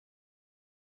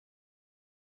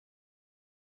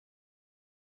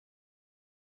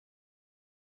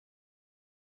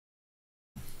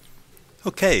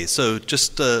Okay, so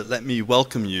just let me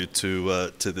welcome you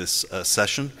to this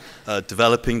session,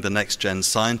 Developing the Next Gen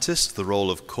Scientist, the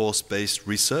Role of Course-Based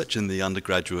Research in the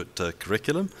Undergraduate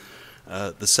Curriculum.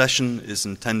 The session is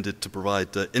intended to provide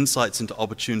insights into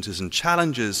opportunities and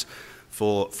challenges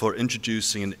for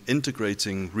introducing and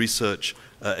integrating research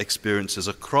experiences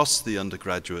across the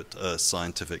undergraduate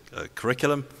scientific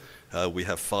curriculum. We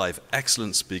have 5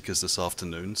 excellent speakers this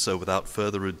afternoon, so without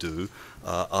further ado,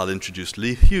 I'll introduce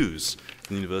Lee Hughes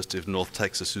from the University of North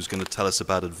Texas, who's going to tell us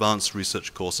about advanced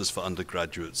research courses for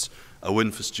undergraduates. A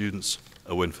win for students,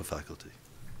 a win for faculty.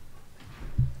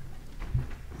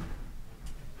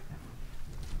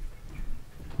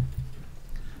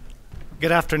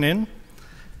 Good afternoon.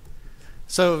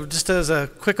 So just as a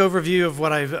quick overview of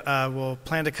what I will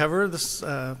plan to cover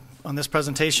on this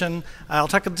presentation, I'll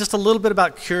talk just a little bit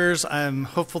about cures. I'm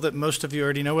hopeful that most of you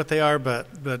already know what they are, but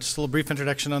just a little brief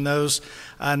introduction on those.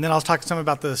 And then I'll talk some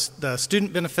about the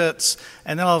student benefits,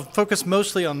 and then I'll focus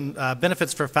mostly on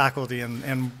benefits for faculty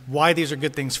and why these are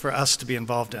good things for us to be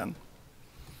involved in.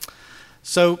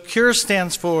 So CURES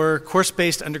stands for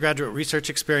Course-Based Undergraduate Research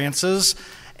Experiences,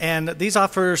 and these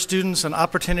offer students an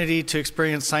opportunity to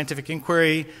experience scientific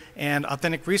inquiry and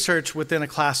authentic research within a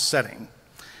class setting.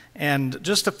 And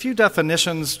just a few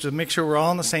definitions to make sure we're all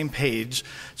on the same page.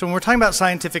 So when we're talking about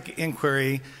scientific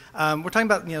inquiry, we're talking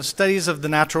about studies of the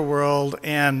natural world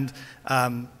and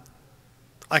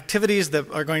activities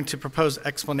that are going to propose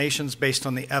explanations based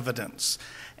on the evidence.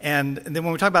 And then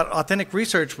when we talk about authentic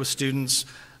research with students,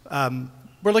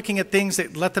 we're looking at things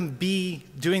that let them be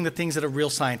doing the things that a real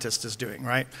scientist is doing,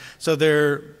 right? So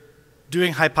they're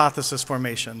doing hypothesis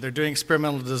formation, they're doing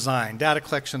experimental design, data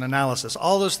collection, analysis,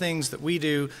 all those things that we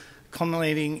do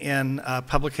culminating in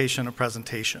publication or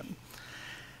presentation.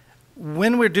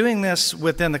 When we're doing this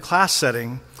within the class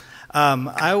setting,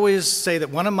 I always say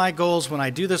that one of my goals when I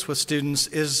do this with students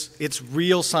is it's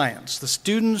real science. The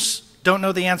students don't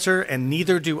know the answer, and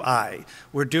neither do I.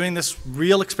 We're doing this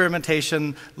real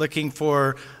experimentation, looking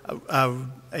for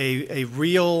a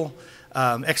real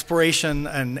exploration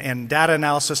and data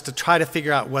analysis to try to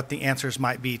figure out what the answers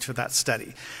might be to that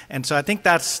study. And so I think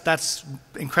that's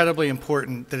incredibly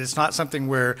important, that it's not something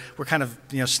where we're kind of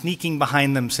sneaking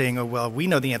behind them saying, oh, well, we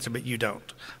know the answer, but you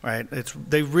don't, right?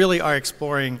 They really are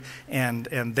exploring and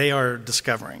they are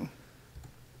discovering.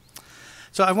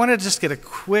 So I want to just get a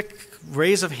quick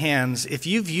raise of hands. If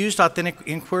you've used authentic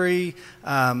inquiry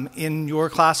in your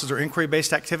classes or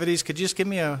inquiry-based activities, could you just give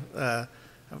me a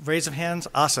raise of hands?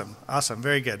 Awesome, awesome,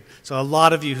 very good. So a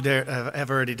lot of you have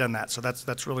already done that, so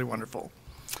that's really wonderful.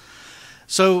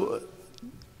 So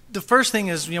the first thing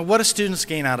is, what do students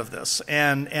gain out of this,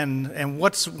 and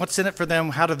what's in it for them?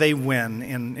 How do they win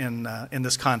in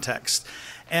this context?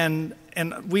 And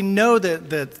we know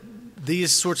that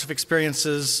these sorts of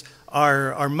experiences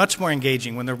are much more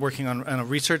engaging when they're working on a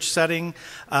research setting,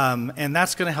 and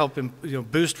that's going to help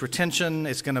boost retention.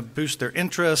 It's going to boost their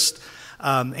interest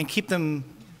and keep them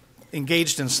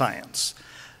engaged in science.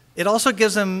 It also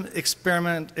gives them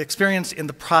experience in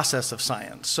the process of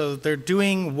science. So they're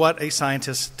doing what a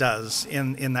scientist does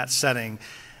in that setting,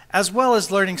 as well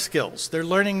as learning skills. They're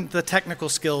learning the technical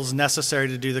skills necessary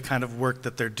to do the kind of work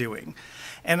that they're doing.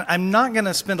 And I'm not going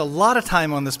to spend a lot of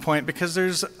time on this point because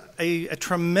there's a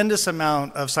tremendous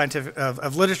amount of scientific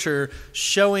literature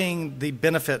showing the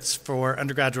benefits for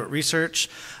undergraduate research.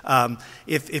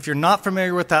 If you're not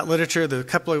familiar with that literature, there are a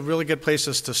couple of really good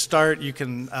places to start. You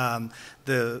can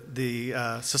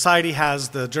the society has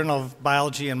the Journal of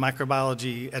Biology and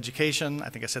Microbiology Education. I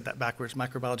think I said that backwards.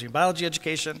 Microbiology and Biology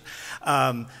Education,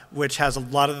 which has a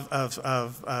lot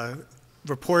of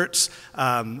reports.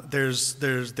 There's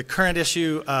the current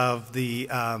issue of the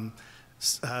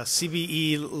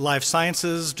CBE Life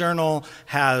Sciences Journal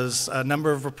has a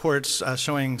number of reports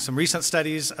showing some recent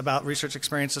studies about research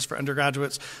experiences for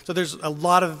undergraduates. So there's a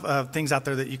lot of things out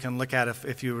there that you can look at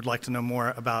if you would like to know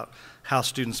more about how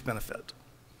students benefit.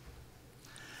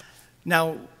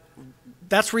 Now,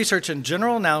 that's research in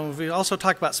general. Now, we also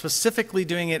talk about specifically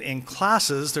doing it in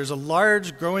classes. There's a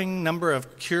large growing number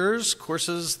of CURES,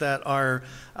 courses that are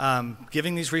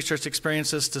giving these research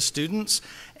experiences to students.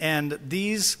 And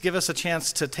these give us a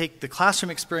chance to take the classroom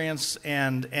experience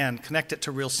and connect it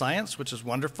to real science, which is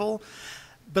wonderful.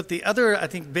 But the other, I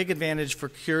think, big advantage for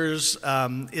CURES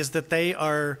is that they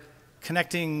are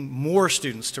connecting more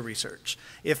students to research.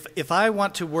 If I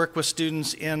want to work with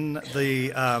students in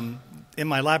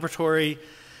my laboratory,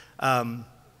 I'm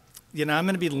going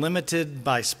to be limited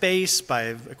by space, by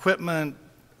equipment,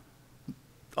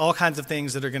 all kinds of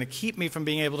things that are going to keep me from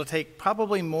being able to take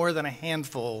probably more than a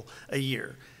handful a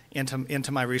year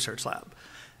into my research lab.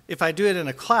 If I do it in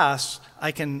a class,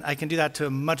 I can do that to a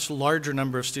much larger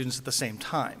number of students at the same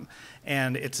time,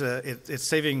 and it's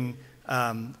saving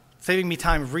me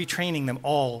time of retraining them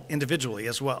all individually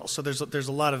as well. So there's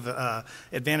a lot of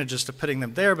advantages to putting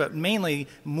them there, but mainly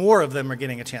more of them are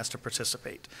getting a chance to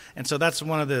participate. And so that's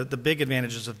one of the big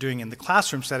advantages of doing it in the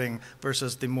classroom setting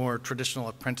versus the more traditional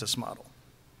apprentice model.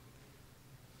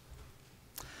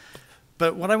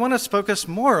 But what I want to focus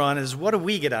more on is, what do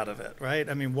we get out of it, right?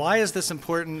 I mean, why is this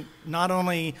important? Not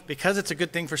only because it's a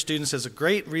good thing for students, it's a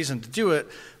great reason to do it,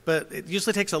 but it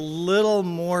usually takes a little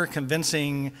more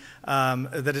convincing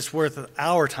that it's worth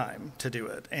our time to do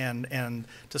it and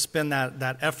to spend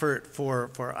that effort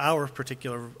for our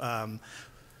particular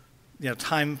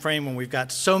time frame when we've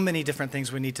got so many different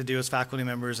things we need to do as faculty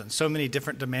members and so many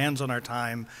different demands on our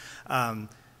time.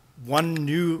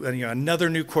 Another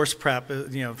new course prep,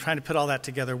 trying to put all that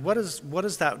together. What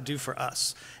does that do for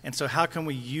us? And so how can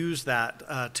we use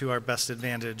that to our best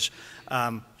advantage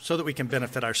so that we can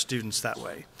benefit our students that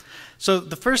way? So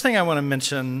the first thing I want to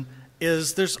mention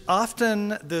is there's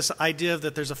often this idea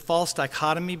that there's a false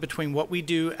dichotomy between what we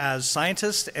do as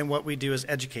scientists and what we do as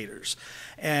educators.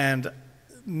 And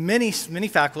many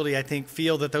faculty, I think,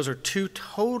 feel that those are two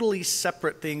totally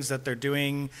separate things that they're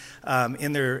doing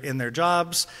in their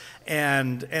jobs,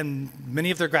 and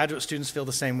many of their graduate students feel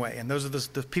the same way. And those are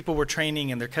the people we're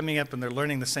training, and they're coming up and they're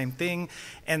learning the same thing,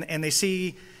 and they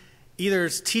see either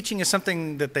teaching is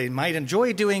something that they might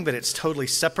enjoy doing, but it's totally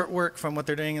separate work from what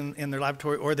they're doing in their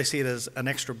laboratory, or they see it as an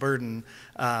extra burden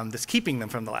that's keeping them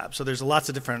from the lab. So there's lots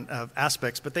of different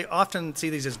aspects, but they often see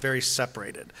these as very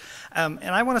separated. And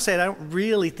I want to say I don't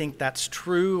really think that's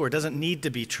true, or doesn't need to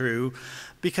be true,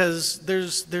 because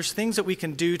there's things that we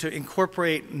can do to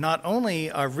incorporate not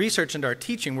only our research into our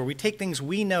teaching, where we take things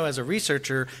we know as a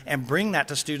researcher and bring that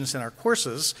to students in our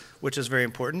courses, which is very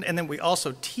important, and then we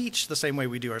also teach the same way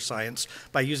we do our science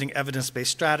by using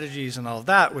evidence-based strategies and all of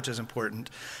that, which is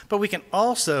important. But we can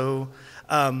also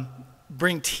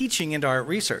bring teaching into our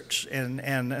research,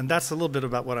 and that's a little bit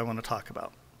about what I want to talk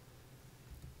about.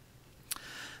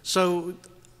 So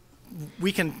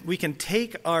we can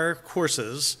take our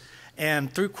courses,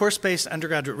 and through course-based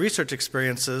undergraduate research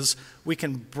experiences, we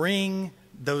can bring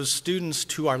those students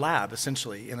to our lab,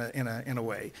 essentially, in a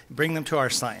way, bring them to our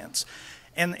science.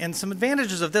 And some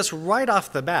advantages of this right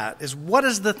off the bat is, what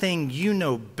is the thing you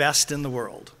know best in the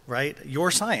world, right?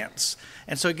 Your science.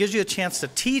 And so it gives you a chance to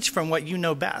teach from what you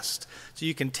know best. So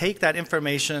you can take that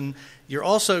information. You're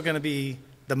also going to be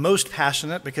the most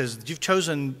passionate because you've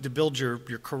chosen to build your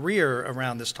career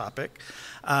around this topic.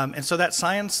 And so that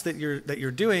science that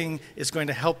you're doing is going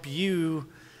to help you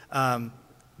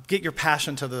get your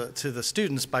passion to the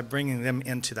students by bringing them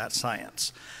into that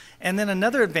science. And then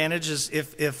another advantage is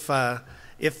if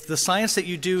the science that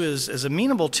you do is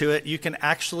amenable to it, you can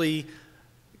actually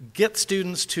get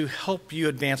students to help you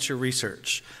advance your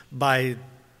research by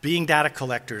being data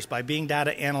collectors, by being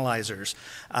data analyzers,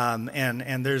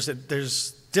 and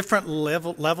there's different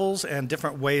levels and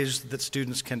different ways that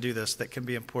students can do this that can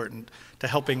be important to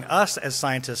helping us as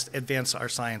scientists advance our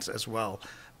science as well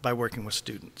by working with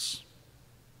students.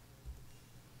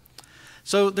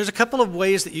 So there's a couple of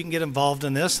ways that you can get involved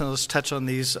in this, and let's touch on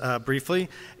these briefly.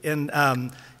 And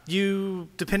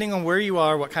depending on where you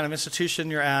are, what kind of institution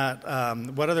you're at,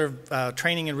 what other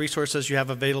training and resources you have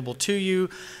available to you,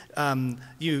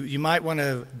 you might want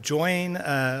to join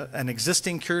an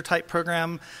existing Cure type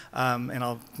program, and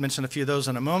I'll mention a few of those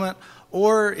in a moment.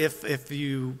 Or if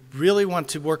you really want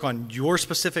to work on your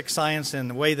specific science in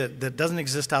a way that doesn't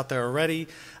exist out there already,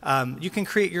 you can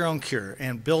create your own Cure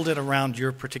and build it around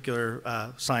your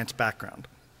particular science background.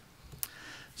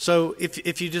 So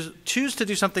if you just choose to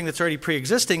do something that's already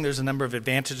pre-existing, there's a number of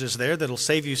advantages there that'll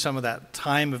save you some of that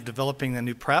time of developing the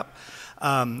new prep.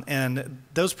 And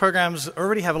those programs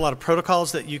already have a lot of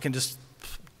protocols that you can just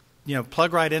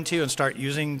plug right into and start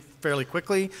using fairly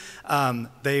quickly.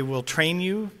 They will train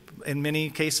you. In many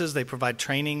cases, they provide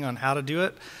training on how to do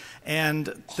it.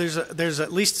 And there's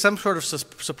at least some sort of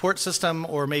support system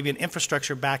or maybe an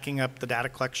infrastructure backing up the data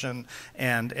collection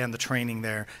and the training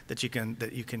there that you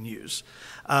can use.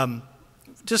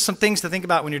 Just some things to think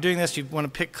about when you're doing this. You want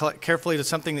to pick carefully to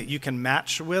something that you can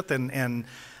match with, and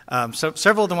so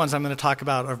several of the ones I'm going to talk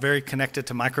about are very connected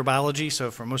to microbiology. So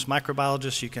for most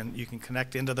microbiologists, you can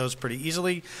connect into those pretty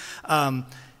easily.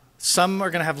 Some are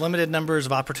going to have limited numbers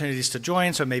of opportunities to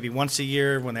join, so maybe once a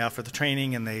year when they offer the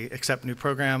training and they accept new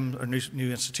programs or new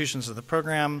institutions of the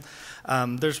program.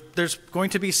 There's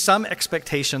going to be some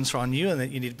expectations on you, and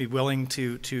that you need to be willing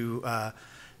to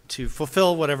to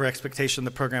fulfill whatever expectation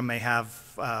the program may have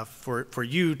for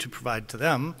you to provide to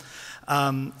them.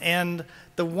 And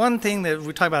the one thing that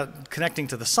we talk about connecting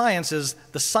to the science is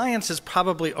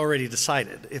probably already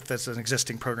decided if it's an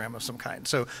existing program of some kind.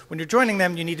 So when you're joining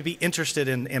them, you need to be interested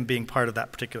in being part of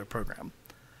that particular program.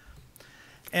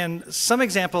 And some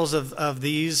examples of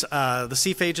these, the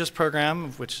CPHAGES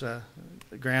program, which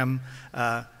Graham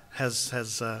has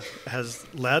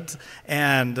led,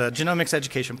 and Genomics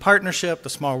Education Partnership, the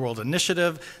Small World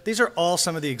Initiative. These are all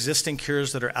some of the existing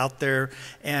cures that are out there,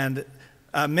 and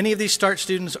many of these start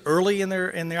students early in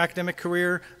their academic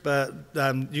career, but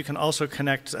you can also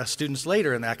connect students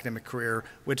later in the academic career,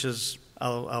 which is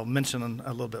I'll mention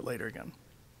a little bit later again.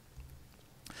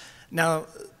 Now,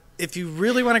 if you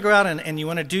really want to go out and you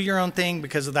want to do your own thing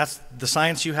because that's the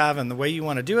science you have and the way you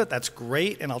want to do it, that's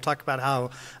great, and I'll talk about how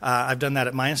I've done that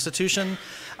at my institution.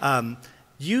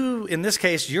 You, in this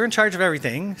case, you're in charge of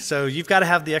everything, so you've got to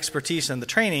have the expertise and the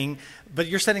training, but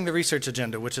you're setting the research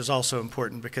agenda, which is also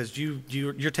important because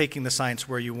you're taking the science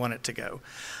where you want it to go.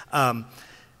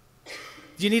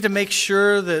 You need to make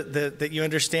sure that you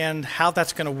understand how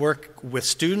that's going to work with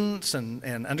students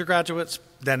and undergraduates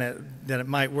than it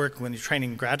might work when you're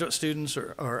training graduate students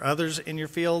or others in your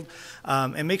field,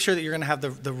 and make sure that you're going to have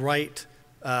the right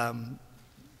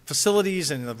facilities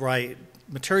and the right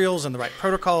materials and the right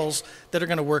protocols that are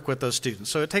going to work with those students.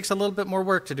 So it takes a little bit more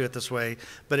work to do it this way,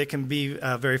 but it can be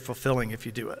very fulfilling if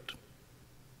you do it.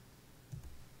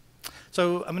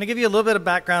 So I'm going to give you a little bit of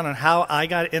background on how I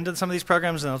got into some of these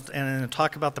programs and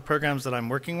talk about the programs that I'm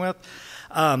working with.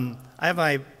 I have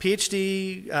my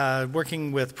PhD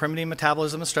working with pyrimidine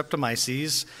metabolism of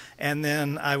Streptomyces, and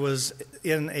then I was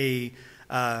in a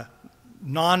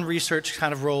non-research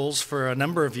kind of roles for a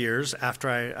number of years after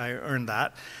I earned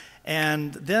that.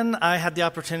 And then I had the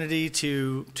opportunity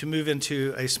to move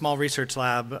into a small research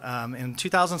lab in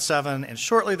 2007, and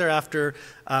shortly thereafter,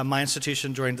 my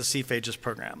institution joined the CPHAGES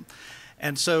program.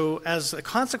 And so as a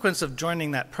consequence of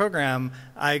joining that program,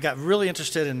 I got really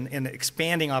interested in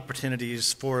expanding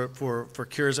opportunities for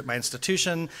cures at my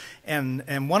institution.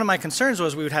 And one of my concerns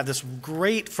was we would have this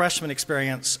great freshman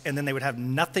experience, and then they would have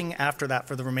nothing after that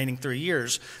for the remaining 3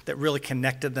 years that really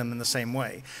connected them in the same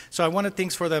way. So I wanted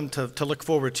things for them to look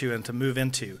forward to and to move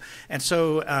into. And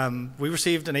so we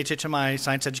received an HHMI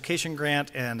science education grant,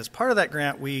 and as part of that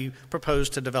grant, we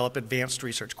proposed to develop advanced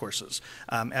research courses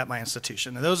at my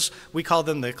institution. And those, we call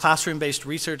them the classroom-based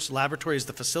research laboratory is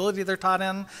the facility they're taught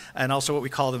in, and also what we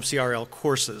call them CRL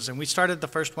courses. And we started, the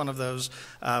first one of those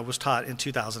was taught in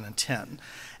 2010.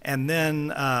 And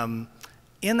then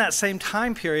in that same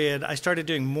time period, I started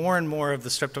doing more and more of the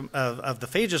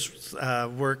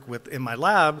phages work in my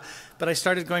lab, but I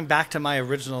started going back to my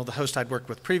original, the host I'd worked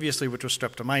with previously, which was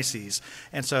Streptomyces.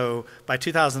 And so by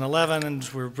 2011,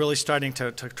 we're really starting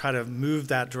to try to move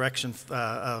that direction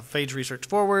of phage research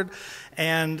forward,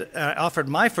 and offered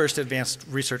my first advanced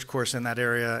research course in that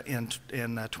area in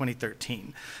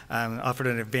 2013. Offered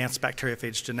an advanced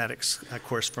bacteriophage genetics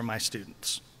course for my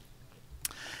students.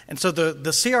 And so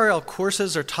the CRL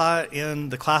courses are taught in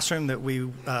the classroom that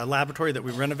laboratory that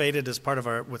we renovated as part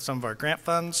of with some of our grant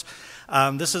funds.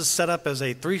 This is set up as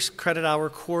a 3-credit-hour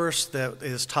course that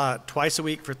is taught twice a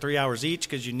week for 3 hours each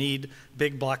because you need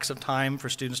big blocks of time for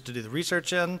students to do the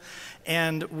research in.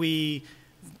 And we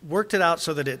worked it out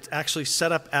so that it's actually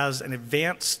set up as an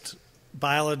advanced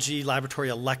biology laboratory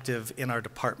elective in our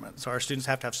department. So our students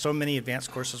have to have so many advanced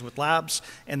courses with labs,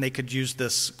 and they could use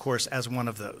this course as one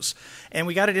of those. And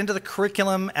we got it into the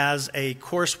curriculum as a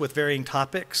course with varying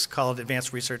topics called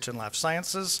Advanced Research in Life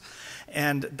Sciences.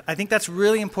 And I think that's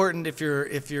really important if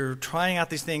you're trying out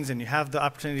these things and you have the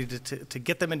opportunity to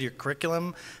get them into your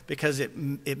curriculum, because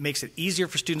it makes it easier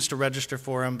for students to register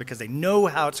for them because they know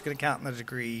how it's going to count in the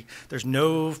degree. There's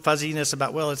no fuzziness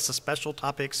about, well, it's a special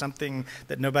topic, something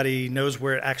that nobody knows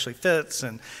where it actually fits.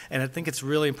 And I think it's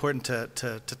really important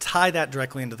to tie that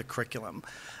directly into the curriculum.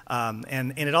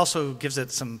 And it also gives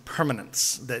it some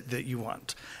permanence that you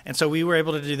want. And so we were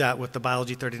able to do that with the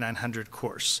Biology 3900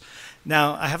 course.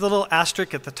 Now, I have a little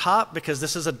asterisk at the top because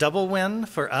this is a double win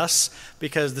for us,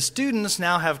 because the students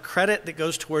now have credit that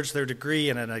goes towards their degree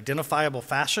in an identifiable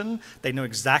fashion. They know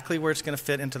exactly where it's going to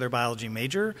fit into their biology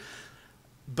major.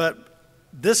 But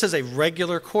this is a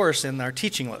regular course in our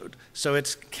teaching load. So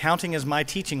it's counting as my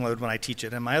teaching load when I teach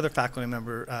it, and my other faculty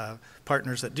member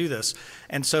partners that do this.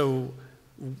 And so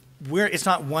it's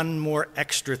not one more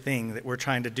extra thing that we're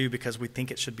trying to do because we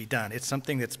think it should be done. It's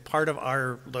something that's part of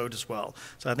our load as well.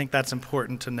 So I think that's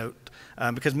important to note,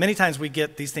 because many times we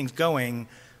get these things going,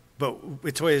 but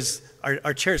it's always,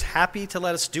 our chair's happy to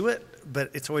let us do it, but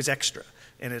it's always extra.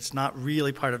 and it's not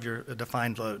really part of your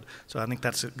defined load. So I think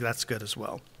that's good as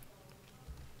well.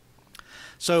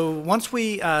 So once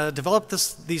we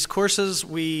developed these courses,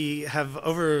 we have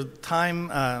over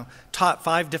time taught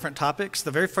 5 different topics.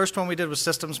 The very first one we did was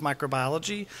systems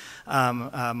microbiology.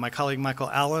 My colleague Michael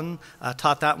Allen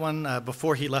taught that one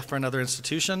before he left for another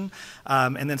institution.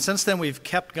 And then since then we've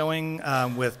kept going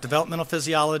with developmental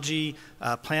physiology,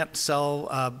 plant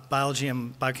cell biology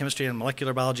and biochemistry and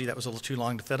molecular biology. That was a little too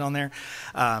long to fit on there.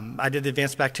 I did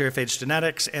advanced bacteriophage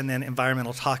genetics and then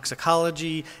environmental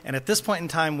toxicology. And at this point in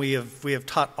time we have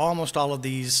taught almost all of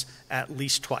these at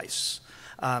least twice.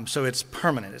 So it's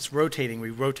permanent, it's rotating. We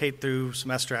rotate through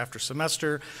semester after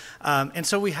semester. And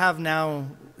so we have now,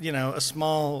 a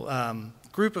small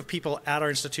group of people at our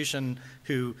institution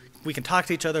who we can talk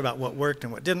to each other about what worked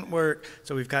and what didn't work.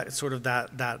 So we've got sort of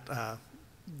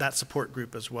that support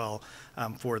group as well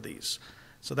for these.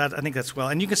 So I think that's well.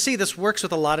 And you can see this works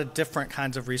with a lot of different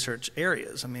kinds of research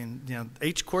areas. I mean,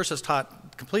 each course is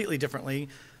taught completely differently,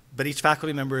 but each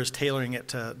faculty member is tailoring it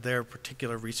to their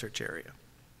particular research area.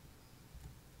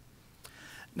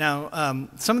 Now,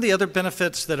 some of the other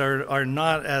benefits that are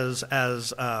not as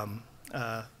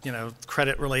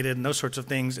credit related and those sorts of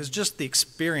things is just the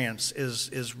experience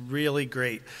is really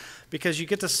great, because you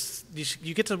get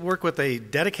to work with a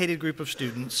dedicated group of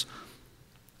students.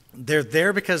 They're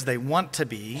there because they want to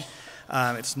be.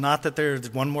 It's not that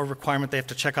there's one more requirement they have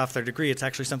to check off their degree. It's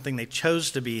actually something they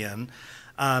chose to be in.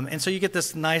 And so you get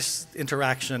this nice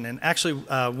interaction. And actually,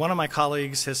 one of my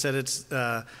colleagues has said it's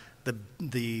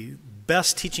the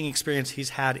best teaching experience he's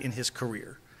had in his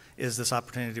career is this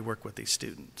opportunity to work with these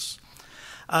students.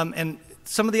 And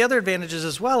some of the other advantages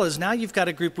as well is now you've got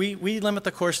a group, we limit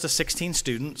the course to 16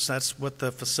 students. That's what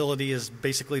the facility is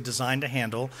basically designed to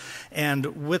handle.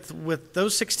 And with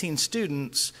those 16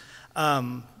 students,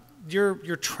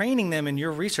 you're training them in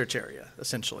your research area,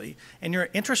 essentially, and you're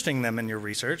interesting them in your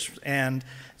research. And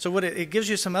so it gives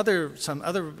you some other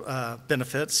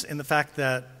benefits in the fact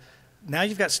that now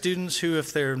you've got students who,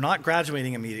 if they're not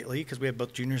graduating immediately, because we have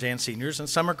both juniors and seniors, and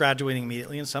some are graduating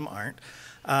immediately and some aren't,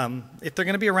 if they're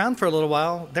going to be around for a little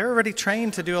while, they're already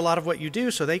trained to do a lot of what you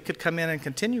do, so they could come in and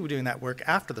continue doing that work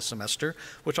after the semester,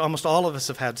 which almost all of us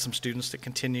have had some students that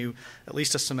continue at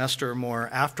least a semester or more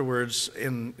afterwards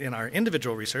in our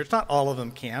individual research. Not all of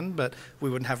them can, but we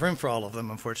wouldn't have room for all of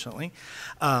them, unfortunately.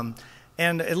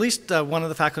 And at least one of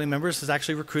the faculty members has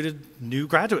actually recruited new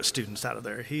graduate students out of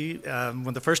there.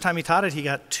 When the first time he taught it, he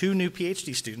got 2 new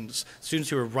PhD students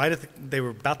who were they were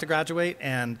about to graduate,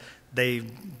 and they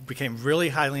became really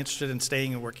highly interested in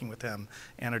staying and working with him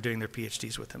and are doing their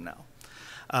PhDs with him now.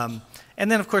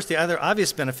 And then, of course, the other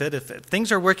obvious benefit, if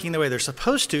things are working the way they're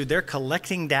supposed to, they're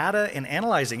collecting data and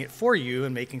analyzing it for you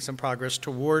and making some progress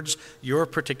towards your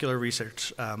particular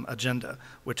research agenda,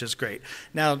 which is great.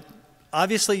 Now,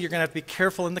 obviously, you're going to have to be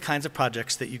careful in the kinds of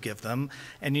projects that you give them,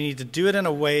 and you need to do it in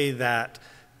a way that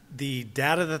the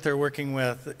data that they're working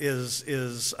with is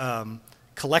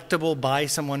collectible by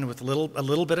someone with a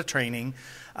little bit of training.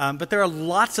 But there are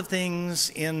lots of things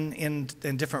in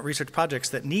different research projects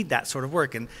that need that sort of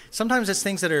work, and sometimes it's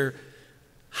things that are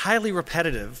highly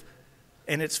repetitive,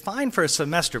 and it's fine for a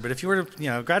semester. But if you were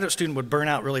to, a graduate student would burn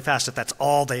out really fast if that's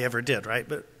all they ever did, right?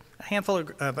 But a handful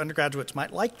of undergraduates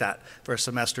might like that for a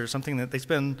semester, something that they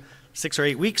spend 6 or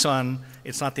 8 weeks on.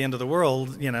 It's not the end of the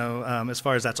world, as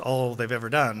far as that's all they've ever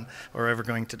done or ever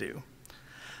going to do.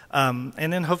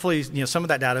 And then hopefully, some of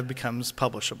that data becomes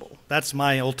publishable. That's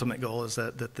my ultimate goal, is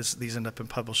that these end up in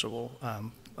publishable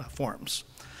forms.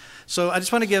 So I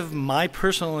just want to give my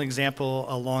personal example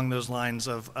along those lines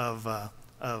of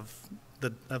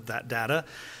that data.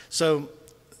 So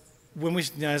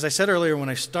as I said earlier, when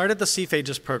I started the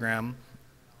CPhages program,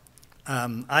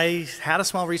 I had a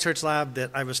small research lab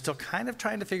that I was still kind of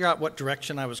trying to figure out what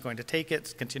direction I was going to take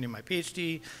it, continue my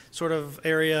PhD sort of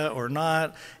area or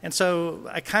not. And so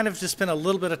I kind of just spent a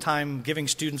little bit of time giving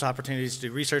students opportunities to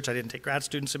do research. I didn't take grad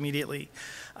students immediately.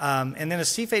 And then as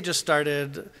CPhages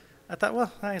started, I thought,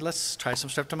 well, hey, let's try some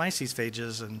streptomyces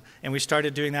phages. And we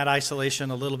started doing that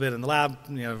isolation a little bit in the lab.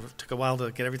 It took a while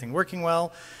to get everything working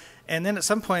well. And then at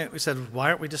some point we said, why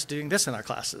aren't we just doing this in our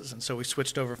classes? And so we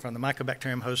switched over from the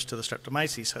Mycobacterium host to the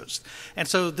Streptomyces host. And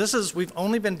so we've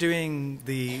only been doing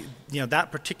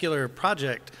that particular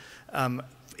project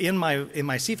in my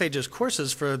CPhages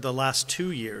courses for the last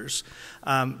 2 years.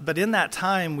 But in that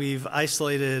time, we've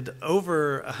isolated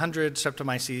over 100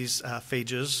 Streptomyces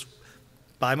phages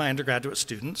by my undergraduate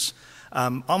students.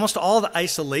 Almost all the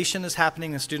isolation is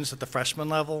happening in students at the freshman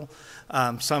level.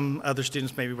 Some other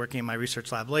students may be working in my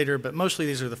research lab later, but mostly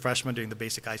these are the freshmen doing the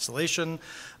basic isolation.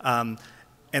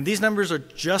 And these numbers are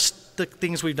just the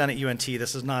things we've done at UNT.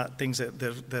 This is not things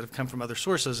that have come from other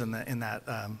sources in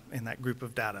that group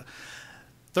of data.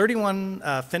 31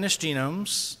 finished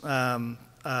genomes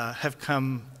have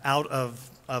come out of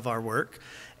our work,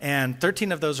 and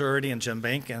 13 of those are already in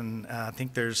GenBank, and I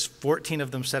think there's 14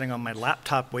 of them sitting on my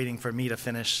laptop waiting for me to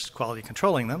finish quality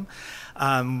controlling them.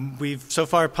 We've so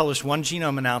far published one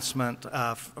genome announcement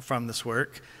from this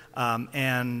work,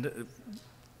 and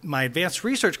my advanced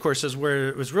research courses where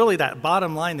it was really that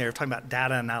bottom line there, talking about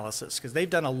data analysis, because they've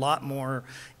done a lot more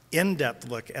in-depth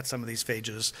look at some of these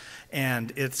phages,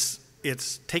 and it's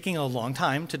taking a long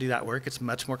time to do that work. It's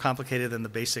much more complicated than the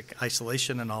basic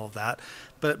isolation and all of that.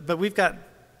 But we've got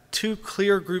two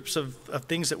clear groups of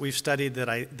things that we've studied that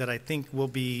I think will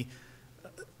be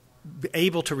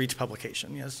able to reach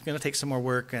publication. You know, it's going to take some more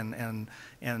work,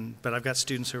 but I've got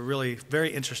students who are really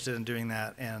very interested in doing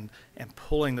that and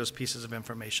pulling those pieces of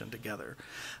information together.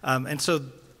 And so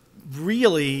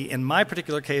really, in my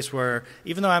particular case, where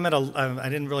even though I'm at I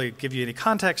didn't really give you any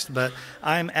context, but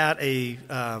I'm at a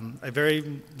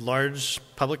very large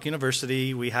public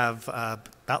university. We have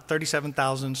about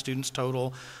 37,000 students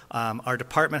total. Our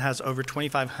department has over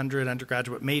 2,500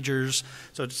 undergraduate majors,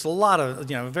 so it's a lot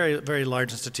of, a very, very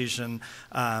large institution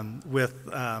with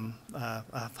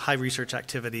high research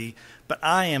activity. But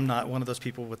I am not one of those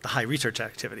people with the high research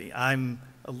activity. I'm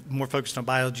more focused on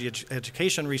biology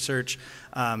education research,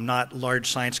 not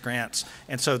large science grants.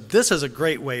 And so this is a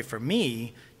great way for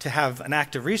me to have an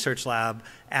active research lab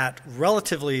at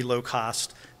relatively low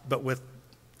cost, but with,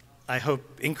 I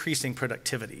hope, increasing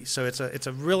productivity. So it's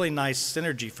a really nice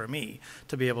synergy for me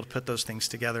to be able to put those things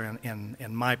together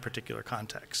in my particular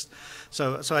context.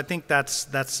 So I think that's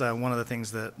one of the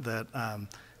things that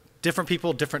different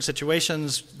people, different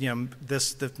situations,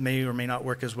 this may or may not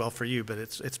work as well for you, but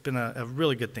it's been a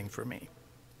really good thing for me.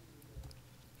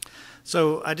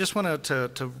 So I just wanted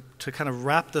to kind of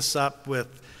wrap this up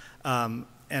with an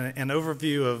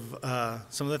overview of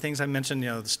some of the things I mentioned.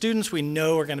 The students we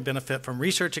know are going to benefit from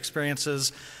research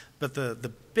experiences, but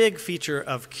the big feature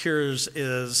of Cures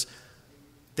is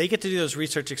they get to do those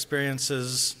research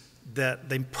experiences that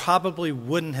they probably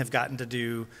wouldn't have gotten to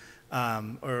do,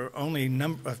 or only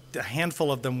a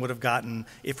handful of them would have gotten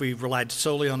if we relied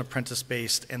solely on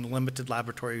apprentice-based and limited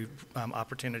laboratory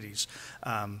opportunities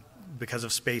because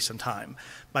of space and time.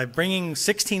 By bringing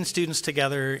 16 students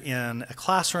together in a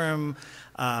classroom,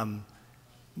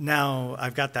 now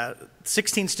I've got that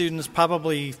 16 students,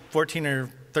 probably 14 or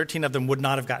 13 of them would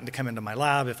not have gotten to come into my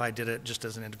lab if I did it just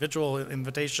as an individual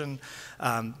invitation.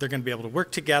 They're going to be able to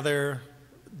work together.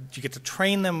 You get to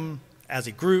train them as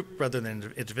a group rather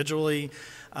than individually.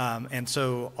 And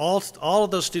so all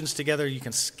of those students together, you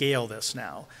can scale this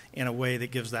now in a way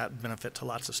that gives that benefit to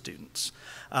lots of students.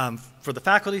 For the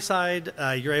faculty side,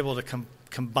 you're able to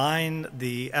combine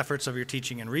the efforts of your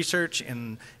teaching and research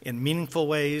in meaningful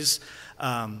ways.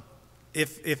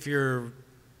 If you're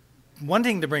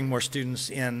wanting to bring more students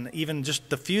in, even just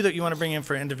the few that you want to bring in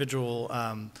for individual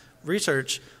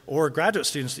research, or graduate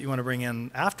students that you want to bring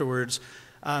in afterwards,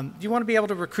 you want to be able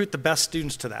to recruit the best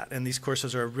students to that, and these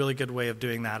courses are a really good way of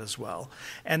doing that as well.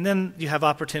 And then you have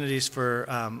opportunities for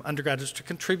undergraduates to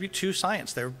contribute to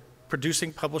science. They're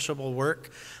producing publishable work,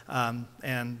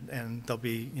 and they'll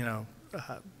be,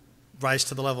 rise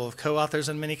to the level of co-authors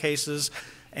in many cases.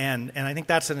 And I think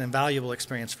that's an invaluable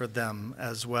experience for them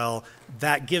as well.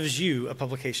 That gives you a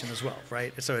publication as well,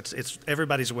 right? So it's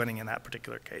everybody's winning in that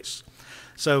particular case.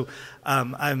 So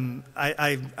I'm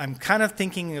kind of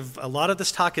thinking of a lot of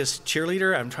this talk as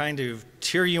cheerleader. I'm trying to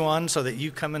cheer you on so that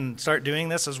you come and start doing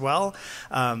this as well.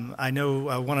 I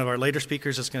know one of our later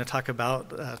speakers is going to talk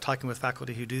about talking with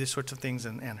faculty who do these sorts of things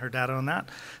and her data on that.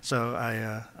 So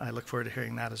I look forward to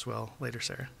hearing that as well later,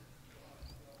 Sarah.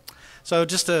 So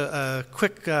just a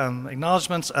quick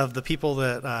acknowledgments of the people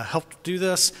that helped do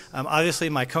this. Obviously,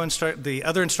 the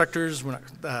other instructors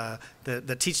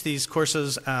that teach these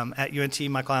courses at UNT,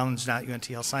 Michael Allen's now at UNT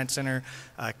Health Science Center,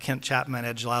 Kent Chapman,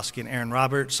 Ed Jalowski, and Aaron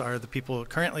Roberts are the people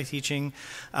currently teaching.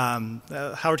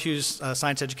 Howard Hughes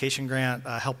Science Education Grant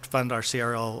helped fund our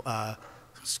CRL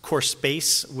course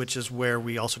Space, which is where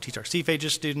we also teach our CPhages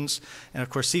students. And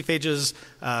of course, CPhages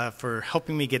for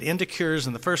helping me get into Cures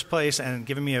in the first place and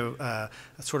giving me a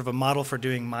sort of a model for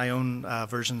doing my own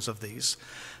versions of these.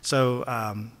 So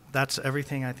that's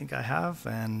everything I think I have,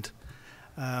 and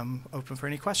open for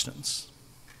any questions.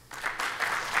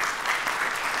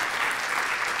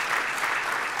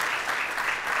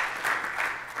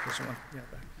 There's one. Yeah,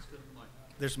 back.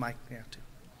 There's Mike. Yeah, too.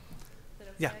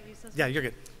 Yeah, you're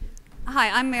good.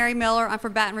 Hi, I'm Mary Miller. I'm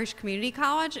from Baton Rouge Community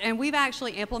College, and we've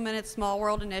actually implemented Small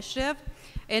World Initiative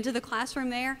into the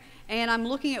classroom there. and I'm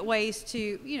looking at ways to,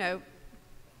 you know,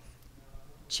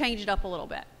 change it up a little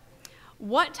bit.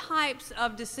 What types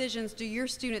of decisions do your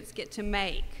students get to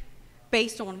make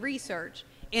based on research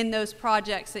in those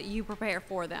projects that you prepare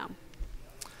for them?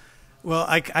 Well,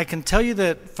 I can tell you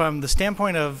that from the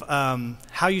standpoint of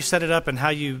how you set it up and how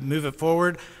you move it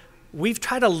forward, we've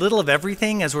tried a little of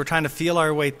everything as we're trying to feel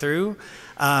our way through.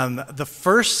 The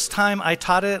first time I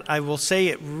taught it, I will say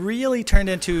it really turned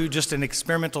into just an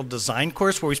experimental design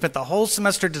course where we spent the whole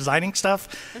semester designing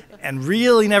stuff and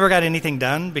really never got anything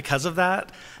done because of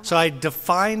that. So I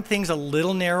defined things a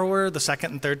little narrower the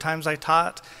second and third times I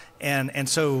taught. And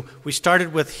so we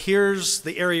started with, here's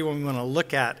the area we want to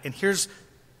look at, and here's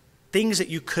things that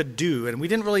you could do, and we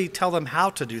didn't really tell them how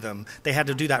to do them. They had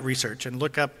to do that research and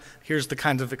look up, here's the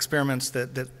kinds of experiments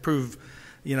that prove,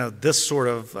 you know, this sort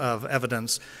of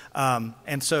evidence.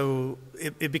 And so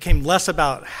it became less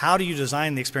about how do you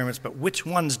design the experiments, but which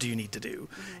ones do you need to do?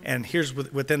 And here's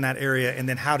within that area, and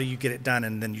then how do you get it done,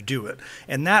 and then you do it.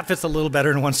 And that fits a little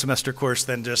better in a one semester course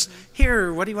than just,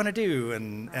 here, what do you want to do?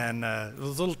 And it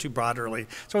was a little too broad early.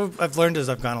 So I've learned as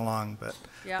I've gone along, but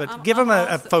give them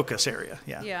a focus area.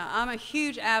 Yeah, I'm a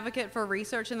huge advocate for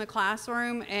research in the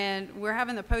classroom, and we're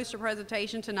having the poster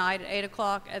presentation tonight at 8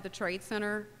 o'clock at the Trade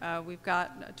Center. We've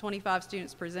got 25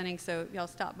 students presenting, so y'all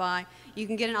stop by. You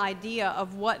can get an idea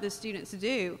of what the students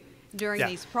do during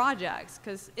these projects,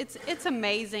 because it's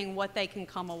amazing what they can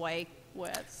come away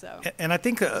with. So. And I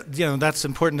think you know, that's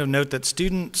important to note that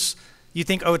students, you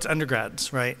think, oh, it's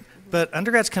undergrads, right? But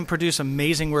undergrads can produce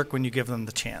amazing work when you give them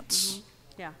the chance.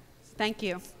 Yeah. Thank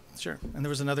you. Sure. And there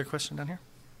was another question down here.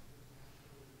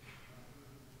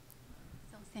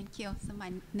 So thank you. So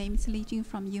my name is Li Jun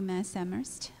from UMass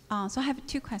Amherst. So I have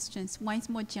two questions. One is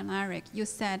more generic. You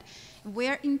said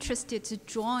we're interested in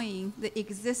drawing the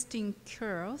existing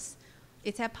curves.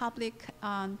 Is there a public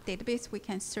database we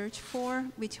can search for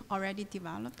which already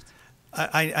developed?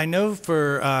 I know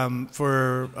for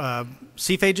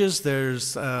CPhages,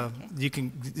 there's you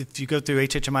can, if you go through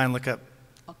HHMI and look up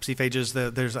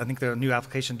CPhages, there's, I think the new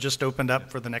application just opened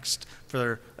up for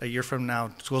a year from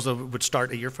now. Schools would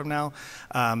start a year from now.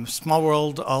 Small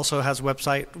World also has a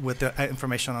website with the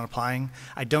information on applying.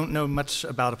 I don't know much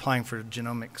about applying for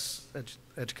genomics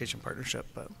education partnership,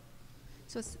 but.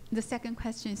 So the second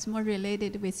question is more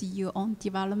related with your own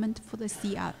development for the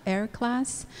CR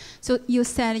class. So you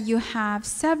said you have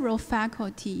several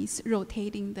faculties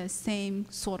rotating the same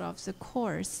sort of the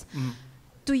course.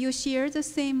 Do you share the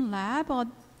same lab, or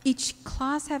each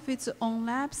class have its own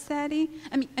lab setting?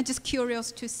 I mean, I'm just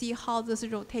curious to see how this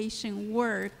rotation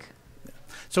work.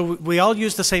 So we all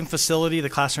use the same facility, the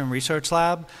Classroom Research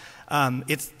Lab.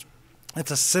 It's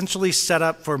essentially set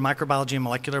up for microbiology and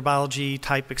molecular biology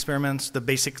type experiments, the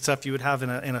basic stuff you would have in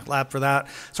a lab for that.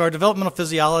 So our developmental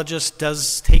physiologist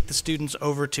does take the students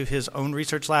over to his own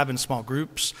research lab in small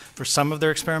groups for some of their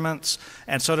experiments,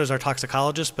 and so does our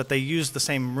toxicologist, but they use the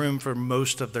same room for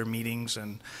most of their meetings.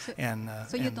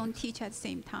 So you don't teach at the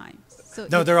same time? So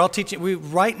no, they're all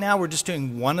teaching. Right now we're just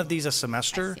doing one of these a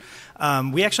semester.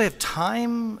 We actually have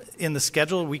time in the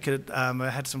schedule. We could, I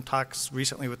had some talks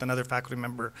recently with another faculty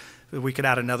member that we could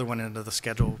add another one into the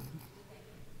schedule.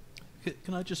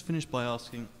 Can I just finish by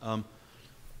asking,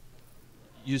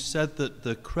 you said that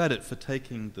the credit for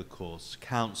taking the course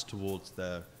counts towards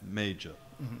their major.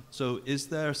 So is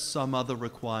there some other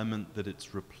requirement that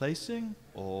it's replacing,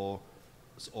 or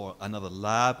another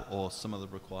lab, or some other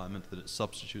requirement that it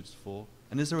substitutes for?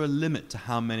 And is there a limit to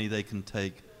how many they can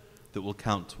take that will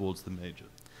count towards the major?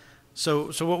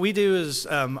 So what we do is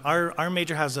our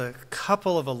major has a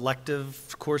couple of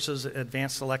elective courses,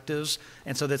 advanced electives,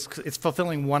 and so it's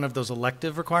fulfilling one of those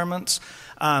elective requirements.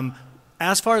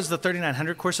 As far as the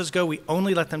 3,900 courses go, we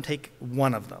only let them take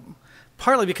one of them,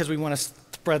 partly because we want to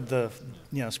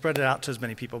spread it out to as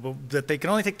many people, but that they can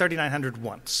only take 3,900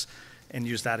 once and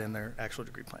use that in their actual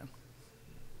degree plan.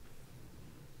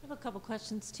 I have a couple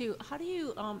questions too. How do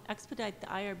you expedite the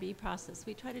IRB process?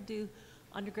 We try to do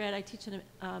undergrad. I teach in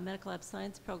a medical lab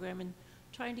science program, and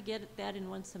trying to get that in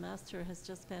one semester has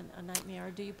just been a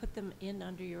nightmare. Do you put them in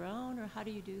under your own, or how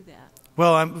do you do that?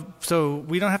 Well, so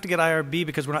we don't have to get IRB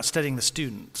because we're not studying the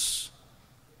students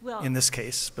in this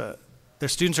case, but their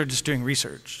students are just doing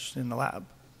research in the lab.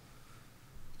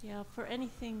 Yeah, for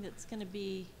anything that's going to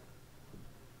be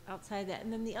outside that.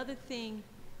 And then the other thing,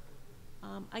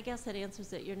 I guess that answers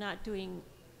that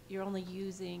you're only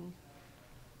using.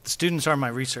 The students are my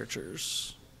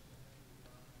researchers.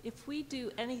 If we do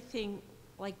anything,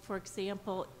 like for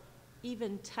example,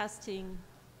 even testing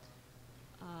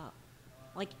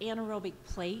like anaerobic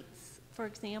plates, for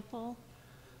example,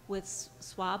 with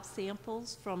swab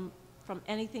samples from from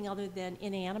anything other than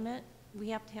inanimate, we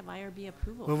have to have IRB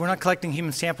approval. Well, we're not collecting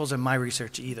human samples in my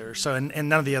research either, so, and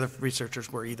none of the other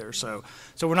researchers were either. So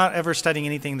we're not ever studying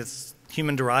anything that's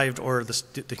human-derived or the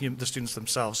students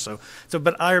themselves.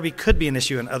 But IRB could be an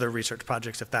issue in other research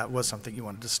projects if that was something you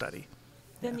wanted to study.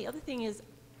 Then the other thing is,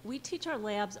 we teach our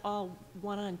labs all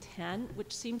 1 on 10,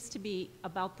 which seems to be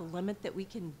about the limit that we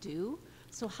can do.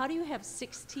 So how do you have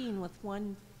 16 with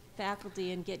one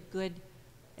faculty and get good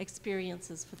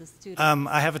experiences for the students?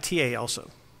 I have a TA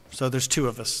also. So there's 2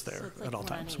 of us there it's like at all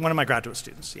 1 on times. 8. One of my graduate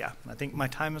students, yeah. I think my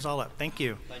time is all up. Thank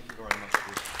you. Thank you very much,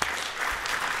 Bruce.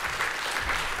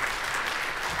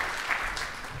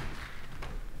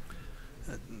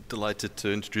 Delighted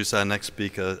to introduce our next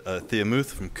speaker, Thea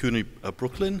Muth from CUNY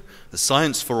Brooklyn. The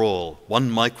Science for All,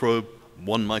 one microbe,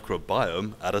 one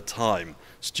microbiome at a time.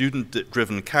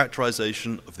 Student-driven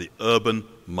characterization of the urban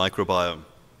microbiome.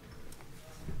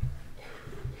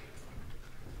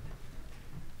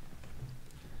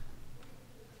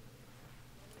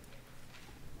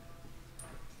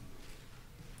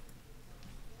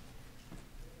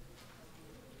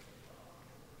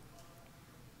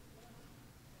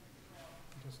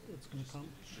 It's going to come.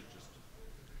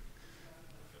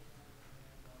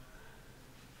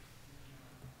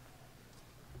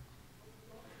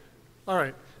 All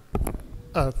right.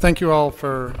 Thank you all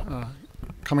for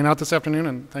coming out this afternoon,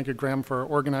 and thank you, Graham, for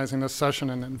organizing this session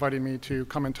and inviting me to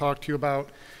come and talk to you about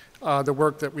the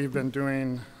work that we've been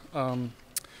doing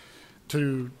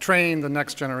to train the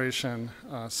next generation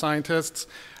scientists.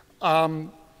 I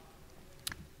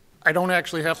don't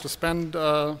actually have to spend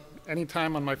any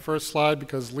time on my first slide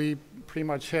because Lee pretty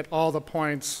much hit all the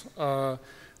points that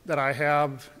I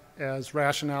have as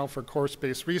rationale for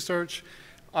course-based research.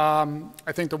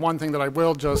 I think the one thing that I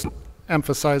will just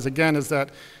emphasize again is that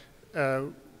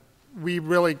we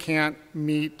really can't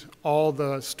meet all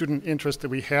the student interest that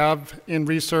we have in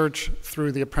research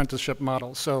through the apprenticeship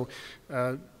model. So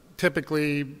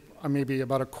typically, maybe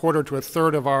about 1/4 to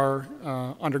 1/3 of our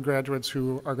undergraduates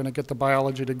who are going to get the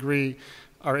biology degree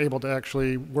are able to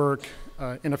actually work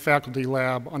in a faculty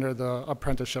lab under the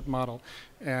apprenticeship model.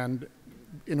 And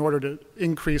in order to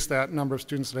increase that number of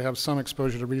students that have some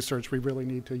exposure to research, we really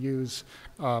need to use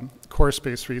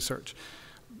course-based research.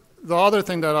 The other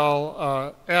thing that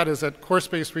I'll add is that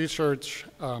course-based research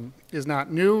is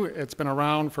not new. It's been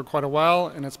around for quite a while,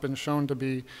 and it's been shown to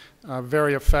be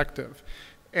very effective.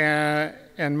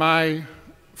 And my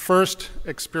first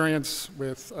experience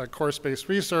with course-based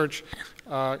research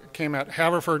came at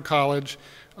Haverford College,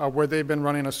 where they've been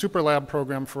running a super lab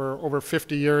program for over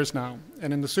 50 years now.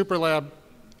 And in the super lab,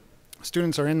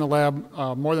 students are in the lab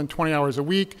more than 20 hours a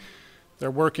week.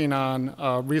 They're working on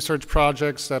research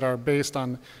projects that are based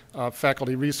on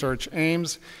faculty research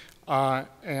aims.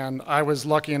 And I was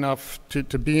lucky enough to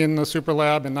be in the super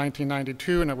lab in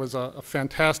 1992, and it was a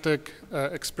fantastic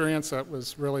experience that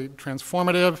was really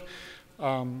transformative.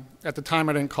 At the time,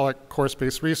 I didn't call it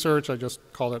course-based research. I just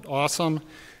called it awesome.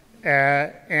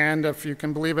 And if you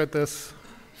can believe it, this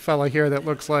fella here that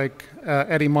looks like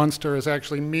Eddie Munster is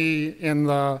actually me in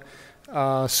the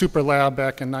super lab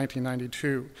back in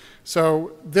 1992.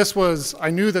 So this was, I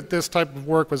knew that this type of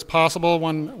work was possible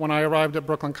when I arrived at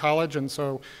Brooklyn College, and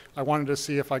so I wanted to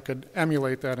see if I could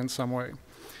emulate that in some way.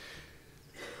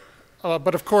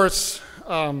 But of course,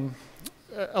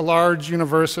 a large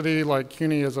university like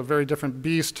CUNY is a very different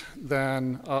beast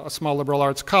than a small liberal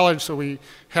arts college, so we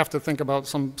have to think about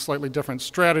some slightly different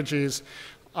strategies.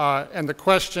 And the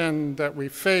question that we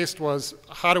faced was,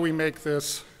 how do we make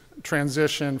this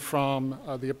transition from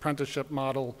the apprenticeship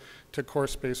model to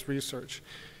course-based research?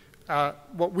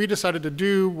 What we decided to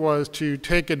do was to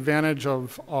take advantage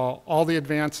of all the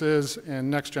advances in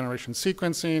next-generation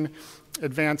sequencing,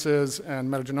 advances in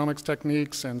metagenomics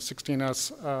techniques and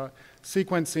 16S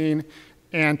sequencing,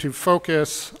 and to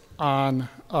focus on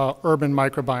urban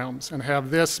microbiomes and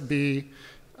have this be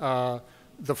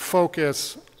the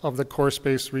focus of the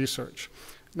course-based research.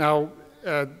 Now,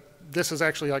 this is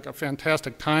actually like a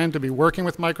fantastic time to be working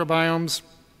with microbiomes.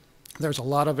 There's a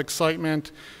lot of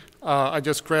excitement. I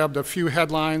just grabbed a few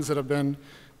headlines that have been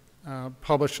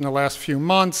published in the last few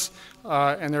months,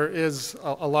 and there is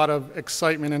a lot of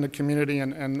excitement in the community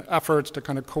and efforts to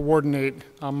kind of coordinate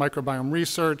microbiome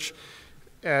research.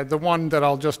 The one that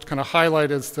I'll just kind of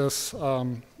highlight is this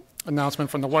announcement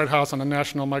from the White House on the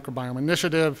National Microbiome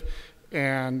Initiative,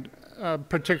 and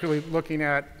particularly looking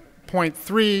at point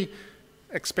 3,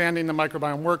 expanding the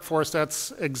microbiome workforce.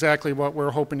 That's exactly what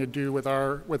we're hoping to do with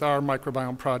our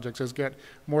microbiome projects, is get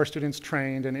more students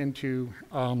trained and into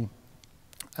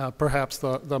perhaps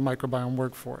the microbiome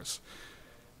workforce.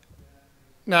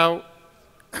 Now,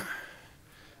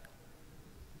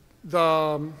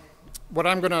 what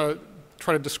I'm going to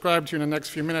try to describe to you in the next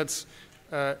few minutes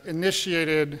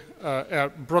initiated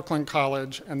at Brooklyn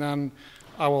College, and then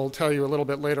I will tell you a little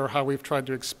bit later how we've tried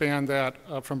to expand that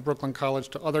from Brooklyn College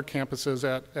to other campuses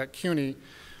at CUNY.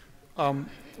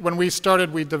 When we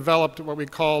started, we developed what we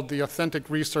called the authentic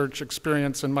research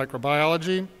experience in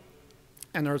microbiology,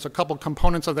 and there's a couple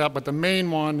components of that, but the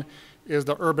main one is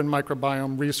the urban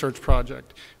microbiome research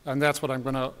project, and that's what I'm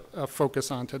going to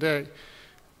focus on today.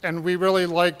 And we really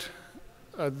liked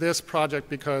this project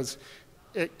because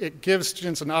it gives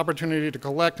students an opportunity to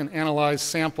collect and analyze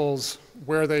samples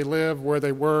where they live, where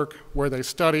they work, where they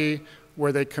study,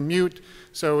 where they commute.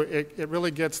 So it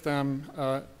really gets them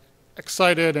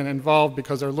excited and involved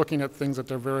because they're looking at things that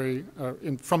they're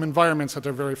from environments that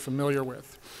they're very familiar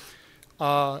with.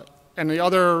 And the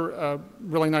other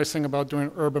really nice thing about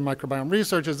doing urban microbiome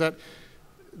research is that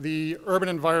the urban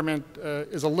environment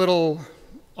is a little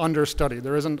understudied.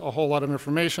 There isn't a whole lot of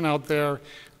information out there,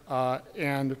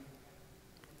 and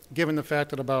given the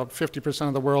fact that about 50%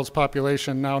 of the world's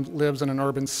population now lives in an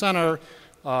urban center,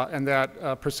 and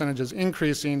that percentage is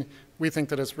increasing, we think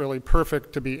that it's really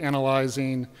perfect to be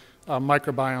analyzing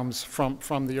microbiomes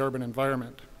from the urban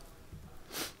environment.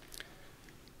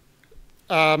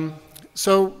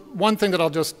 So one thing that I'll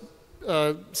just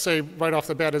say right off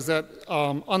the bat is that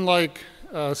unlike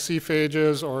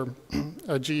CPhages or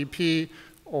GEP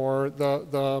or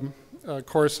the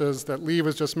courses that Lee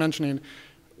was just mentioning,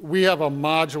 we have a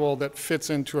module that fits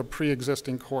into a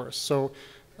pre-existing course. So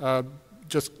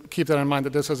just keep that in mind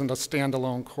that this isn't a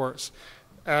standalone course.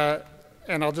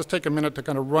 And I'll just take a minute to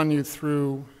kind of run you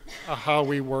through how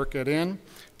we work it in.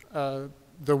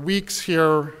 The weeks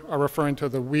here are referring to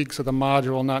the weeks of the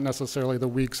module, not necessarily the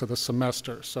weeks of the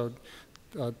semester. So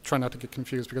try not to get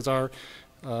confused because our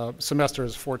semester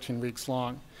is 14 weeks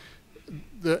long.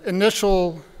 The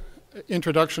initial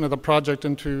introduction of the project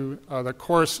into the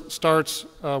course starts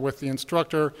with the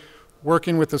instructor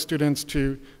working with the students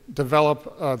to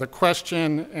develop the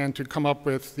question and to come up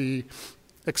with the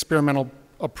experimental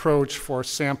approach for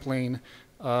sampling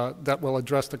that will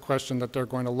address the question that they're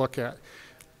going to look at.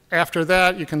 After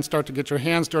that, you can start to get your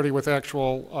hands dirty with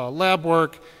actual lab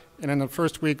work, and in the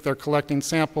first week they're collecting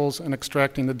samples and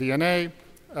extracting the DNA.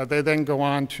 They then go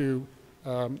on to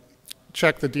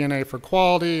check the DNA for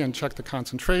quality and check the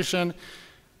concentration,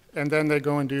 and then they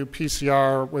go and do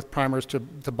PCR with primers to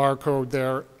barcode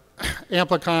their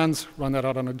amplicons, run that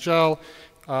out on a gel,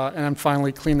 and then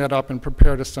finally clean that up and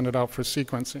prepare to send it out for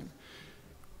sequencing.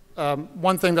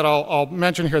 One thing that I'll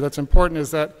mention here that's important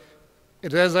is that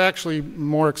it is actually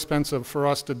more expensive for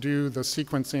us to do the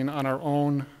sequencing on our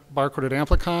own barcoded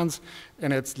amplicons,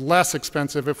 and it's less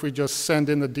expensive if we just send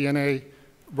in the DNA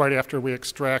right after we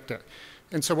extract it.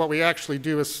 And so what we actually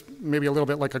do is maybe a little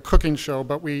bit like a cooking show,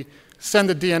 but we send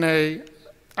the DNA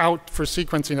out for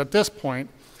sequencing at this point,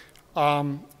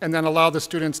 and then allow the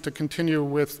students to continue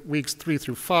with weeks 3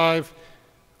 through 5.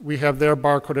 We have their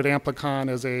barcoded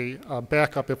amplicon as a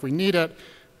backup if we need it.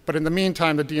 But in the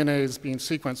meantime, the DNA is being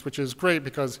sequenced, which is great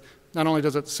because not only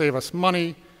does it save us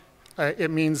money, it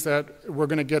means that we're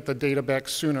going to get the data back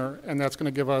sooner, and that's going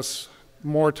to give us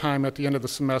more time at the end of the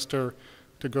semester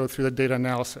to go through the data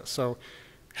analysis. So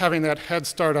having that head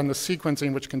start on the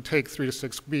sequencing, which can take 3 to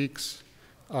 6 weeks,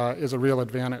 is a real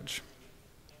advantage.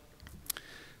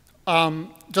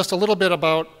 Just a little bit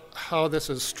about how this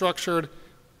is structured.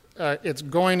 It's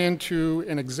going into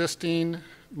an existing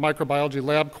microbiology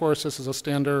lab course. This is a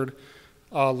standard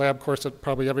lab course that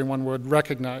probably everyone would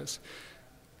recognize.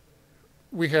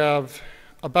 We have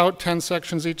about 10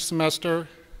 sections each semester,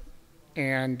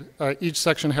 and each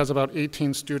section has about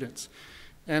 18 students.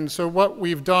 And so what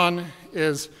we've done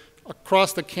is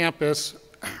across the campus,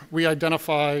 we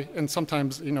identify, and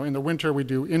sometimes in the winter we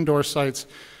do indoor sites,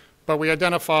 but we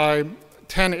identify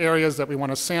 10 areas that we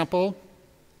want to sample,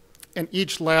 and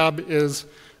each lab is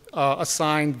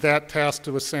assigned that task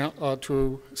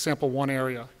to sample one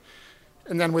area.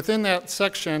 And then within that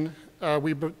section,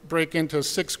 we break into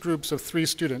 6 groups of 3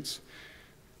 students.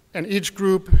 And each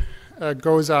group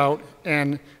goes out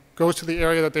and goes to the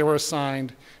area that they were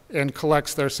assigned and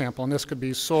collects their sample. And this could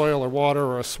be soil or water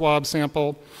or a swab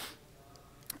sample.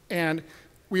 And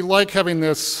we like having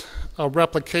this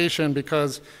replication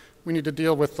because we need to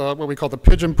deal with what we call the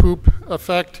pigeon poop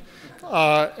effect.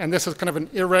 And this is kind of an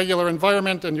irregular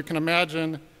environment, and you can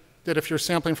imagine that if you're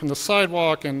sampling from the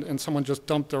sidewalk and someone just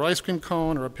dumped their ice cream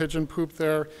cone or a pigeon poop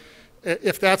there,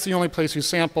 if that's the only place you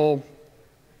sample,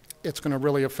 it's going to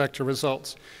really affect your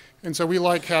results. And so we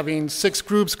like having 6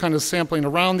 groups kind of sampling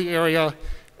around the area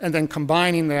and then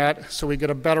combining that so we get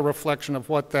a better reflection of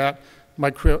what that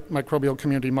microbial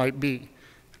community might be.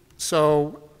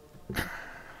 So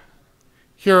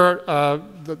Here,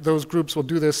 those groups will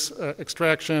do this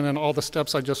extraction and all the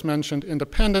steps I just mentioned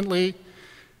independently,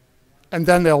 and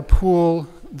then they'll pool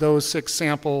those 6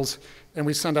 samples, and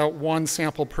we send out 1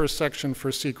 sample per section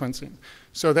for sequencing.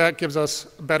 So that gives us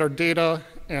better data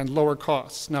and lower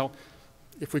costs. Now,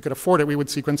 if we could afford it, we would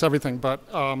sequence everything, but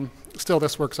still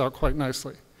this works out quite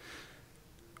nicely.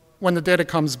 When the data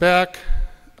comes back,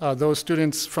 those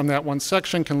students from that 1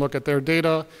 section can look at their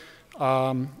data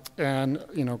and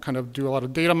kind of do a lot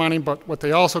of data mining, but what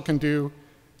they also can do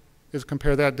is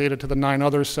compare that data to the 9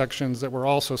 other sections that we're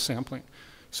also sampling.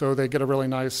 So they get a really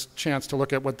nice chance to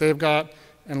look at what they've got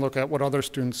and look at what other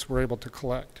students were able to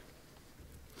collect.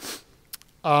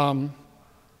 I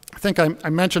think I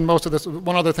mentioned most of this.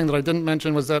 One other thing that I didn't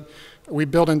mention was that we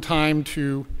build in time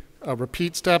to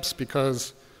repeat steps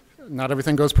because not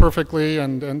everything goes perfectly,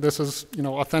 and this is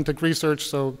authentic research,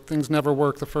 so things never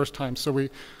work the first time. So we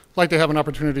like to have an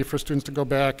opportunity for students to go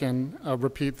back and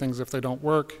repeat things if they don't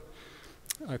work.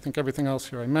 I think everything else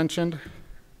here I mentioned.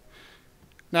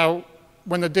 Now,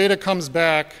 when the data comes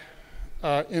back,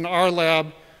 in our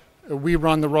lab, we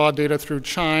run the raw data through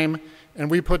QIIME, and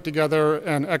we put together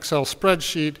an Excel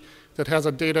spreadsheet that has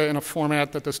a data in a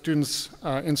format that the students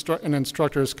and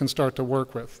instructors can start to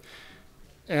work with.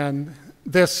 And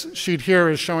this sheet here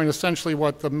is showing essentially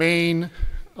what the main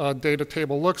data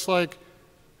table looks like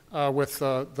with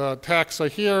the taxa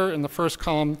here in the first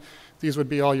column. These would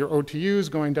be all your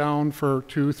OTUs going down for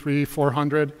 200, 300,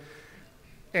 400.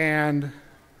 And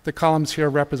the columns here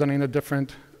representing the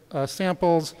different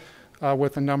samples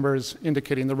with the numbers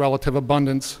indicating the relative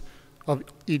abundance of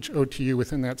each OTU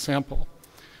within that sample.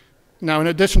 Now, in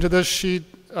addition to this sheet,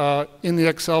 in the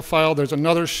Excel file, there's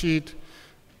another sheet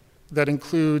that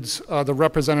includes the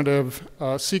representative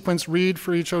sequence read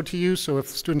for each OTU. So if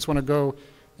students want to go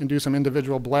and do some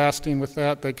individual blasting with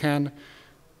that, they can.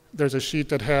 There's a sheet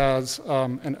that has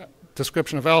a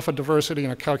description of alpha diversity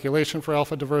and a calculation for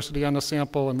alpha diversity on the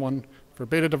sample, and one for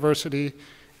beta diversity,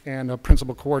 and a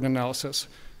principal coordinate analysis.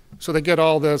 So they get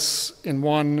all this in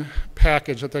one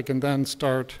package that they can then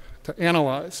start to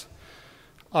analyze.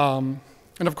 And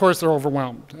of course, they're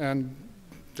overwhelmed, and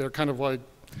they're kind of like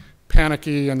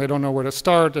panicky, and they don't know where to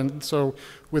start. And so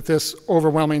with this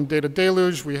overwhelming data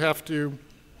deluge, we have to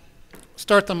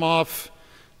start them off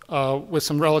with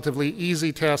some relatively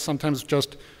easy tasks, sometimes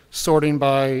just sorting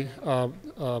by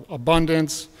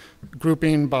abundance,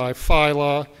 grouping by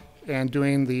phyla, and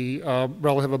doing the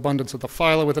relative abundance of the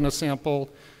phyla within a sample.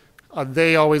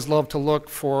 They always love to look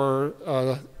for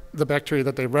the bacteria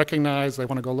that they recognize. They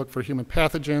want to go look for human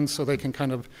pathogens, so they can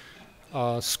kind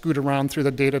of scoot around through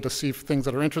the data to see things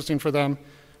that are interesting for them.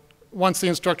 Once the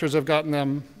instructors have gotten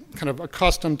them kind of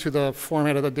accustomed to the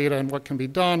format of the data and what can be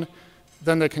done,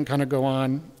 then they can kind of go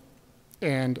on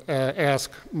and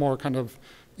ask more kind of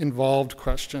involved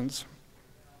questions.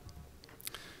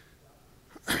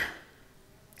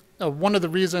 One of the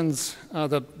reasons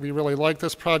that we really like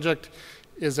this project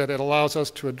is that it allows us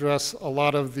to address a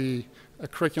lot of the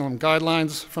curriculum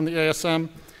guidelines from the ASM.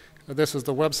 This is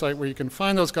the website where you can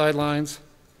find those guidelines.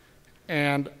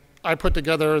 And I put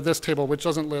together this table, which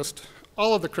doesn't list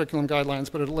all of the curriculum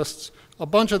guidelines, but it lists a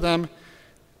bunch of them,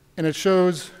 and it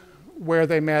shows where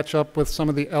they match up with some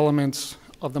of the elements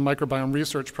of the microbiome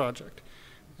research project.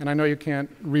 And I know you can't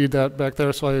read that back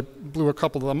there, so I blew a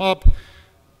couple of them up.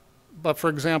 But for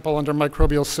example, under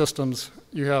microbial systems,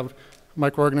 you have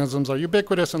microorganisms are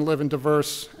ubiquitous and live in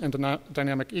diverse and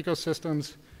dynamic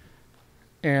ecosystems.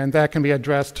 And that can be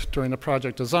addressed during the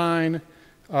project design,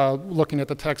 looking at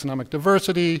the taxonomic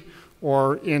diversity,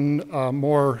 or in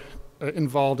more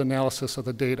involved analysis of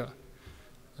the data.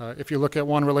 If you look at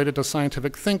one related to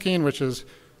scientific thinking, which is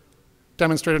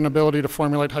demonstrated an ability to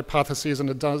formulate hypotheses and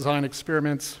to design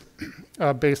experiments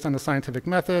based on the scientific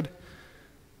method,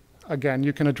 again,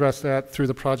 you can address that through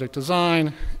the project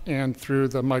design and through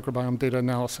the microbiome data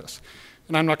analysis.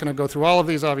 And I'm not going to go through all of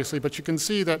these, obviously, but you can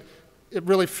see that it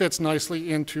really fits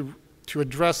nicely into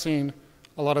addressing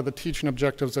a lot of the teaching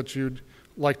objectives that you'd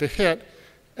like to hit.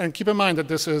 And keep in mind that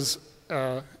this is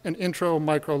an intro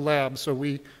micro lab, so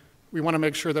we want to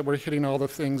make sure that we're hitting all the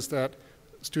things that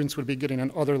students would be getting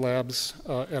in other labs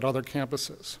at other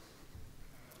campuses.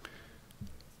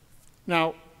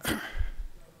 Now,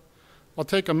 I'll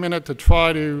take a minute to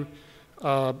try to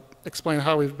explain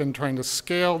how we've been trying to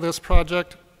scale this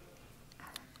project.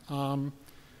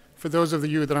 For those of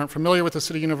you that aren't familiar with the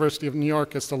City University of New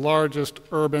York, it's the largest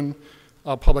urban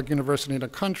public university in the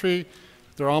country.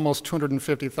 There are almost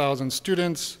 250,000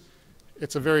 students.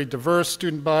 It's a very diverse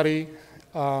student body.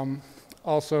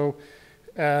 Also,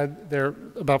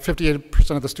 About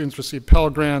 58% of the students receive Pell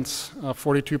Grants,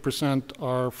 42%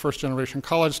 are first-generation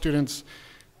college students,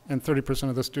 and 30%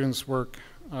 of the students work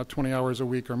 20 hours a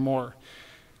week or more.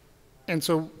 And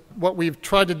so what we've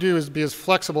tried to do is be as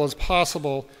flexible as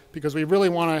possible, because we really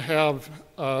want to have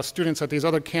students at these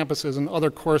other campuses and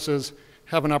other courses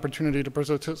have an opportunity to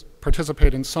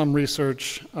participate in some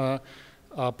research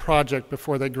project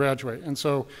before they graduate. And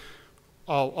so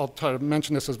I'll try to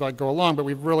mention this as I go along, but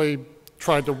we've really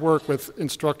tried to work with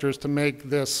instructors to make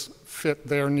this fit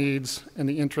their needs and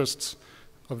the interests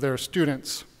of their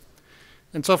students.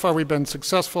 And so far we've been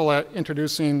successful at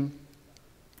introducing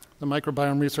the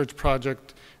microbiome research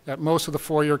project at most of the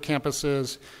four-year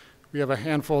campuses. We have a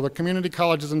handful of the community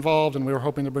colleges involved, and we were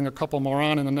hoping to bring a couple more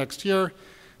on in the next year.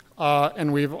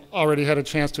 And we've already had a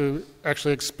chance to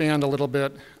actually expand a little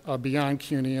bit beyond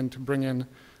CUNY and to bring in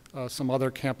some other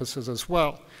campuses as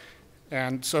well.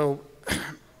 And so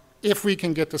if we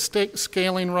can get the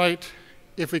scaling right,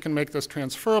 if we can make this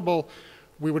transferable,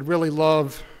 we would really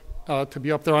love to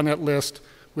be up there on that list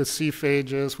with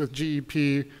CPHAGES, with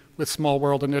GEP, with Small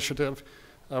World Initiative.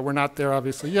 We're not there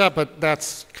obviously yet, but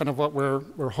that's kind of what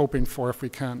we're hoping for if we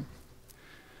can.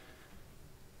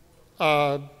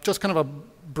 Just kind of a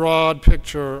broad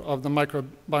picture of the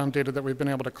microbiome data that we've been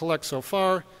able to collect so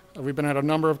far. We've been at a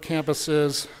number of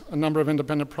campuses, a number of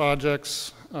independent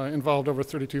projects, involved over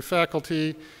 32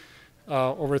 faculty,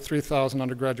 over 3,000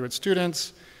 undergraduate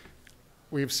students.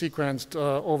 We've sequenced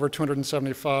over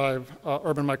 275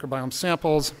 urban microbiome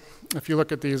samples. If you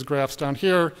look at these graphs down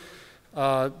here,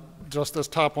 just this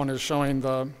top one is showing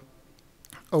the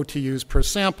OTUs per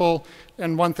sample.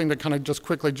 And one thing that kind of just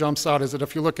quickly jumps out is that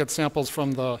if you look at samples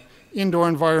from the indoor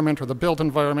environment or the built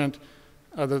environment,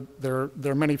 there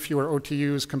are many fewer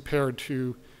OTUs compared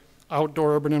to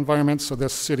outdoor urban environments. So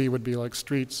this city would be like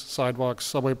streets, sidewalks,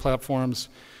 subway platforms,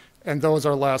 and those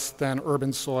are less than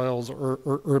urban soils or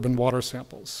urban water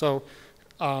samples. So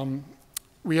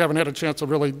we haven't had a chance to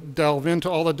really delve into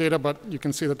all the data, but you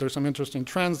can see that there's some interesting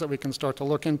trends that we can start to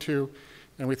look into,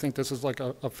 and we think this is like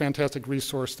a fantastic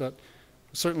resource that will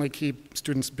certainly keep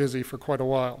students busy for quite a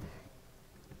while.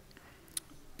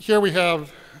 Here we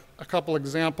have a couple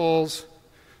examples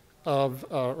of,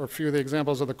 or a few of the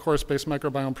examples of the course-based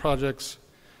microbiome projects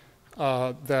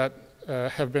that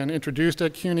have been introduced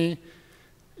at CUNY.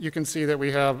 You can see that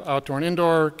we have outdoor and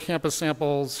indoor campus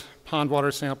samples, pond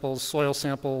water samples, soil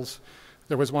samples.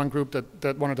 There was one group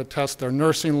that wanted to test their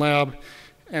nursing lab.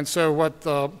 And so what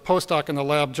the postdoc in the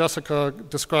lab, Jessica,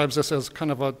 describes this as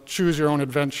kind of a choose your own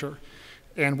adventure.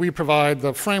 And we provide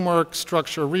the framework,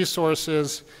 structure,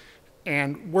 resources,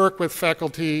 and work with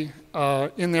faculty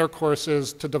in their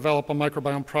courses to develop a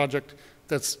microbiome project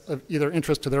that's of either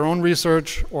interest to their own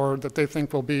research or that they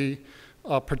think will be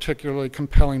particularly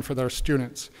compelling for their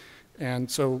students. And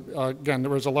so again, there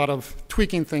was a lot of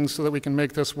tweaking things so that we can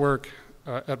make this work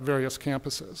at various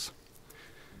campuses.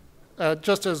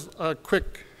 Just as a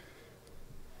quick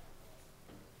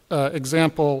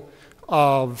example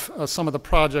of some of the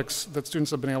projects that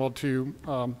students have been able to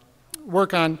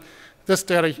work on, this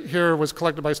data here was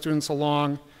collected by students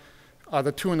along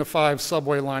the 2 and the 5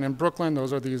 subway line in Brooklyn.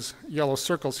 Those are these yellow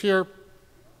circles here.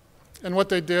 And what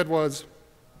they did was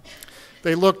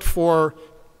they looked for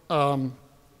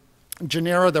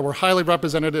genera that were highly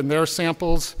represented in their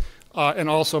samples and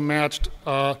also matched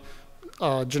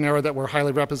genera that were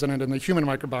highly represented in the human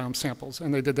microbiome samples.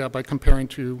 And they did that by comparing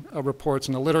to reports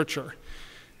in the literature.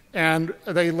 And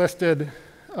they listed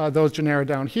those genera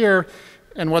down here.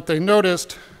 And what they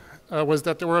noticed was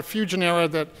that there were a few genera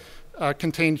that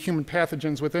contained human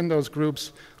pathogens within those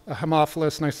groups,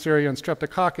 Haemophilus, Neisseria, and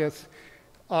Streptococcus.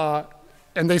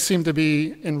 And they seem to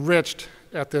be enriched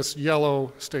at this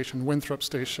yellow station, Winthrop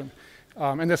Station.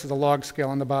 And this is a log scale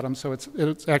on the bottom, so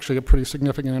it's actually a pretty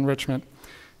significant enrichment.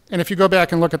 And if you go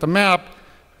back and look at the map,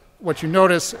 what you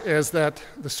notice is that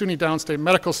the SUNY Downstate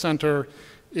Medical Center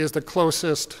is the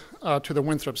closest to the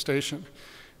Winthrop Station.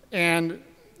 And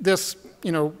this,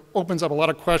 opens up a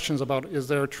lot of questions about, is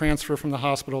there a transfer from the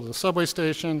hospital to the subway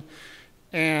station?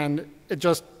 And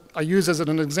I use this as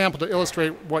an example to illustrate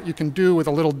what you can do with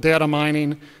a little data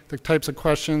mining, the types of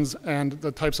questions and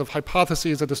the types of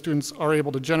hypotheses that the students are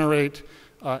able to generate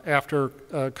after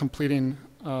completing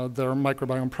their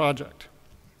microbiome project.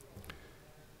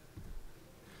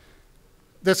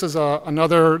 This is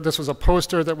this was a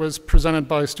poster that was presented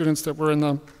by students that were in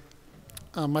the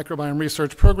microbiome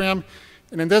research program.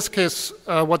 And in this case,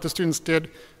 what the students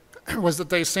did was that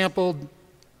they sampled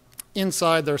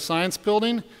inside their science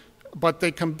building, but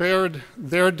they compared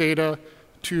their data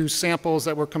to samples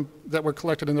that were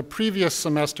collected in the previous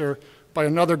semester by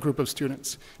another group of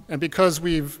students. And because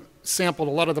we've sampled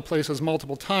a lot of the places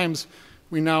multiple times,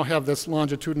 we now have this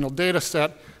longitudinal data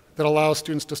set that allows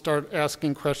students to start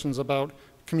asking questions about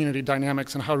community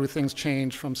dynamics and how do things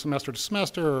change from semester to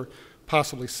semester or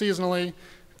possibly seasonally.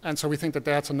 And so we think that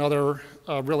that's another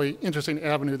really interesting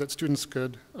avenue that students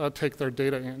could take their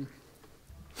data in.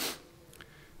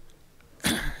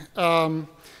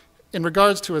 In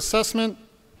regards to assessment,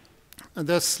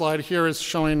 this slide here is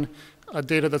showing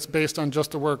data that's based on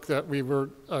just the work that we were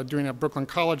doing at Brooklyn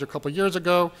College a couple years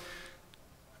ago.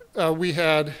 We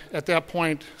had, at that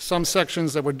point, some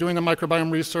sections that were doing the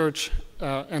microbiome research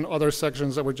and other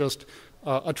sections that were just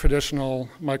a traditional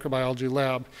microbiology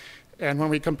lab. And when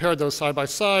we compared those side by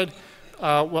side,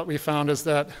 what we found is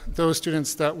that those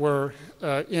students that were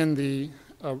in the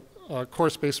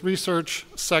course-based research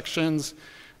sections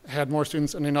had more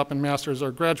students ending up in master's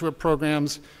or graduate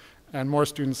programs and more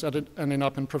students ending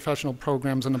up in professional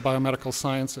programs in the biomedical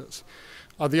sciences.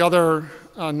 The other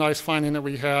nice finding that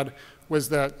we had was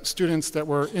that students that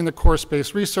were in the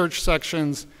course-based research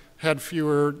sections had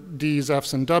fewer D's,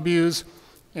 F's, and W's.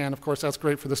 And of course, that's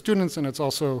great for the students, and it's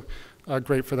also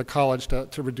great for the college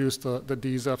to reduce the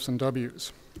D's, F's, and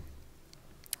W's.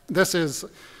 This is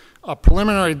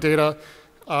preliminary data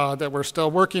that we're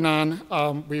still working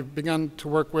on. We've begun to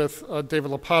work with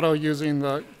David Lopato using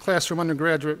the Classroom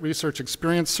Undergraduate Research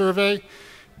Experience Survey.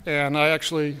 And I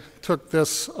actually took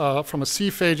this from a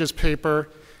CPhages paper.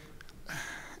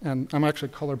 And I'm actually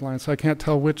colorblind, so I can't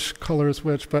tell which color is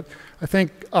which, but I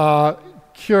think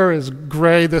CURE is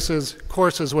gray. This is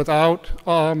courses without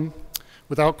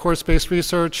course-based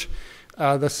research.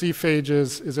 The CPhage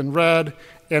is in red,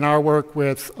 and our work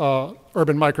with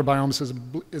urban microbiomes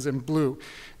is in blue.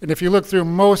 And if you look through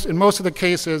in most of the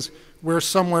cases, we're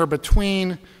somewhere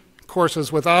between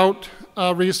courses without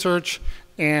research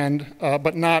and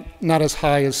but not as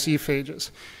high as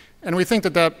CPhages. And we think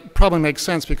that that probably makes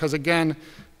sense because, again,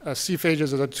 CPhages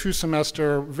is a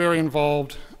 2-semester, very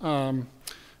involved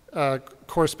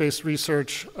course-based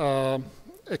research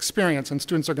experience, and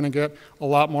students are going to get a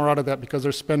lot more out of that because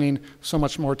they're spending so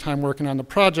much more time working on the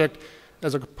project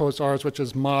as opposed to ours, which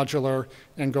is modular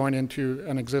and going into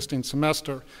an existing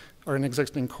semester or an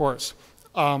existing course.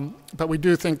 But we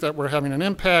do think that we're having an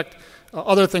impact.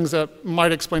 Other things that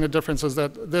might explain the difference is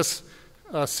that this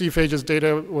CPhages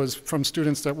data was from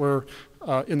students that were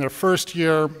in their first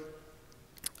year.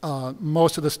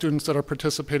 Most of the students that are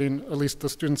participating, at least the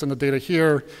students in the data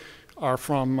here, are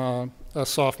from a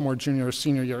sophomore, junior, or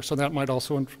senior year. So that might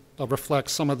also reflect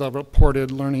some of the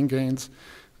reported learning gains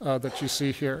that you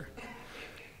see here.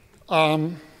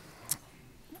 Finally,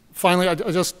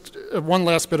 just one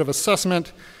last bit of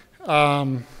assessment.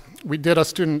 We did a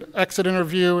student exit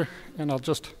interview, and I'll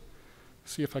just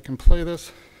see if I can play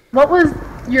this. What was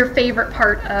your favorite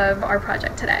part of our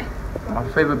project today? My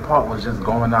favorite part was just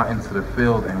going out into the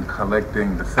field and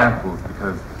collecting the samples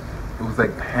because it was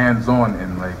like hands-on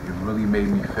and like it really made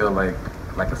me feel like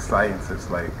a scientist.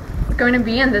 Like going to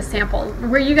be in this sample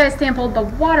where you guys sampled the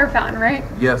water fountain, right?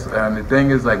 Yes, and the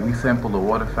thing is like we sampled the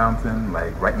water fountain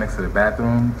like right next to the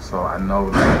bathroom, so I know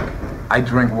like I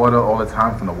drink water all the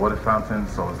time from the water fountain,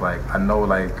 so it's like I know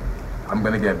like I'm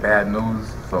gonna get bad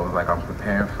news, so it's like I'm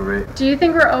preparing for it. Do you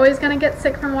think we're always gonna get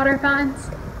sick from water fountains?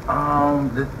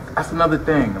 That's another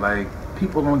thing. Like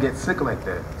people don't get sick like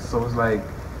that, so it's like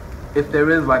if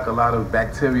there is like a lot of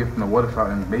bacteria from the water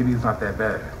fountain, maybe it's not that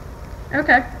bad.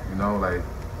 Okay. You know, like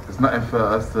it's nothing for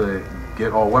us to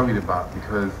get all worried about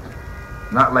because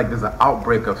not like there's an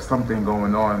outbreak of something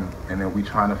going on and then we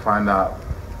trying to find out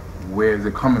where is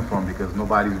it coming from because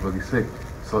nobody's really sick.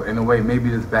 So in a way, maybe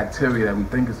this bacteria that we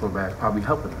think is so bad is probably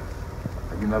helping us.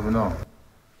 Like you never know.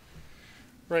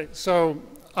 Right, so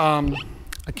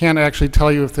I can't actually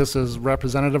tell you if this is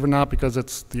representative or not because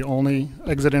it's the only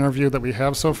exit interview that we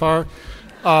have so far.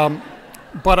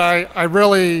 But I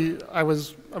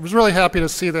was really happy to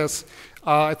see this.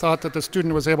 I thought that the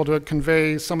student was able to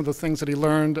convey some of the things that he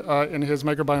learned in his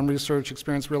microbiome research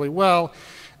experience really well.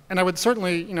 And I would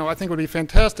certainly, I think it would be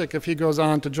fantastic if he goes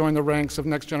on to join the ranks of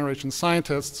next generation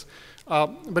scientists.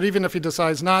 But even if he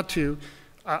decides not to,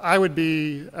 I would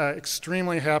be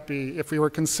extremely happy if we were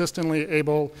consistently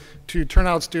able to turn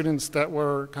out students that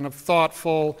were kind of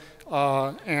thoughtful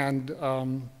and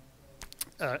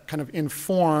kind of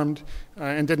informed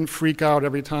and didn't freak out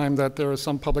every time that there was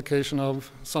some publication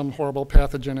of some horrible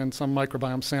pathogen in some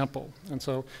microbiome sample. And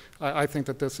so I think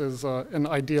that this is an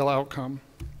ideal outcome.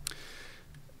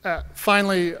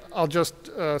 Finally, I'll just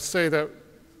say that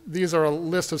these are a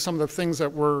list of some of the things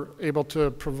that we're able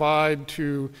to provide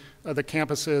to the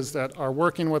campuses that are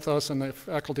working with us and the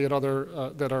faculty at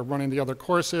that are running the other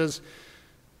courses.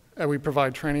 We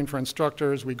provide training for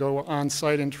instructors. We go on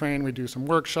site and train. We do some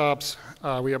workshops.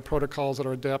 We have protocols that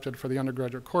are adapted for the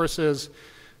undergraduate courses.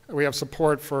 We have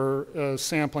support for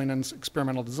sampling and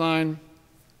experimental design.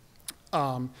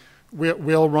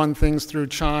 We'll run things through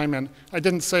Chime, and I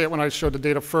didn't say it when I showed the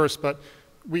data first, but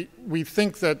we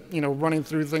think that running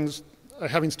through things,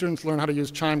 having students learn how to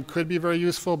use Chime could be very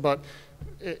useful, but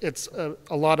it's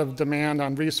a lot of demand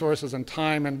on resources and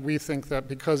time, and we think that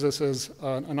because this is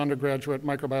an undergraduate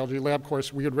microbiology lab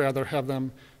course, we would rather have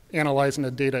them analyzing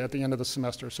the data at the end of the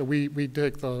semester. So we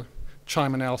take the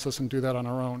Chime analysis and do that on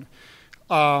our own.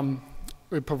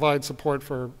 We provide support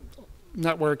for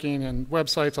networking and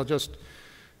websites. I'll just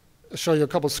show you a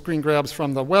couple screen grabs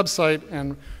from the website,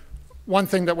 and one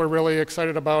thing that we're really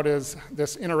excited about is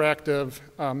this interactive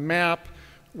map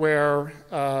where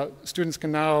students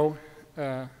can now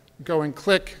go and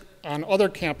click on other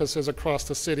campuses across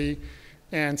the city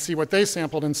and see what they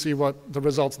sampled and see what the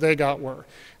results they got were.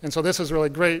 And so this is really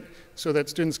great so that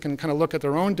students can kind of look at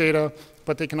their own data,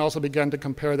 but they can also begin to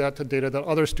compare that to data that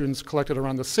other students collected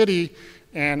around the city.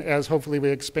 And as hopefully we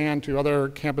expand to other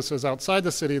campuses outside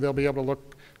the city, they'll be able to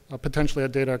look potentially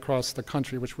at data across the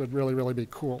country, which would really, really be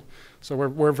cool. So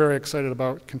we're very excited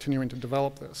about continuing to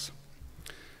develop this.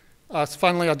 So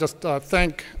finally, I'll just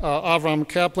thank Avram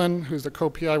Kaplan, who's the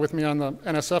co-PI with me on the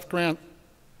NSF grant.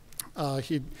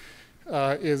 He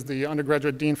is the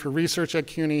undergraduate dean for research at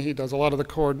CUNY. He does a lot of the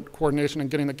coordination and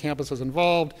getting the campuses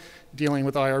involved, dealing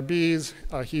with IRBs.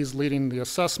 He's leading the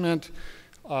assessment,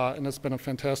 and it's been a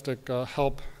fantastic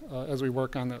help as we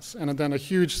work on this. And then a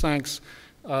huge thanks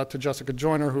to Jessica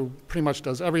Joyner, who pretty much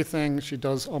does everything. She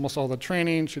does almost all the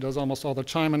training. She does almost all the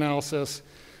Chime analysis.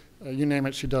 You name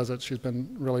it, she does it. She's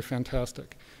been really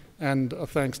fantastic. And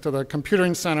thanks to the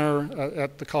Computing Center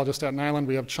at the College of Staten Island,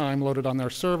 we have Chime loaded on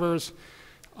their servers.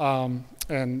 And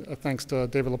thanks to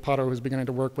David Lopato, who's beginning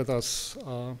to work with us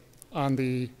on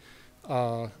the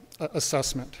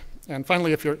assessment. And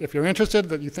finally, if you're interested,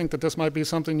 that you think that this might be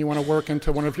something you want to work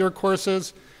into one of your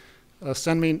courses,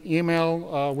 send me an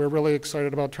email. We're really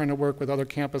excited about trying to work with other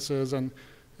campuses,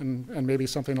 and maybe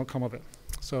something will come of it.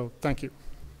 So thank you.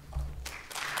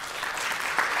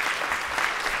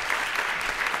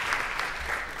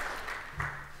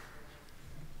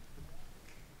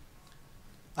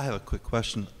 I have a quick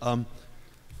question.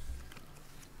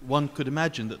 One could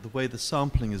imagine that the way the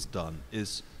sampling is done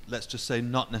is, let's just say,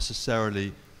 not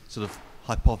necessarily sort of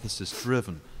hypothesis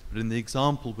driven, but in the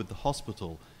example with the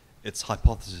hospital, it's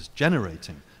hypothesis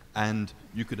generating, and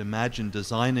you could imagine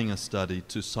designing a study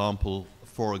to sample,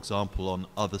 for example, on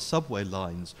other subway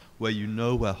lines where you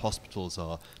know where hospitals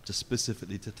are, to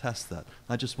specifically to test that.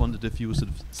 I just wondered if you were sort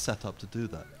of set up to do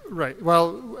that. Right.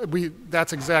 Well,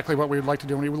 that's exactly what we would like to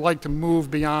do. And we would like to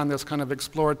move beyond this kind of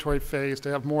exploratory phase to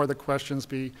have more of the questions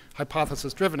be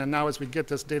hypothesis driven. And now as we get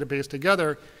this database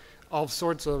together, all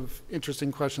sorts of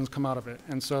interesting questions come out of it.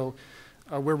 And so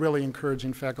we're really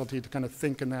encouraging faculty to kind of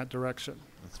think in that direction.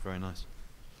 That's very nice.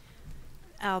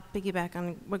 I'll piggyback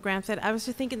on what Graham said. I was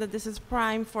just thinking that this is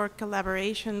prime for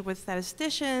collaboration with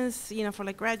statisticians, for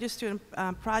like graduate student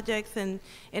projects and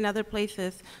in other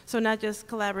places. So not just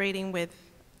collaborating with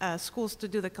schools to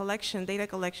do the collection, data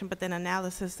collection, but then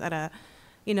analysis at a,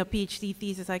 PhD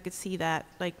thesis. I could see that,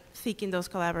 like seeking those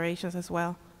collaborations as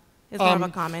well. It's more of a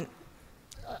comment.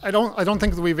 I don't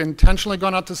think that we've intentionally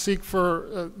gone out to seek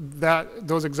for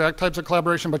those exact types of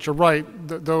collaboration, but you're right.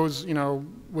 Those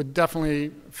would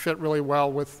definitely fit really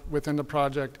well within the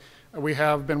project. We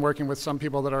have been working with some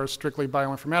people that are strictly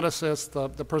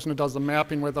bioinformaticists. The person who does the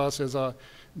mapping with us is a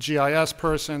GIS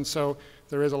person, so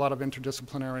there is a lot of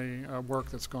interdisciplinary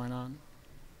work that's going on.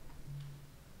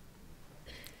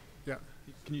 Yeah.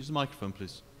 Can you use the microphone,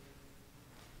 please?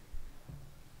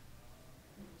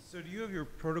 So do you have your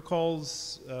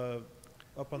protocols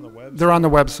up on the website? They're on the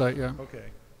website, yeah. Okay,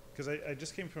 because I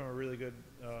just came from a really good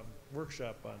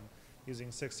workshop on using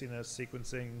 16S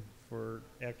sequencing for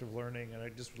active learning, and I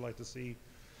just would like to see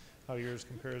how yours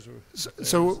compares with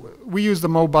So we use the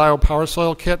mobile power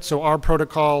soil kit, so our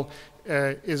protocol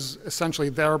is essentially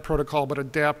their protocol but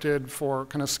adapted for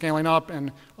kind of scaling up,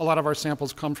 and a lot of our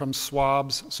samples come from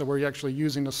swabs, so we're actually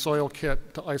using the soil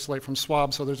kit to isolate from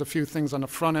swabs, so there's a few things on the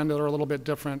front end that are a little bit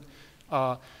different,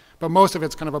 but most of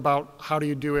it's kind of about how do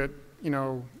you do it,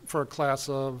 for a class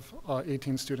of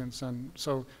 18 students, and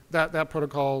so that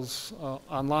protocol's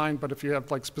online, but if you have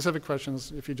like specific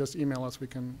questions, if you just email us, we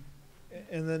can.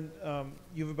 And then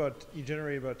you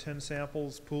generate about 10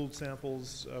 samples, pooled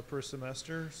samples per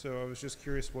semester. So I was just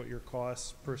curious what your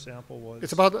cost per sample was.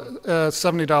 It's about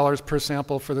 $70 per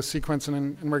sample for the sequencing,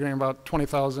 and we're getting about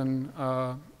 20,000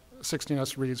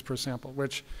 16S reads per sample,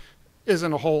 which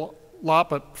isn't a whole lot,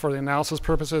 but for the analysis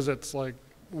purposes, it's like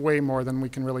way more than we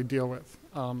can really deal with.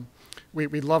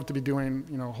 We'd love to be doing,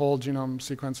 whole genome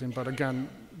sequencing, but again,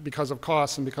 because of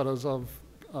costs and because of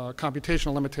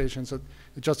computational limitations, it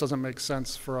just doesn't make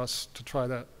sense for us to try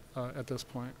that at this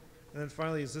point. And then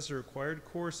finally, is this a required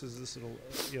course? Is this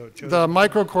the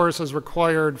micro course is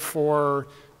required for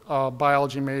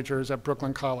biology majors at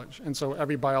Brooklyn College, and so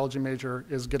every biology major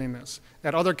is getting this.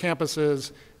 At other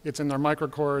campuses, it's in their micro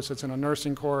course, it's in a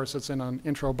nursing course, it's in an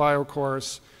intro bio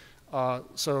course.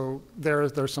 So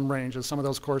there's some ranges. Some of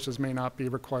those courses may not be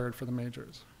required for the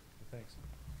majors. Thanks.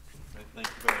 Thank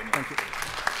you very much. Thank you.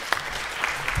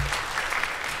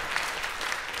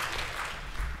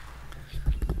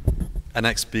 Our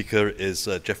next speaker is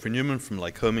Jeffrey Newman from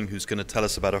Lycoming, who's going to tell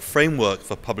us about a framework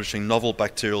for publishing novel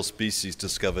bacterial species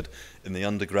discovered in the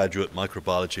undergraduate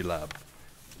microbiology lab.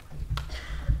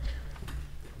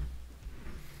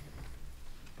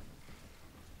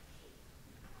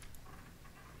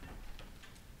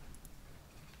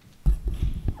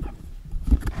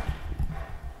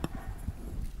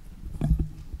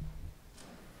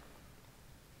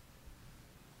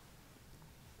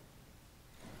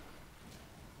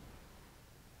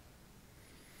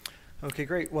 Okay,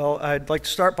 great. Well, I'd like to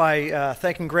start by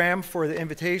thanking Graham for the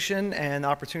invitation and the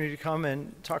opportunity to come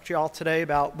and talk to you all today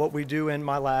about what we do in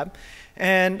my lab.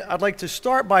 And I'd like to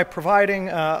start by providing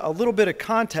a little bit of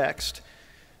context.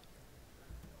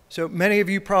 So many of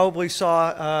you probably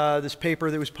saw this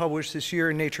paper that was published this year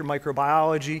in Nature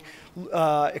Microbiology,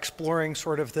 exploring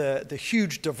sort of the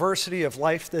huge diversity of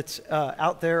life that's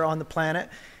out there on the planet.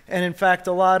 And in fact,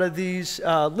 a lot of these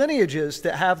lineages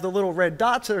that have the little red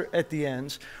dots at the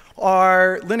ends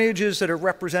are lineages that are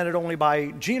represented only by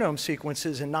genome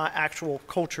sequences and not actual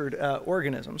cultured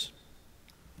organisms.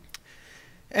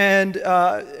 And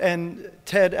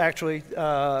Ted actually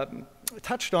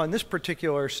touched on this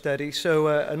particular study. So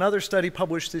another study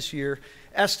published this year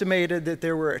estimated that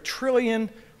there were 1 trillion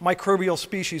microbial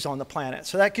species on the planet.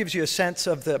 So that gives you a sense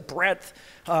of the breadth,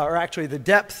 or actually the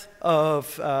depth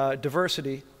of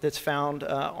diversity that's found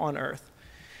on Earth.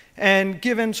 And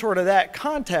given sort of that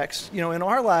context, in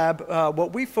our lab,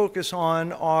 what we focus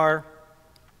on are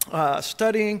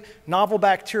studying novel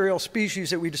bacterial species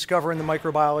that we discover in the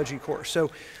microbiology course. So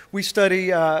we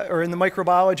study, or in the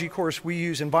microbiology course, we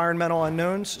use environmental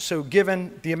unknowns. So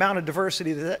given the amount of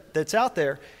diversity that's out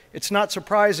there, it's not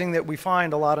surprising that we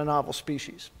find a lot of novel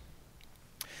species.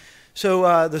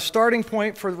 So the starting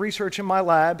point for the research in my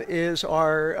lab is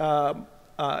our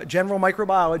general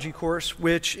microbiology course,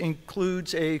 which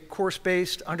includes a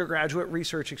course-based undergraduate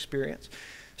research experience.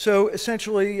 So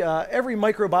essentially, every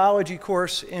microbiology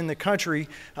course in the country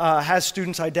has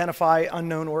students identify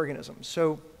unknown organisms.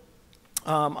 So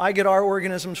I get our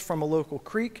organisms from a local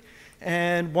creek,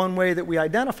 and one way that we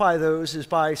identify those is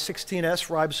by 16S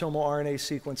ribosomal RNA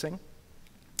sequencing.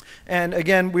 And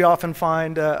again, we often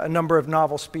find a number of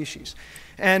novel species.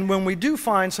 And when we do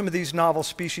find some of these novel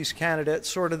species candidates,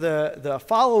 sort of the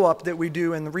follow-up that we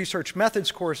do in the research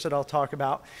methods course that I'll talk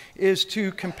about is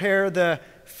to compare the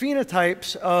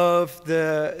phenotypes of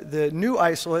the new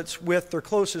isolates with their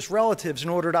closest relatives in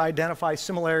order to identify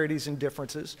similarities and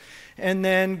differences. And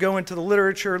then go into the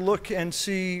literature, look and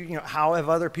see how have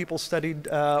other people studied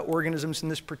organisms in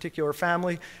this particular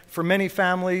family. For many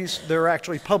families, there are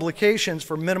actually publications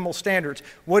for minimal standards.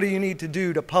 What do you need to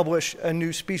do to publish a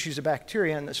new species of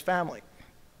bacteria in this family?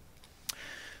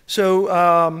 So,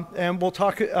 and we'll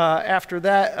talk after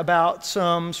that about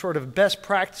some sort of best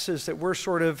practices that we're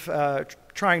sort of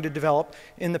trying to develop.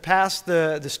 In the past,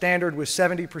 the standard was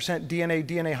 70%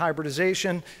 DNA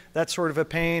hybridization. That's sort of a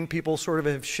pain. People sort of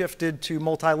have shifted to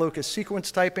multi-locus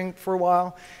sequence typing for a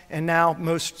while, and now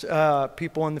most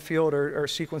people in the field are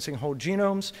sequencing whole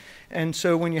genomes. And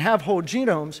so when you have whole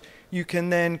genomes, you can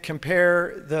then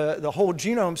compare the whole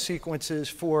genome sequences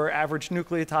for average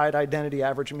nucleotide identity,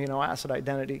 average amino acid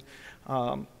identity.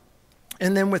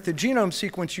 And then with the genome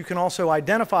sequence, you can also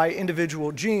identify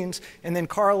individual genes and then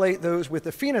correlate those with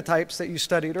the phenotypes that you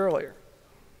studied earlier,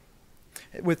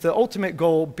 with the ultimate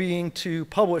goal being to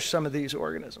publish some of these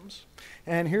organisms.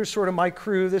 And here's sort of my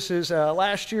crew. This is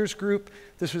last year's group.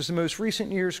 This was the most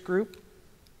recent year's group.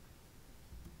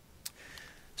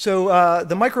 So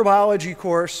the microbiology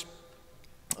course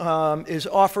is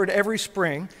offered every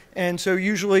spring. And so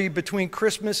usually between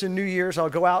Christmas and New Year's, I'll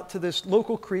go out to this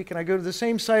local creek, and I go to the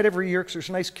same site every year because there's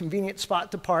a nice convenient spot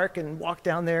to park and walk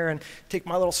down there and take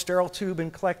my little sterile tube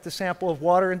and collect the sample of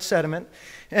water and sediment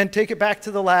and take it back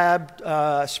to the lab,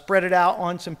 spread it out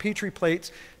on some Petri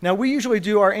plates. Now, we usually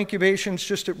do our incubations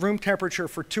just at room temperature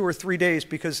for 2 or 3 days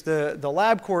because the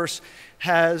lab course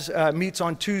has meets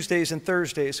on Tuesdays and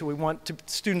Thursdays, so we want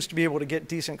students to be able to get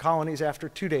decent colonies after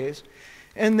 2 days.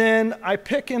 And then I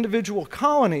pick individual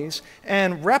colonies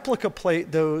and replica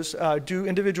plate those, do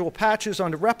individual patches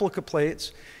onto replica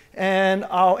plates, and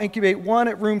I'll incubate one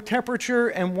at room temperature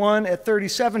and one at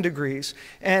 37 degrees.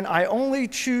 And I only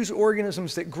choose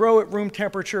organisms that grow at room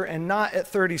temperature and not at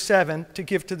 37 to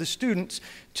give to the students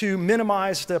to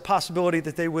minimize the possibility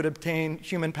that they would obtain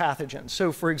human pathogens.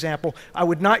 So for example, I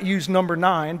would not use number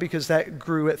 9 because that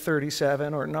grew at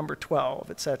 37, or number 12,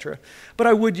 etc. But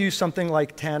I would use something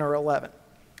like 10 or 11.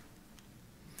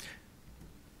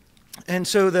 And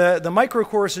so the micro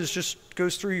courses just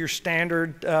goes through your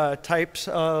standard types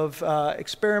of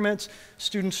experiments.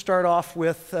 Students start off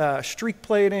with streak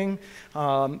plating.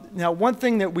 Now, one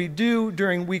thing that we do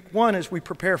during week 1 is we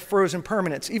prepare frozen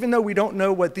permanents. Even though we don't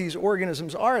know what these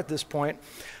organisms are at this point,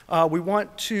 we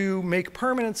want to make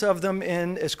permanents of them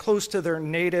in as close to their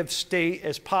native state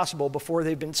as possible before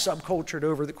they've been subcultured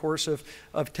over the course of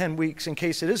 10 weeks. In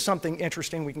case it is something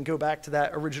interesting, we can go back to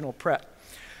that original prep.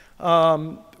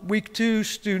 Week 2,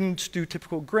 students do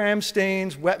typical gram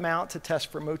stains, wet mount to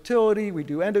test for motility. We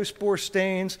do endospore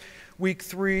stains. Week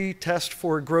 3, test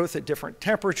for growth at different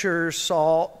temperatures,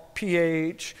 salt,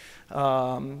 pH,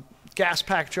 gas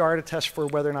pack jar to test for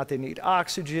whether or not they need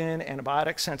oxygen,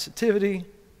 antibiotic sensitivity.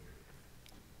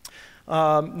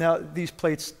 Now, these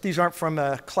plates, these aren't from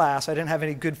a class. I didn't have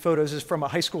any good photos. This is from a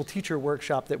high school teacher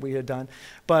workshop that we had done.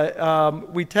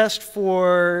 But we test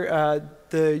for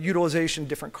the utilization of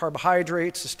different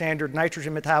carbohydrates, the standard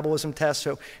nitrogen metabolism test,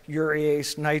 so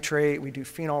urease, nitrate. We do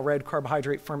phenol red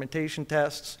carbohydrate fermentation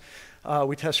tests.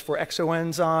 We test for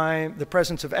exoenzyme, the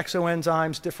presence of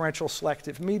exoenzymes, differential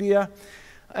selective media.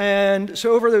 And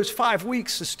so over those 5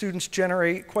 weeks, the students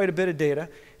generate quite a bit of data.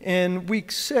 In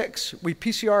week 6, we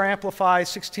PCR amplify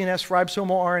 16S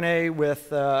ribosomal RNA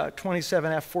with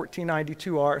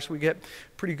 27F1492R, so we get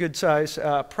pretty good size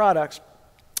products.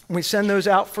 We send those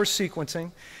out for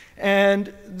sequencing.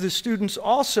 And the students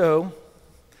also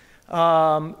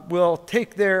will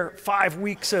take their 5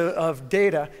 weeks of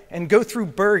data and go through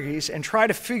Bergey's and try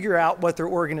to figure out what their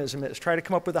organism is, try to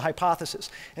come up with a hypothesis.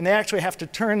 And they actually have to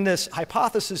turn this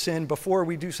hypothesis in before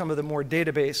we do some of the more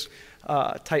database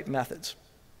type methods.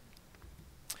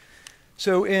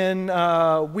 So in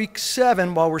week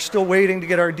 7, while we're still waiting to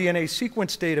get our DNA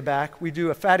sequence data back, we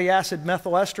do a fatty acid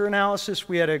methyl ester analysis.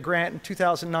 We had a grant in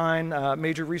 2009,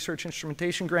 major research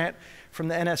instrumentation grant from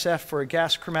the NSF for a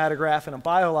gas chromatograph and a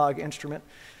biolog instrument.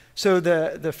 So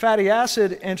the fatty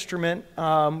acid instrument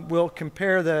will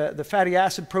compare the fatty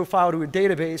acid profile to a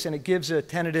database, and it gives a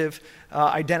tentative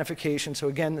identification. So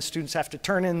again, the students have to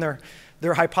turn in their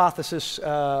hypothesis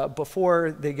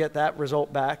before they get that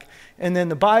result back. And then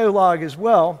the biolog as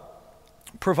well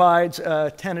provides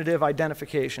a tentative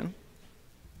identification.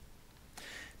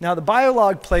 Now the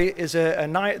biolog plate is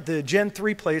the Gen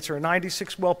 3 plates are a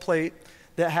 96 well plate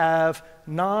that have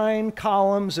 9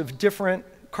 columns of different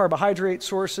carbohydrate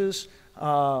sources,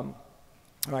 or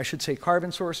I should say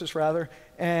carbon sources rather,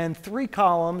 and 3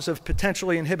 columns of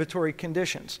potentially inhibitory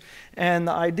conditions. And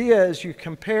the idea is you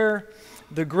compare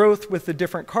the growth with the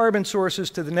different carbon sources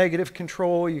to the negative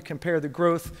control, you compare the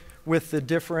growth with the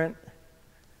different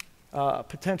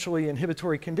potentially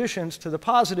inhibitory conditions to the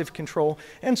positive control,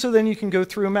 and so then you can go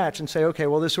through a match and say, okay,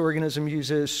 well, this organism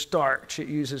uses starch, it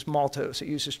uses maltose, it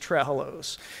uses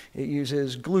trehalose, it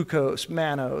uses glucose,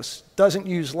 mannose, doesn't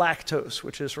use lactose,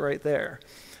 which is right there.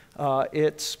 So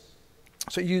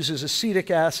it uses acetic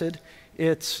acid,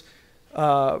 it's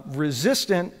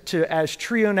resistant to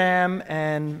aztreonam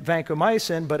and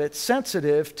vancomycin, but it's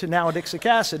sensitive to nalidixic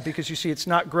acid because you see it's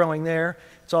not growing there.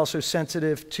 It's also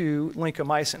sensitive to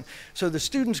lincomycin. So the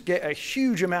students get a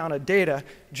huge amount of data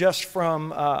just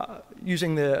from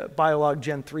using the biolog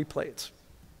Gen 3 plates.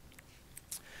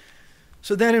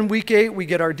 So then in week 8, we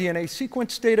get our DNA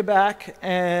sequence data back,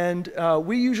 and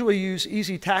we usually use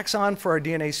EasyTaxon for our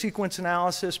DNA sequence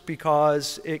analysis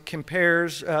because it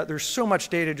compares, there's so much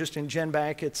data just in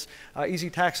GenBank. It's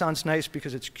EasyTaxon's nice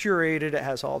because it's curated, it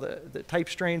has all the type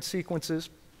strain sequences.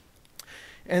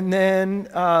 And then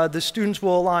the students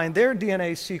will align their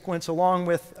DNA sequence along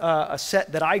with a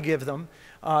set that I give them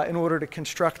in order to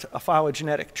construct a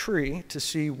phylogenetic tree to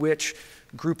see which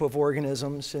group of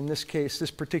organisms. In this case,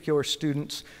 this particular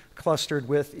student's clustered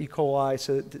with E. coli,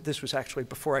 so this was actually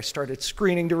before I started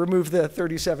screening to remove the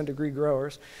 37-degree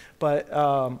growers. But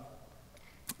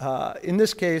in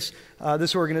this case,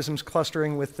 this organism's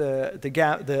clustering with the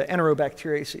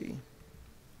Enterobacteriaceae.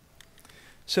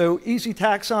 So easy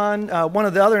taxon, one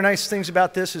of the other nice things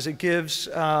about this is it gives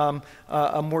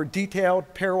a more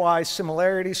detailed pairwise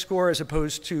similarity score as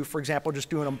opposed to, for example, just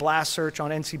doing a blast search on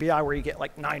NCBI where you get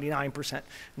like 99%,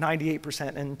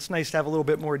 98%, and it's nice to have a little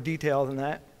bit more detail than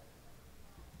that.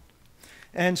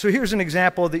 And so here's an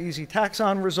example of the easy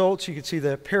taxon results. You can see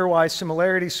the pairwise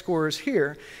similarity scores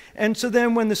here. And so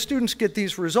then when the students get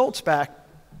these results back,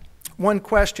 one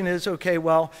question is, okay,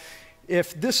 well,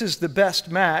 if this is the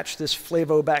best match, this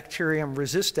Flavobacterium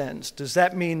resistens, does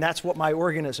that mean that's what my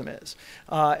organism is?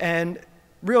 And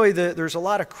really, there's a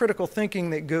lot of critical thinking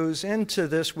that goes into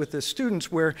this with the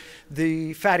students where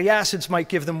the fatty acids might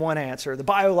give them one answer, the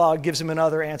biolog gives them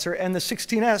another answer, and the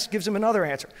 16S gives them another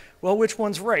answer. Well, which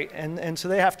one's right? And so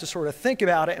they have to sort of think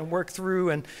about it and work through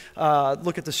and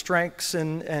look at the strengths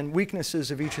and weaknesses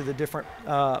of each of the different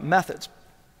methods.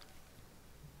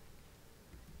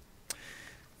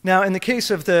 Now, in the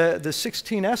case of the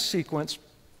 16S sequence,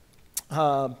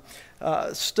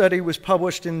 study was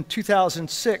published in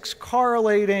 2006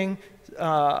 correlating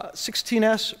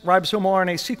 16S ribosomal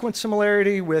RNA sequence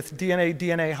similarity with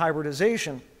DNA-DNA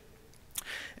hybridization.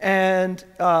 And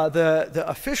the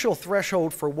official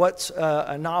threshold for what's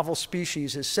a novel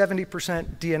species is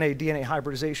 70% DNA-DNA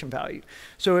hybridization value.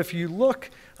 So if you look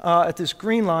at this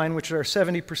green line, which are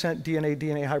 70%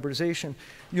 DNA-DNA hybridization,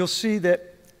 you'll see that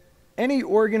any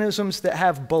organisms that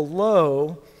have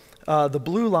below the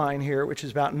blue line here, which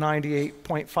is about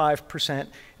 98.5%,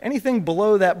 anything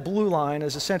below that blue line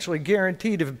is essentially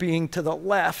guaranteed of being to the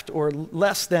left or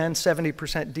less than 70%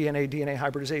 DNA-DNA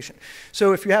hybridization.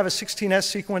 So if you have a 16S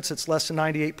sequence that's less than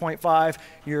 98.5,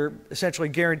 you're essentially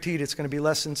guaranteed it's going to be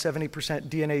less than 70%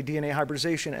 DNA-DNA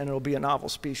hybridization, and it'll be a novel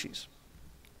species.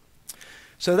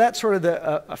 So that's sort of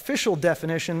the official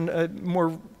definition.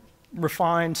 More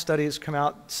refined studies come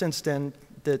out since then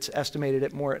that's estimated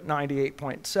at more at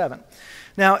 98.7.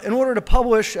 Now, in order to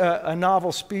publish a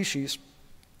novel species,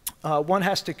 one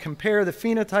has to compare the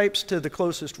phenotypes to the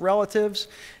closest relatives,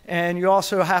 and you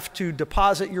also have to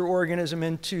deposit your organism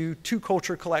into 2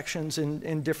 culture collections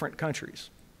in different countries,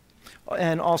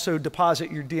 and also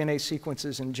deposit your DNA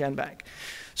sequences in GenBank.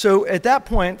 So at that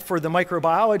point, for the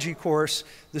microbiology course,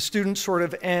 the students sort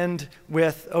of end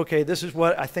with, okay, this is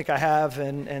what I think I have,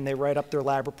 and they write up their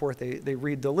lab report, they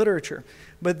read the literature.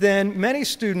 But then many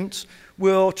students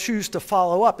will choose to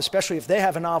follow up, especially if they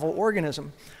have a novel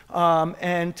organism,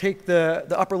 and take the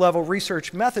upper level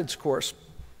research methods course,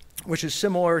 which is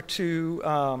similar to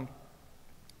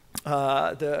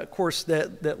the course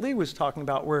that Lee was talking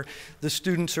about, where the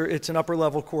students it's an upper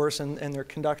level course and they're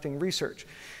conducting research.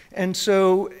 And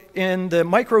so in the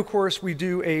micro course, we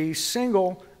do a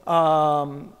single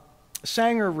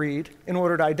Sanger read in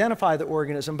order to identify the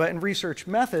organism, but in research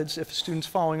methods, if a student's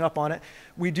following up on it,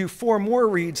 we do 4 more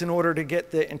reads in order to get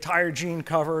the entire gene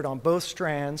covered on both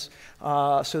strands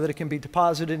so that it can be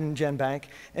deposited in GenBank.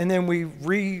 And then we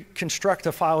reconstruct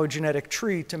a phylogenetic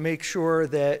tree to make sure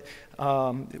that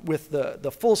with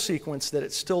the full sequence that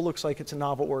it still looks like it's a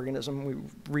novel organism. We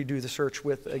redo the search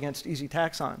against easy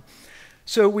taxon.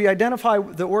 So we identify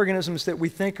the organisms that we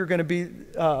think are going to be,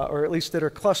 or at least that are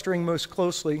clustering most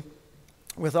closely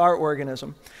with our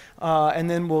organism. And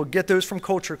then we'll get those from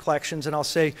culture collections, and I'll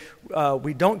say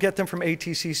we don't get them from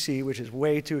ATCC, which is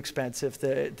way too expensive.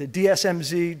 The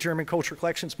DSMZ, German culture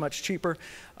collection, is much cheaper.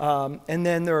 And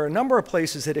then there are a number of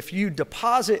places that if you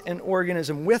deposit an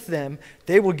organism with them,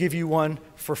 they will give you one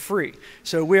for free.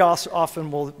 So we also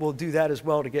often will do that as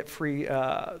well to get free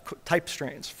type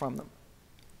strains from them.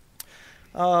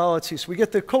 Let's see, so we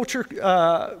get the culture,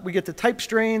 we get the type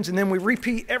strains, and then we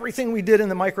repeat everything we did in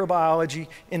the microbiology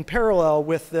in parallel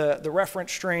with the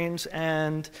reference strains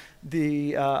and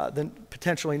the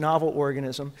potentially novel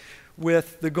organism,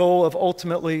 with the goal of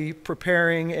ultimately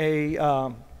preparing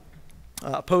a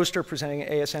poster presenting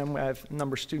at ASM. I have a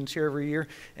number of students here every year,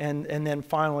 and then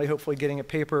finally hopefully getting a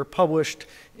paper published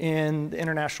in the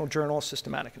International Journal of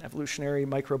Systematic and Evolutionary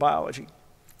Microbiology.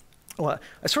 Well,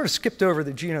 I sort of skipped over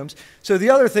the genomes. So the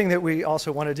other thing that we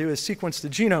also want to do is sequence the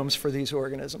genomes for these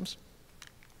organisms.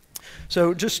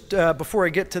 So just before I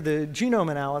get to the genome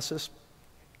analysis,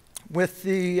 with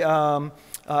the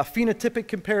phenotypic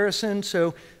comparison,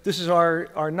 so this is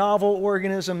our novel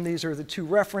organism. These are the 2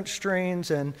 reference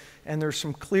strains, and there's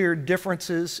some clear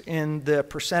differences in the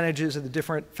percentages of the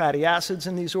different fatty acids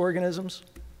in these organisms.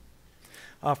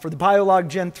 For the biolog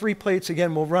Gen 3 plates,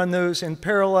 again, we'll run those in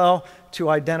parallel to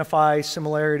identify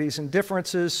similarities and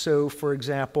differences. So for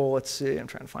example, let's see, I'm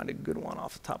trying to find a good one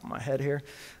off the top of my head here.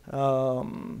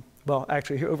 Well,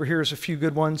 actually, over here is a few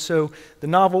good ones. So the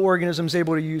novel organism is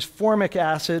able to use formic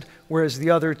acid, whereas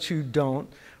the other two don't.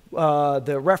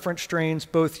 The reference strains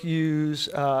both use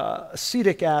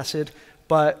acetic acid,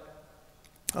 but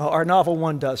our novel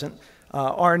one doesn't.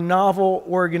 Our novel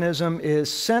organism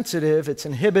is sensitive. It's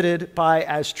inhibited by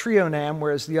aztreonam,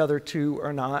 whereas the other two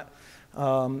are not.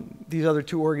 These other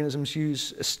two organisms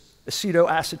use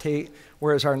acetoacetate,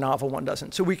 whereas our novel one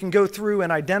doesn't. So we can go through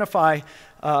and identify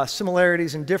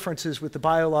similarities and differences with the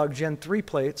biolog Gen 3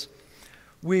 plates.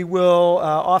 We will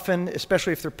often,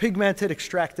 especially if they're pigmented,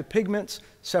 extract the pigments,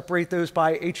 separate those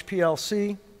by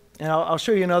HPLC. And I'll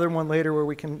show you another one later where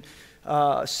we can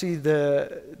see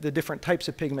the different types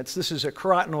of pigments. This is a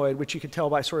carotenoid, which you can tell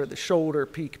by sort of the shoulder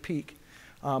peak.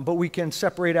 But we can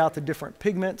separate out the different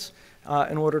pigments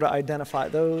in order to identify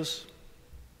those.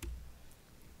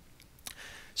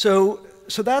 So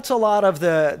that's a lot of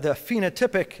the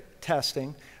phenotypic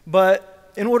testing.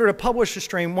 But in order to publish a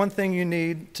strain, one thing you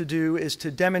need to do is to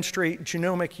demonstrate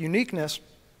genomic uniqueness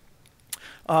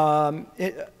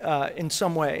in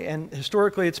some way. And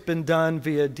historically, it's been done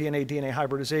via DNA-DNA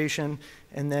hybridization,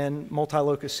 and then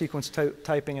multi-locus sequence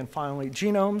typing, and finally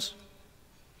genomes.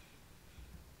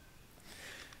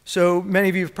 So many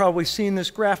of you have probably seen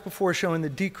this graph before showing the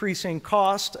decreasing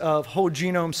cost of whole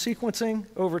genome sequencing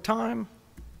over time.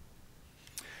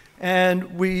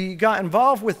 And we got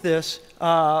involved with this.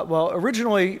 Well,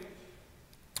 originally,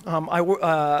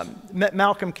 I met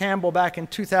Malcolm Campbell back in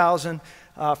 2000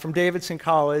 from Davidson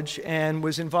College and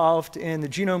was involved in the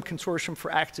Genome Consortium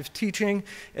for Active Teaching.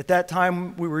 At that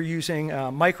time, we were using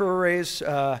microarrays.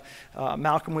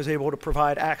 Malcolm was able to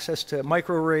provide access to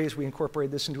microarrays. We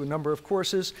incorporated this into a number of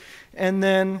courses. And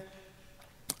then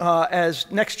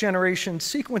as next generation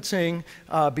sequencing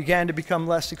began to become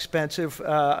less expensive,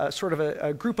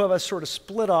 a group of us sort of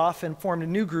split off and formed a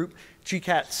new group,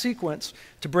 GCAT Sequence,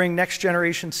 to bring next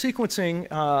generation sequencing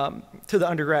to the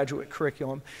undergraduate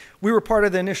curriculum. We were part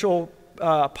of the initial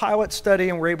pilot study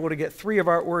and were able to get 3 of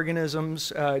our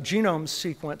organisms' genomes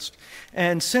sequenced.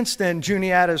 And since then,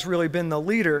 Juniata has really been the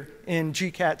leader in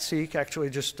GCAT-seq.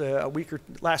 Actually, just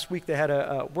last week they had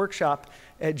a workshop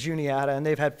at Juniata, and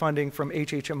they've had funding from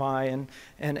HHMI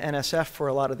and NSF for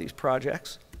a lot of these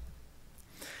projects.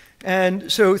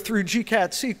 And so through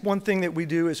GCAT-seq, one thing that we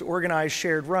do is organize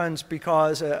shared runs,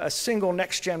 because a single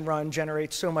next-gen run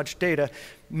generates so much data.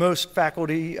 Most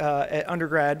faculty at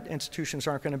undergrad institutions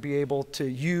aren't going to be able to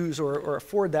use or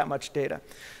afford that much data.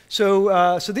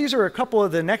 So these are a couple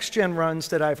of the next-gen runs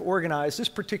that I've organized. This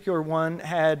particular one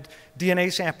had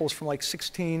DNA samples from like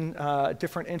 16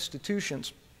 different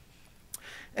institutions.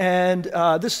 And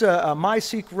this is a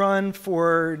MySeq run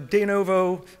for de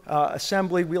novo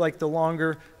assembly. We like the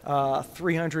longer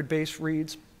 300 base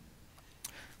reads.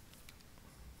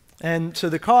 And so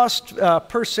the cost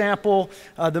per sample,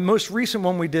 the most recent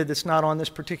one we did that's not on this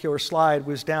particular slide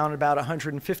was down about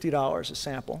 $150 a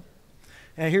sample.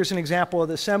 And here's an example of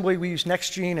the assembly. We use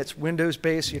NextGene. It's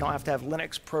Windows-based, so you don't have to have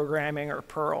Linux programming or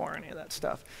Perl or any of that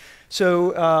stuff.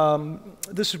 So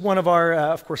this is one of our,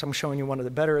 of course, I'm showing you one of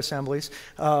the better assemblies,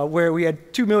 where we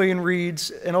had 2 million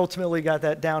reads and ultimately got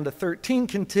that down to 13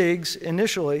 contigs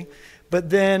initially. But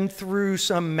then through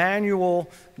some manual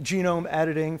genome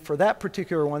editing for that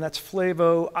particular one, that's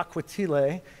Flavo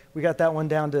Aquatile, we got that one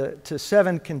down to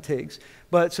 7 contigs.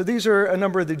 But so these are a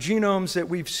number of the genomes that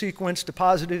we've sequenced,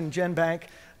 deposited in GenBank.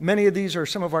 Many of these are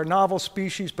some of our novel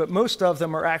species, but most of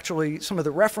them are actually some of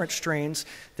the reference strains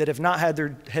that had not had their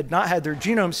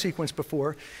genome sequenced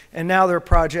before. And now there are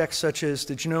projects such as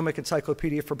the Genomic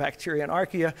Encyclopedia for Bacteria and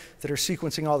Archaea that are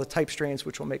sequencing all the type strains,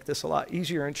 which will make this a lot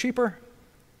easier and cheaper,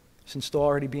 since they'll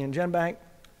already be in GenBank.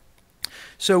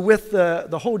 So with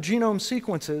the whole genome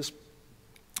sequences,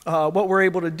 what we're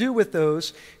able to do with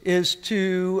those is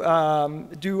to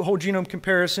do whole genome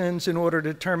comparisons in order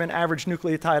to determine average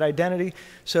nucleotide identity.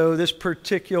 So this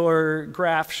particular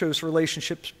graph shows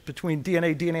relationships between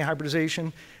DNA-DNA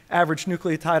hybridization, average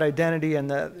nucleotide identity, and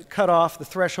the cutoff, the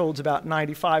threshold's about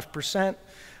 95%.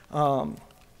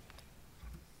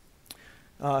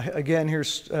 Again,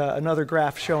 here's another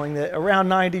graph showing that around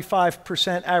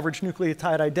 95% average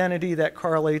nucleotide identity, that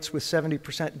correlates with 70%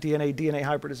 DNA-DNA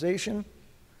hybridization.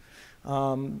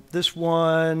 This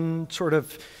one sort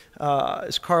of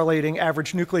is correlating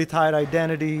average nucleotide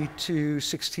identity to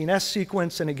 16S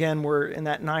sequence, and again, we're in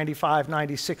that 95,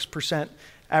 96%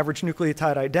 average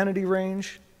nucleotide identity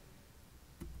range.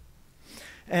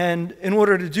 And in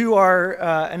order to do our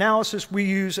analysis, we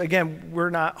use, again, we're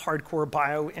not hardcore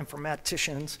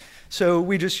bioinformaticians, so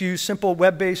we just use simple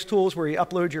web-based tools where you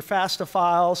upload your FASTA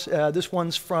files. This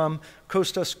one's from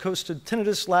Kostas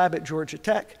Konstantinidis' lab at Georgia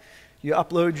Tech. You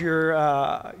upload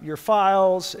your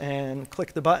files and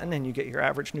click the button and you get your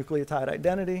average nucleotide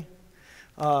identity.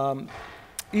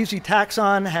 Easy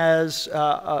Taxon has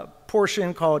a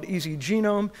portion called Easy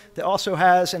Genome that also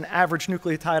has an average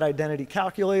nucleotide identity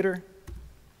calculator.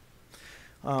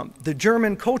 The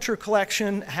German Culture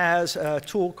Collection has a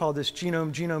tool called this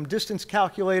genome distance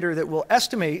calculator that will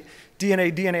estimate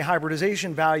DNA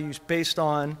hybridization values based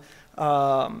on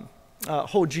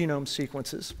whole genome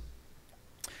sequences.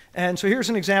 And so here's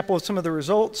an example of some of the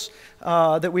results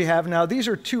that we have now. These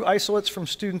are 2 isolates from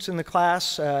students in the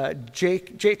class,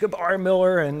 Jacob R.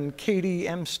 Miller and Katie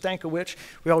M. Stankiewicz.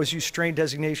 We always use strain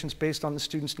designations based on the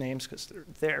students' names because they're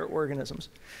their organisms.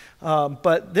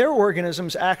 But their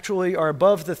organisms actually are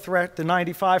above the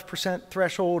 95%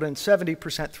 threshold and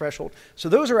 70% threshold. So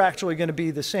those are actually going to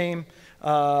be the same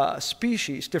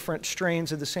species, different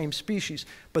strains of the same species,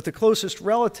 but the closest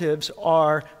relatives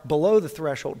are below the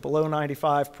threshold, below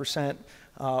 95%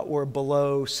 or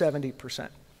below 70%.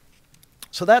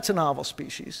 So that's a novel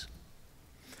species.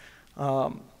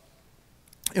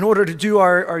 In order to do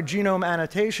our genome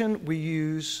annotation, we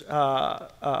use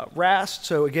RAST.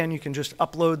 So again, you can just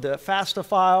upload the FASTA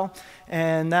file,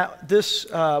 and this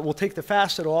will take the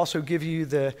FASTA. It'll also give you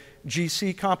the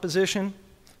GC composition.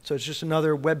 So it's just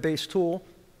another web-based tool.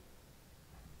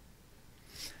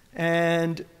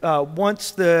 And once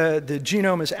the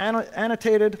genome is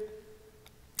annotated,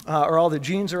 or all the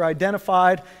genes are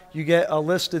identified, you get a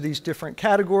list of these different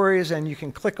categories, and you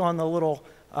can click on the little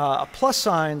plus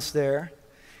signs there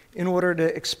in order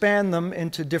to expand them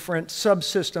into different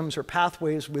subsystems or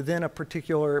pathways within a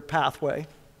particular pathway.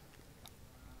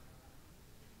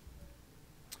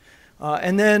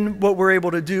 And then what we're able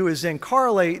to do is then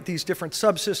correlate these different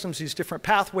subsystems, these different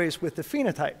pathways with the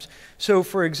phenotypes. So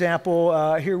for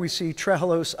example, here we see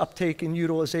trehalose uptake and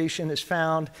utilization is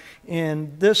found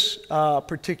in this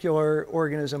particular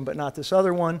organism, but not this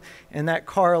other one. And that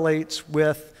correlates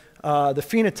with the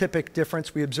phenotypic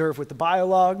difference we observe with the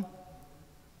biolog.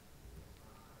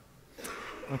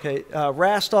 Okay,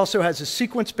 RAST also has a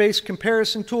sequence-based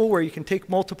comparison tool where you can take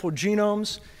multiple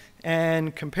genomes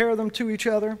and compare them to each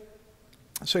other.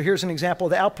 So here's an example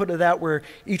of the output of that where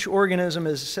each organism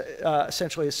is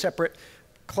essentially a separate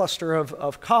cluster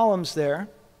of columns there.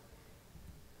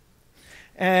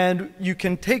 And you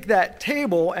can take that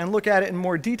table and look at it in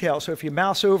more detail. So if you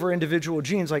mouse over individual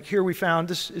genes, like here we found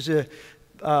this is an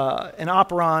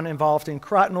operon involved in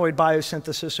carotenoid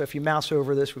biosynthesis. So if you mouse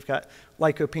over this, we've got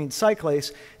lycopene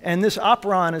cyclase. And this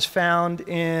operon is found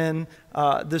in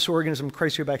this organism,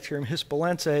 Chrysobacterium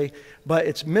hispalense, but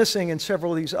it's missing in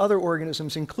several of these other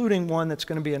organisms, including one that's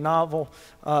going to be a novel,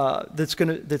 that's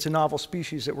a novel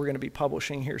species that we're going to be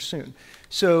publishing here soon.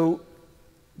 So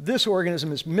this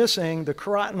organism is missing the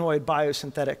carotenoid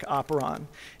biosynthetic operon.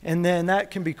 And then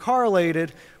that can be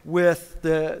correlated with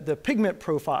the pigment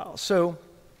profile. So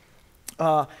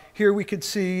here we could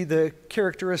see the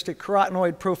characteristic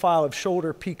carotenoid profile of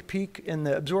shoulder peak in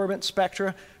the absorbance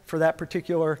spectra for that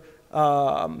particular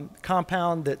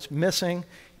compound that's missing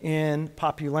in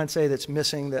Populense, that's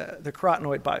missing the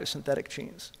carotenoid biosynthetic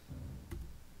genes.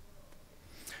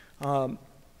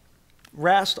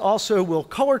 RAST also will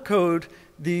color code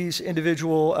these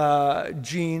individual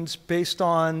genes based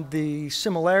on the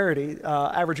similarity,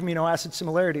 average amino acid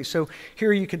similarity. So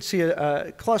here you can see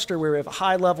a cluster where we have a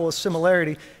high level of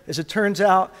similarity. As it turns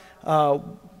out,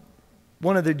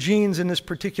 one of the genes in this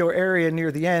particular area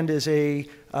near the end is a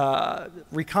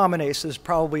recombinase, is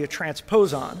probably a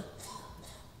transposon.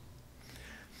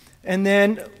 And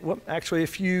then, actually,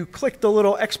 if you click the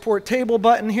little export table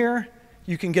button here,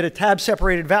 you can get a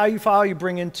tab-separated value file you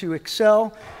bring into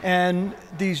Excel, and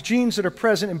these genes that are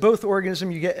present in both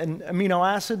organisms, you get an amino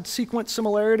acid sequence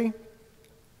similarity.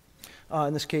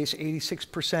 In this case,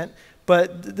 86%.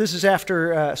 But this is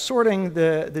after sorting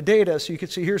the data, so you can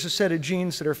see here's a set of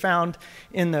genes that are found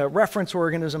in the reference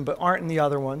organism but aren't in the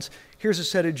other ones. Here's a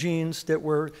set of genes that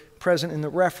were present in the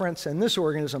reference and this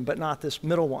organism but not this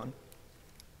middle one.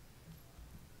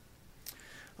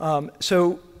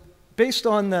 So based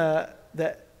on the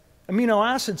amino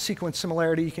acid sequence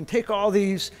similarity, you can take all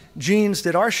these genes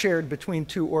that are shared between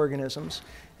two organisms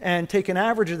and take an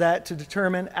average of that to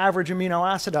determine average amino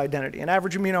acid identity. And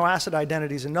average amino acid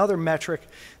identity is another metric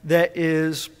that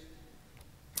is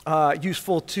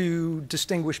useful to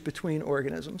distinguish between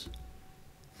organisms.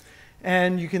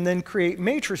 And you can then create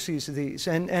matrices of these.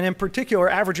 And in particular,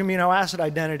 average amino acid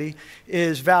identity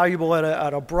is valuable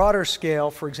at a broader scale,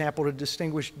 for example, to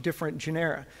distinguish different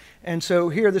genera. And so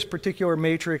here, this particular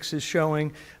matrix is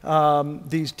showing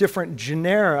these different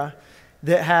genera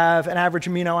that have an average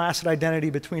amino acid identity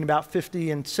between about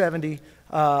 50 and 70%.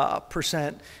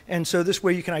 And so this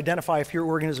way you can identify if your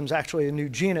organism is actually a new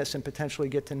genus and potentially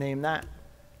get to name that.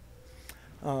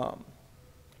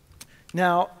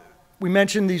 Now, we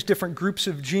mentioned these different groups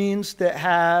of genes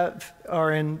that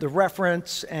are in the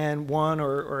reference and one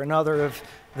or another of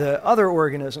the other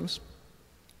organisms.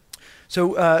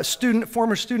 So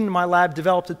former student in my lab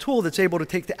developed a tool that's able to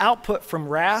take the output from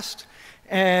RAST,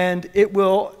 and it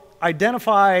will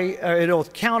identify, it'll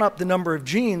count up the number of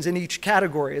genes in each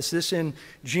category. Is this in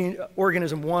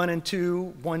organism 1 and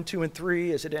 2, 1, 2, and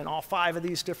 3? Is it in all 5 of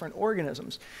these different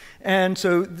organisms? And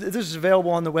so this is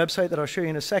available on the website that I'll show you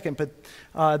in a second, but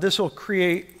this will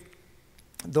create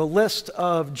the list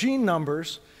of gene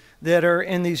numbers that are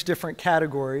in these different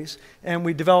categories. And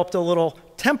we developed a little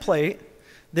template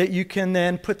that you can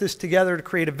then put this together to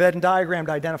create a Venn diagram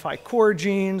to identify core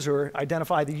genes or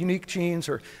identify the unique genes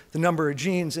or the number of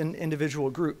genes in individual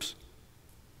groups.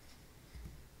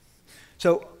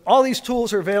 So all these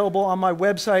tools are available on my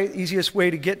website. Easiest way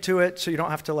to get to it, so you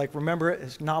don't have to remember it,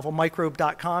 is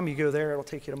novelmicrobe.com. You go there, it'll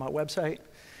take you to my website.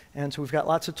 And so we've got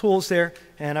lots of tools there.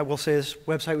 And I will say this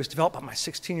website was developed by my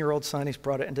 16-year-old son. He's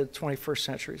brought it into the 21st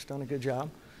century. He's done a good job.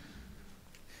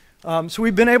 So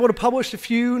we've been able to publish a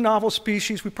few novel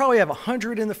species. We probably have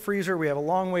 100 in the freezer. We have a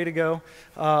long way to go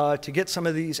to get some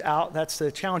of these out. That's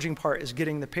the challenging part, is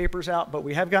getting the papers out, but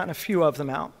we have gotten a few of them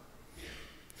out.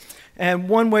 And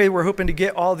one way we're hoping to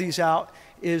get all these out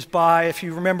is by, if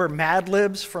you remember Mad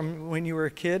Libs from when you were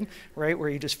a kid, right, where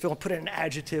you just put in an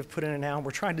adjective, put in a noun.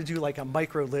 We're trying to do like a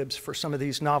micro libs for some of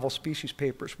these novel species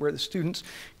papers, where the students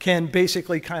can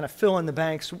basically kind of fill in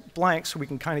the blanks so we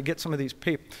can kind of get some of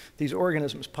these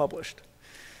organisms published.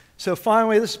 So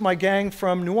finally, this is my gang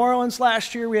from New Orleans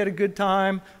last year. We had a good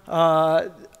time. A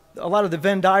lot of the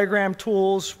Venn diagram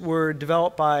tools were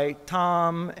developed by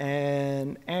Tom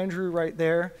and Andrew right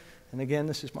there. And again,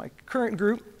 this is my current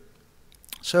group.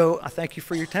 So I thank you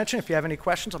for your attention. If you have any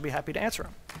questions, I'll be happy to answer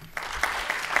them.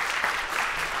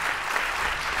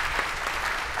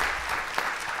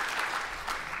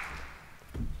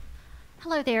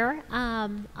 Hello there.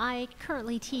 I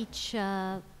currently teach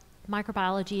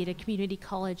microbiology at a community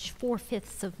college.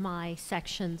 4/5 of my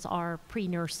sections are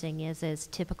pre-nursing, as is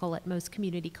typical at most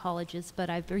community colleges,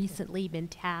 but I've recently been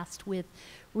tasked with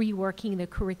reworking the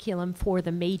curriculum for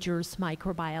the majors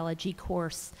microbiology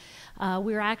course.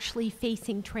 We're actually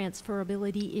facing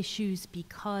transferability issues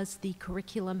because the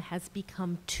curriculum has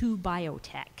become too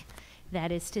biotech.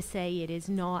 That is to say, it is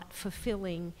not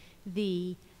fulfilling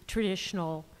the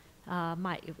traditional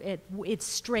it's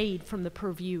strayed from the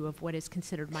purview of what is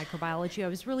considered microbiology. I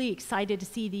was really excited to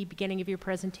see the beginning of your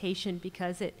presentation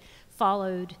because it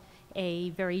followed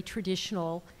a very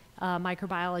traditional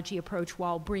microbiology approach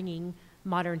while bringing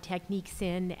modern techniques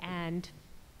in, and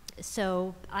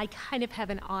so I kind of have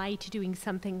an eye to doing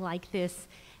something like this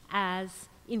as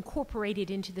incorporated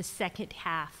into the second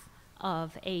half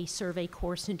of a survey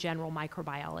course in general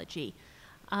microbiology.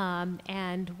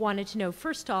 And wanted to know,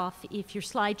 first off, if your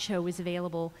slideshow is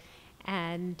available,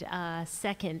 and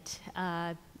second,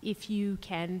 if you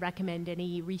can recommend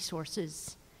any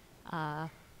resources. Well,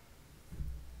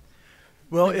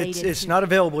 it's not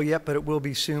available yet, but it will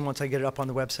be soon once I get it up on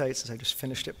the website, since I just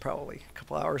finished it probably a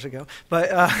couple hours ago.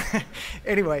 But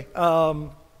anyway,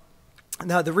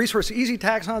 now the resource, Easy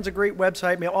Taxon is a great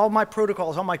website. I mean, all my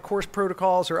protocols, all my course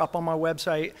protocols are up on my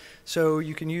website, so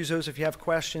you can use those if you have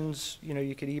questions.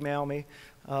 You could email me.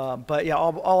 But yeah,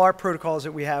 all our protocols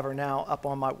that we have are now up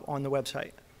on the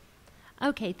website.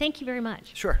 Okay, thank you very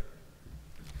much. Sure.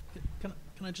 Can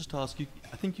I just ask you?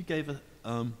 I think you gave I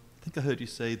think I heard you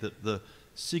say that the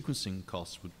sequencing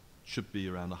costs should be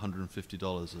around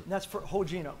 $150. And that's for whole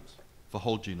genomes. For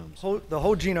whole genomes. The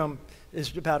whole genome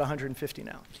is about $150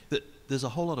 now. There's a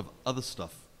whole lot of other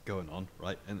stuff going on,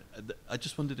 right? And I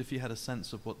just wondered if you had a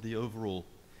sense of what the overall,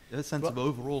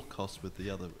 overall cost with the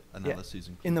other analyses.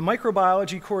 Yeah. In the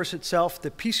microbiology course itself,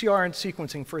 the PCR and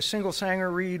sequencing for a single Sanger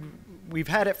read, we've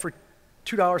had it for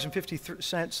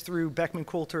 $2.50 through Beckman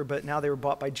Coulter, but now they were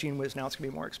bought by GeneWiz. Now it's going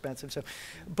to be more expensive. So,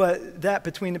 but that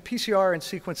between the PCR and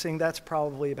sequencing, that's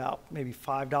probably about maybe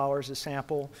 $5 a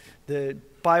sample. The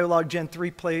Biolog Gen 3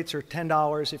 plates are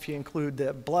 $10 if you include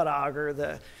the blood agar,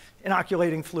 the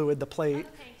inoculating fluid, the plate.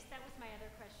 Oh, thanks. That was my other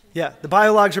question. Yeah, the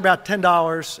biologs are about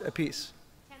 $10 a piece.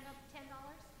 $10?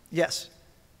 Yes.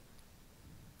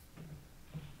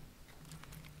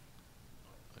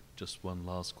 just one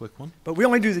last quick one. But we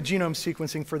only do the genome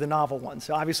sequencing for the novel ones.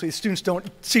 So obviously, the students don't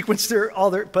sequence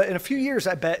but in a few years,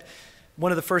 I bet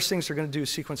one of the first things they're going to do is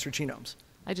sequence their genomes.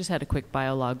 I just had a quick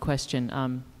biolog question.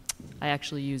 I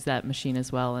actually used that machine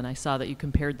as well, and I saw that you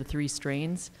compared the 3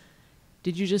 strains.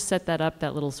 Did you just set that up,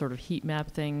 that little sort of heat map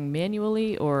thing,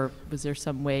 manually, or was there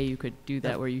some way you could do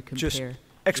that where you compare? Just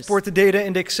export the data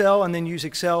into Excel and then use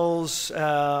Excel's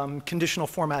conditional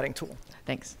formatting tool.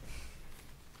 Thanks.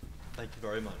 Thank you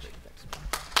very much.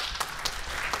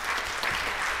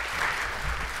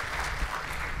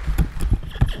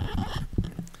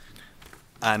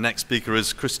 Our next speaker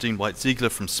is Christine White-Ziegler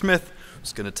from Smith,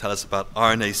 who's going to tell us about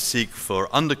RNA-seq for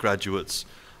undergraduates,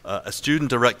 a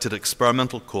student-directed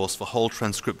experimental course for whole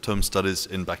transcriptome studies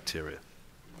in bacteria.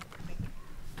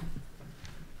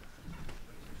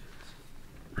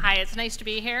 Hi, it's nice to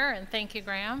be here, and thank you,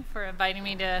 Graham, for inviting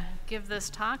me to give this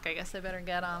talk. I guess I better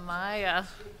get on my,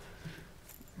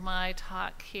 my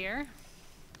talk here.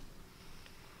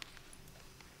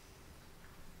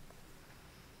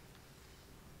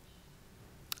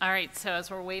 All right, so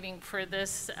as we're waiting for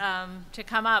this to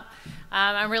come up,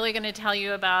 I'm really going to tell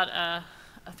you about a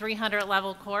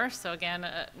 300-level course. So again,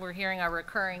 we're hearing our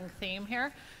recurring theme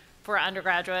here for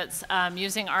undergraduates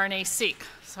using RNA-seq.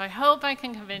 So I hope I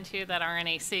can convince you that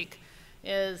RNA-seq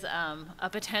is a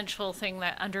potential thing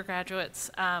that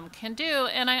undergraduates can do.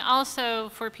 And I also,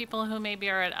 for people who maybe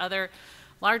are at other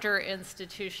larger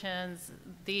institutions,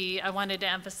 I wanted to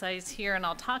emphasize here, and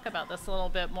I'll talk about this a little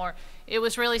bit more, it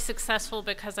was really successful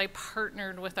because I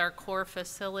partnered with our core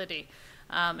facility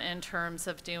in terms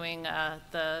of doing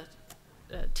the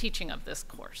teaching of this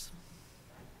course.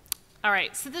 All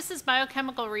right, so this is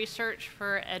biochemical research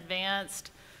for advanced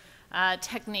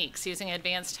techniques, using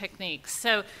advanced techniques.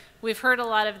 So we've heard a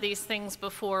lot of these things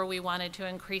before. We wanted to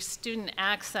increase student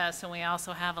access, and we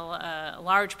also have a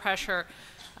large pressure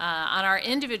on our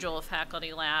individual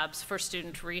faculty labs for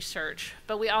student research.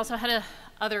 But we also had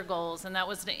other goals, and that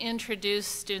was to introduce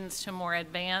students to more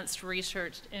advanced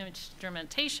research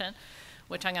instrumentation,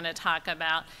 which I'm going to talk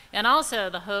about, and also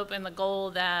the hope and the goal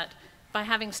that by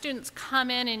having students come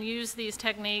in and use these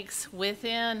techniques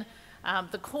within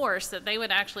the course, that they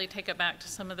would actually take it back to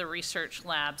some of the research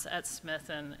labs at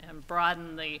Smith and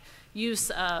broaden the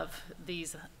use of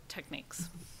these techniques.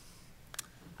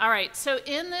 All right, so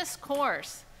in this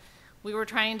course, we were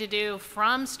trying to do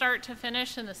from start to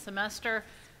finish in the semester,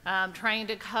 trying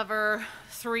to cover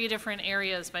 3 different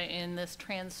areas in this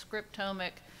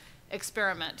transcriptomic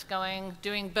experiment,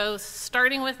 doing both,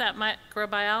 starting with that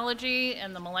microbiology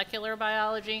and the molecular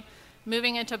biology,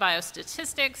 moving into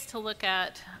biostatistics to look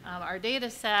at our data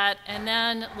set, and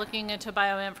then looking into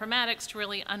bioinformatics to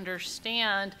really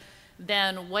understand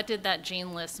then what did that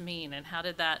gene list mean and how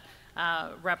did that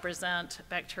represent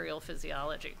bacterial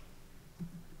physiology.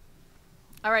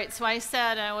 All right, so I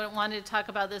said I wanted to talk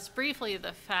about this briefly,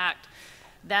 the fact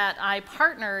that I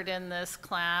partnered in this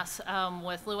class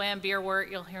with Luann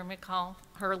Bierwert. You'll hear me call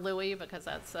her Louie because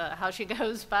that's how she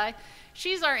goes by.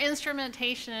 She's our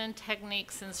instrumentation and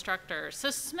techniques instructor. So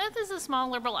Smith is a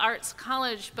small liberal arts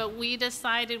college, but we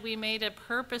decided, we made a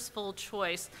purposeful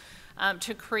choice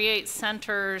to create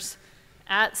centers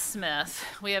at Smith.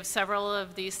 We have several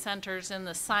of these centers in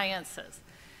the sciences.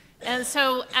 And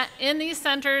so in these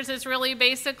centers is really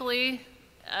basically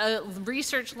a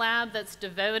research lab that's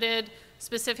devoted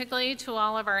specifically to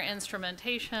all of our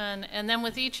instrumentation. And then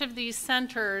with each of these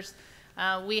centers,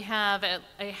 we have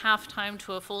a half-time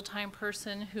to a full-time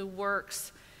person who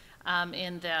works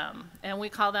in them. And we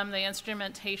call them the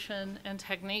instrumentation and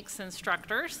techniques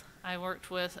instructors. I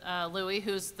worked with Louis,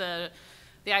 who's the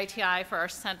ITI for our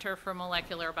Center for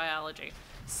Molecular Biology.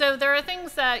 So there are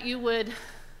things that you would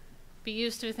be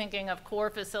used to thinking of core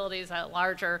facilities at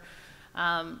larger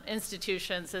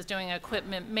institutions as doing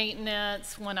equipment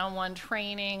maintenance, one-on-one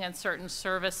training, and certain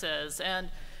services. And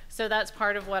so that's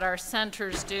part of what our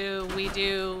centers do. We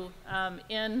do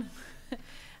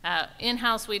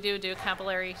in-house, we do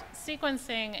capillary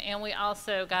sequencing, and we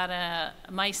also got a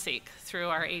MySeq through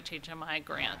our HHMI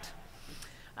grant.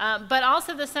 But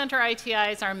also the center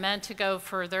ITIs are meant to go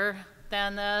further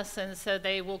than this, and so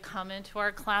they will come into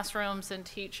our classrooms and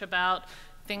teach about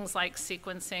things like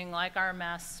sequencing, like our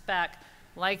mass spec,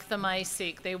 like the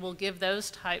MySeq. They will give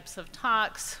those types of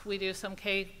talks. We do some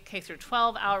K through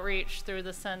 12 outreach through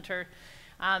the center,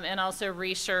 and also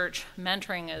research.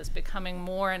 Mentoring is becoming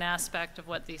more an aspect of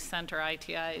what these center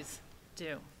ITIs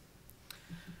do.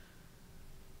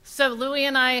 So Louis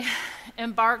and I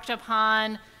embarked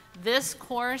upon this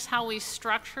course. How we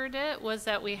structured it was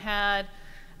that we had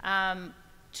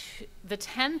the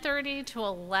 10:30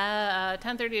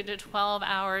 to 12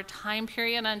 hour time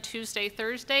period on Tuesday,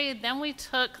 Thursday, then we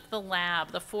took the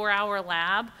lab, the 4-hour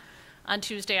lab, on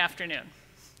Tuesday afternoon.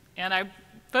 And I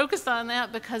focused on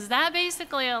that because that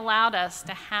basically allowed us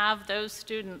to have those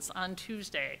students on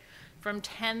Tuesday from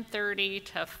 10:30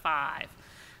 to 5.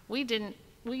 We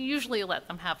usually let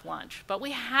them have lunch, but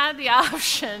we had the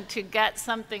option to get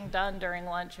something done during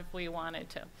lunch if we wanted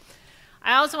to.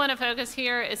 I also want to focus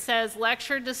here, it says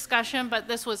lecture discussion, but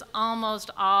this was almost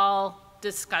all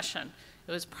discussion.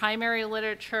 It was primary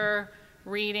literature,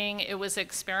 reading, it was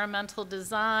experimental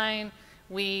design.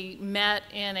 We met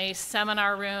in a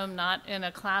seminar room, not in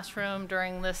a classroom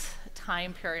during this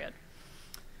time period.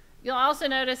 You'll also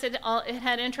notice it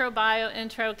had intro bio,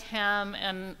 intro chem,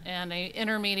 and an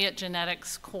intermediate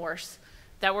genetics course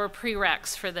that were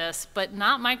prereqs for this, but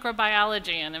not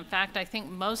microbiology. And in fact, I think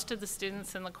most of the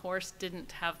students in the course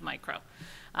didn't have micro.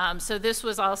 So this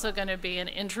was also going to be an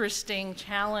interesting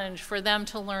challenge for them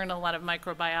to learn a lot of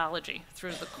microbiology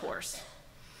through the course.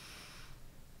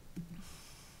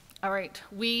 All right,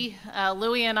 Louis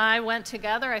and I went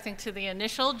together, I think, to the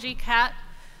initial GCAT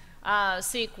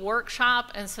Seek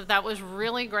workshop, and so that was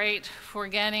really great for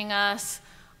getting us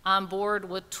on board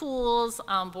with tools,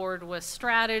 on board with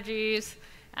strategies,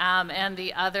 and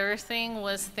the other thing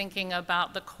was thinking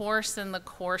about the course and the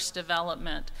course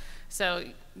development. So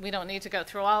we don't need to go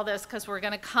through all this because we're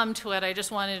going to come to it. I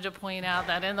just wanted to point out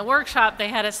that in the workshop they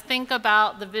had us think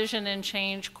about the vision and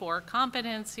change core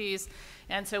competencies,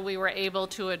 and so we were able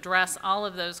to address all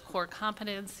of those core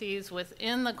competencies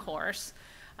within the course.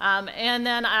 And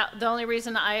then the only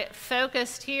reason I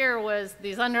focused here was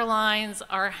these underlines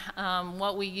are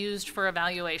what we used for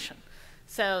evaluation.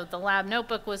 So the lab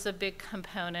notebook was a big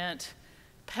component,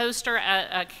 poster at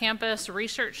a campus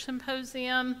research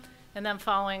symposium, and then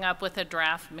following up with a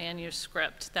draft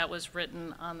manuscript that was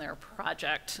written on their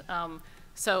project.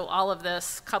 So all of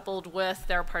this coupled with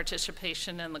their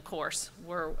participation in the course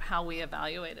were how we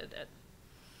evaluated it.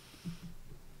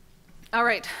 All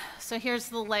right, so here's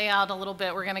the layout a little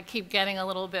bit. We're going to keep getting a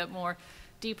little bit more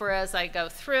deeper as I go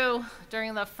through.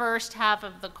 During the first half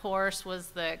of the course was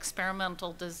the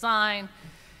experimental design.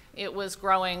 It was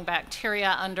growing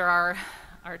bacteria under our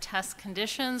test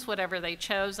conditions, whatever they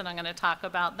chose, and I'm going to talk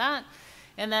about that.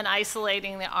 And then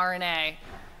isolating the RNA.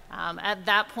 At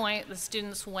that point, the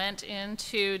students went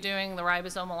into doing the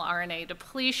ribosomal RNA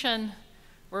depletion,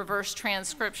 reverse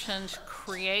transcription to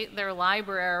create their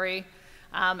library.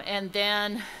 And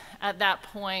then at that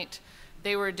point,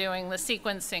 they were doing the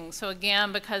sequencing. So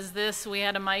again, because we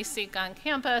had a MySeq on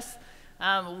campus,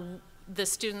 the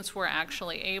students were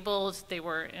actually able, they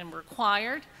were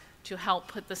required to help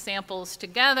put the samples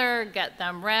together, get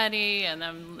them ready,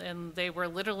 and they were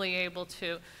literally able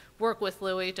to work with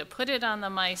Louis to put it on the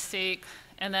MySeq.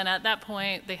 And then at that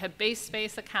point, they had base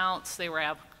space accounts. They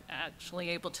were actually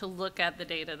able to look at the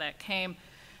data that came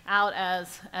out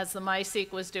as the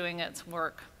MySeq was doing its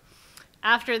work.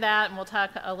 After that, and we'll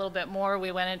talk a little bit more,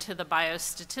 we went into the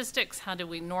biostatistics. How do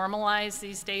we normalize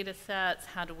these data sets?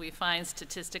 How do we find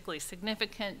statistically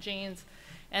significant genes?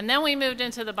 And then we moved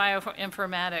into the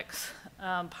bioinformatics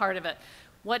part of it.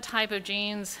 What type of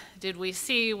genes did we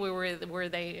see? Were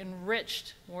they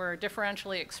enriched? Were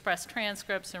differentially expressed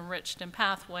transcripts enriched in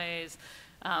pathways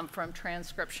from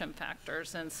transcription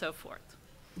factors and so forth?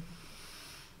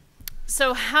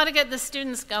 So how to get the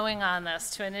students going on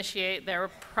this to initiate their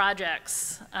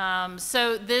projects.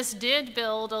 So this did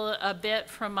build a bit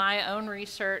from my own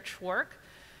research work.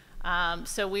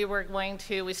 So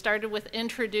we started with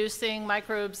introducing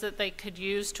microbes that they could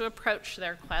use to approach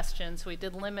their questions. We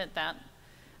did limit that.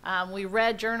 We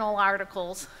read journal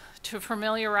articles to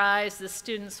familiarize the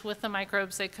students with the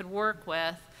microbes they could work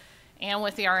with and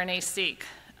with the RNA-seq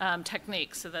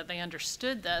technique so that they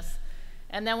understood this.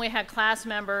 And then we had class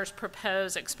members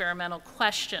propose experimental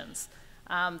questions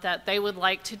that they would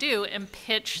like to do and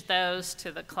pitch those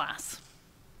to the class.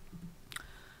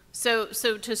 So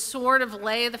to sort of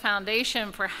lay the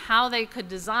foundation for how they could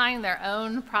design their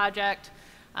own project,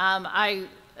 I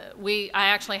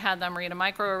actually had them read a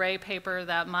microarray paper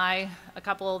that a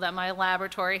couple that my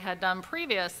laboratory had done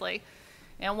previously.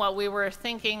 And what we were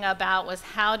thinking about was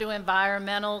how do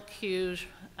environmental cues,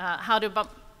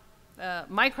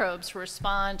 microbes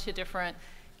respond to different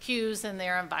cues in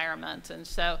their environment. And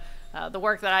so the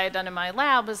work that I had done in my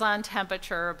lab was on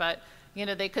temperature, but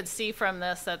they could see from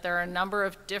this that there are a number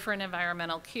of different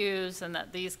environmental cues and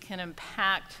that these can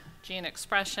impact gene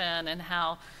expression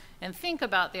and think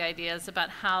about the ideas about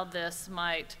how this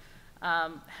might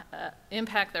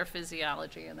impact their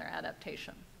physiology and their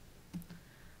adaptation.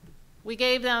 We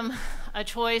gave them a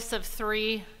choice of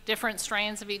 3 different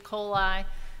strains of E. coli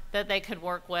that they could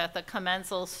work with: a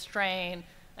commensal strain,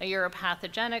 a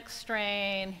uropathogenic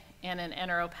strain, and an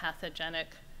enteropathogenic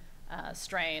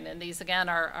strain. And these, again,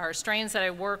 are strains that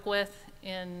I work with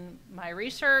in my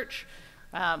research.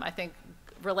 I think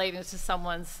relating to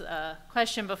someone's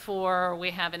question before, we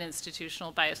have an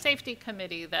institutional biosafety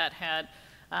committee that had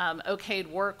okayed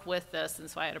work with this, and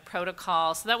so I had a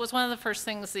protocol. So that was one of the first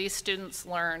things these students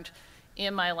learned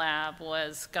in my lab,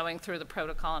 was going through the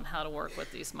protocol and how to work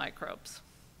with these microbes.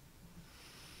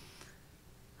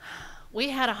 We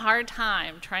had a hard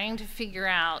time trying to figure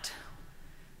out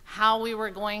how we were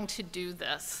going to do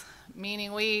this,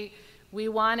 meaning we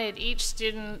wanted each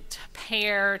student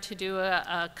pair to do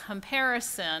a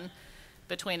comparison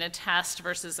between a test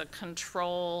versus a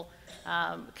control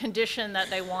condition that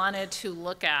they wanted to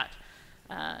look at.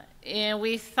 And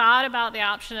we thought about the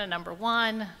option of number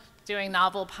 1, doing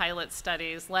novel pilot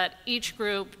studies, let each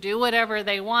group do whatever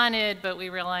they wanted, but we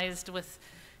realized with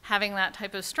having that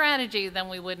type of strategy, then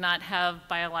we would not have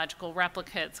biological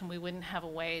replicates, and we wouldn't have a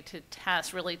way to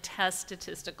really test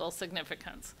statistical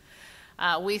significance.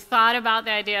 We thought about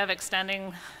the idea of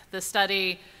extending the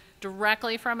study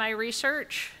directly from my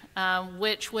research,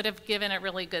 which would have given it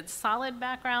really good solid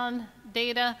background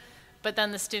data, but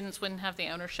then the students wouldn't have the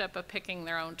ownership of picking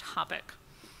their own topic.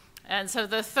 And so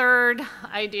the third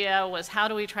idea was, how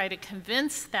do we try to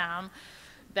convince them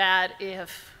that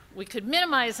if we could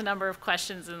minimize the number of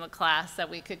questions in the class, that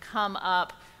we could come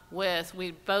up with,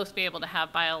 we'd both be able to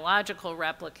have biological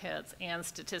replicates and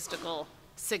statistical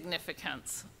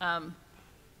significance.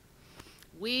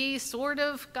 We sort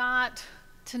of got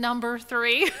to number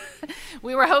 3.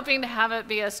 We were hoping to have it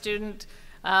be a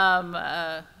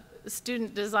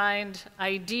student-designed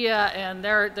idea and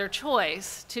their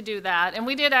choice to do that. And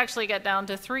we did actually get down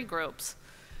to 3 groups.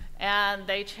 And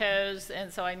they chose,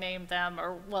 and so I named them,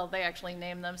 or well, they actually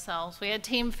named themselves. We had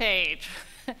Team Phage,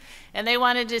 and they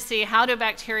wanted to see how do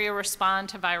bacteria respond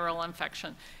to viral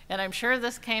infection. And I'm sure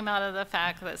this came out of the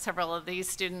fact that several of these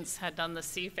students had done the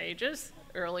C phages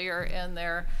earlier in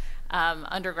their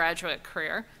undergraduate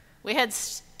career. We had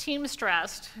Team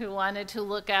Stressed, who wanted to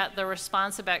look at the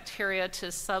response of bacteria to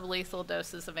sublethal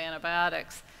doses of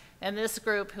antibiotics. And this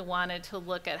group who wanted to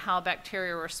look at how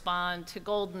bacteria respond to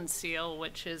golden seal,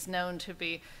 which is known to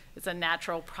be, it's a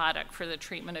natural product for the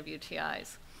treatment of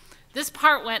UTIs. This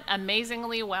part went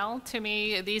amazingly well to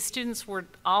me. These students were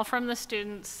all from the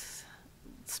students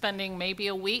spending maybe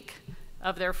a week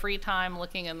of their free time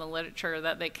looking in the literature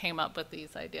that they came up with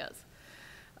these ideas.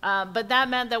 But that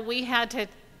meant that we had to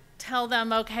tell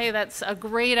them, okay, that's a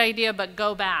great idea, but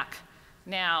go back.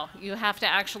 Now, you have to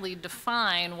actually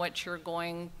define what you're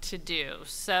going to do.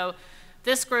 So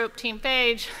this group, Team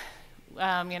Phage,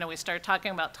 we started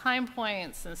talking about time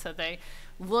points, and so they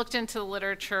looked into the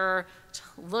literature,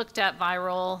 looked at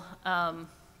viral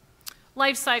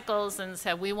life cycles, and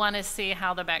said, we want to see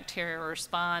how the bacteria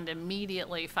respond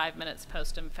immediately 5 minutes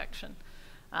post-infection.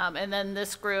 And then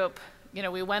this group,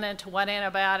 we went into what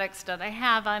antibiotics did I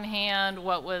have on hand,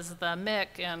 what was the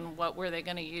MIC, and what were they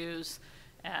going to use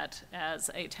as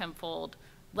a 10-fold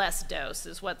less dose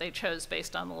is what they chose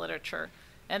based on the literature.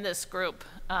 And this group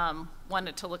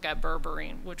wanted to look at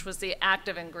berberine, which was the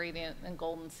active ingredient in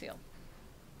golden seal.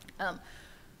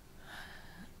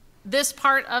 This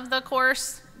part of the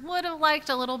course would have liked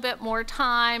a little bit more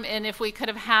time, and if we could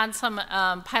have had some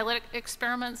pilot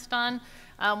experiments done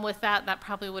with that, that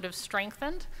probably would have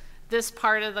strengthened this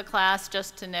part of the class,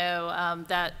 just to know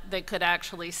that they could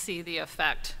actually see the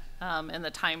effect in the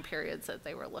time periods that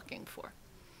they were looking for.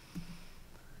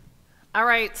 All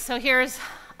right, so here's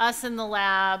us in the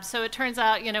lab. So it turns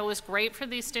out, it was great for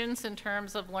these students in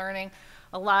terms of learning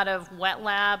a lot of wet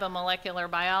lab and molecular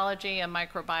biology and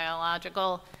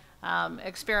microbiological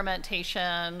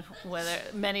experimentation, where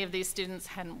many of these students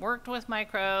hadn't worked with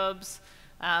microbes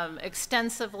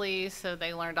extensively, so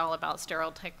they learned all about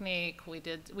sterile technique. We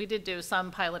did do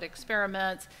some pilot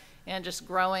experiments and just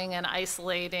growing and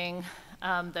isolating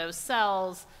those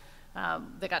cells.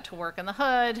 They got to work in the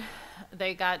hood.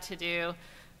 They got to do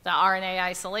the RNA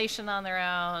isolation on their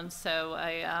own. So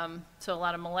so a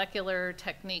lot of molecular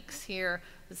techniques here.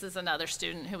 This is another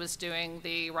student who was doing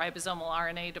the ribosomal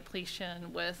RNA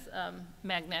depletion with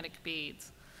magnetic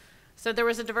beads. So there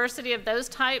was a diversity of those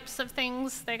types of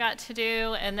things they got to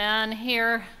do. And then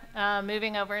here,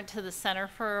 moving over into the Center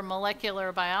for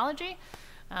Molecular Biology,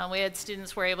 we had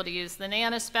students who were able to use the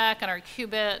nanospec and our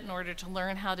qubit in order to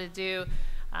learn how to do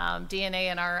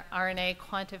DNA and RNA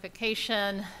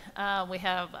quantification. We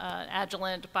have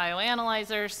Agilent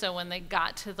bioanalyzers, so when they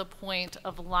got to the point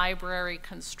of library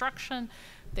construction,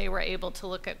 they were able to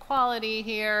look at quality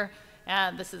here.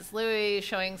 And this is Louis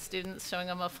showing students, showing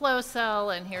them a flow cell,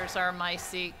 and here's our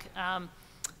MySeq,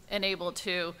 and able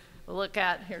to look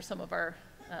at, here's some of our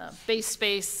base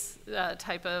space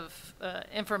type of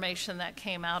information that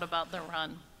came out about the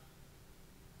run.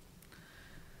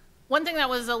 One thing that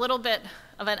was a little bit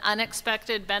of an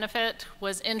unexpected benefit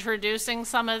was introducing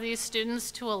some of these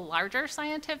students to a larger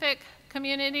scientific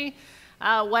community.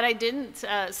 What I didn't,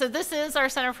 so this is our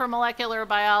Center for Molecular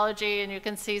Biology, and you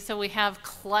can see, so we have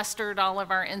clustered all of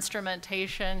our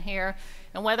instrumentation here.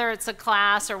 And whether it's a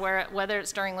class or whether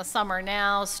it's during the summer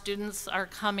now, students are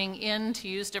coming in to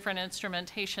use different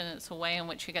instrumentation. It's a way in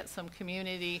which you get some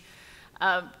community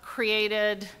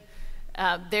created.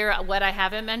 What I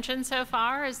haven't mentioned so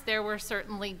far is there were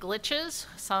certainly glitches.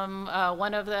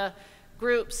 One of the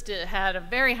groups had a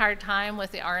very hard time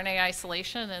with the RNA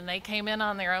isolation, and they came in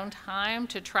on their own time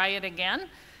to try it again.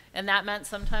 And that meant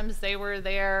sometimes they were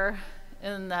there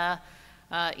in the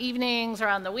evenings or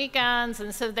on the weekends,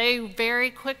 and so they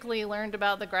very quickly learned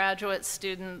about the graduate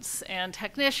students and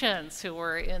technicians who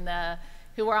were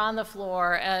on the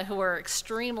floor, who were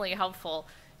extremely helpful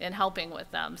in helping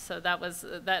with them. So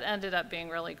that ended up being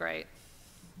really great.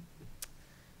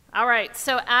 All right,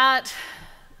 so at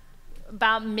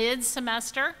about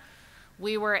mid-semester,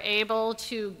 we were able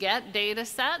to get data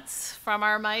sets from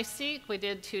our MySeq. We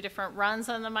did 2 different runs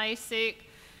on the MySeq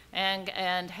and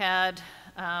had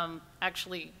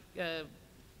actually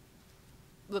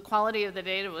the quality of the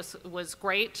data was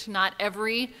great. Not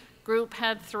every group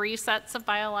had 3 sets of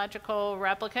biological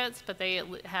replicates, but they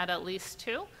had at least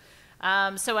 2.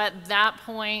 So at that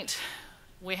point,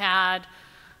 we had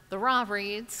the raw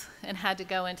reads and had to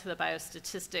go into the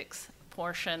biostatistics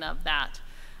portion of that.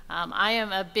 I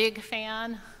am a big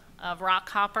fan of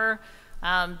Rockhopper.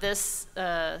 This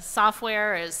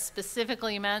software is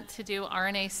specifically meant to do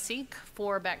RNA-seq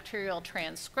for bacterial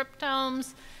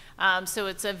transcriptomes. So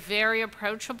it's a very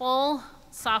approachable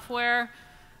software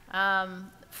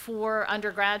for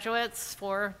undergraduates.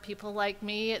 For people like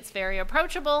me, it's very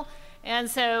approachable. And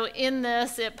so in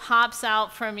this, it pops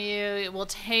out from you. It will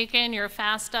take in your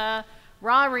FASTA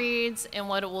raw reads, and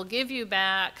what it will give you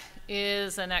back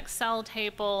is an Excel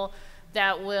table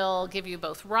that will give you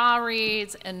both raw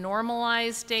reads and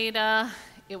normalized data.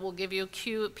 It will give you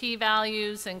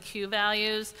p-values and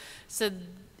q-values. So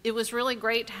it was really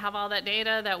great to have all that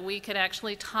data that we could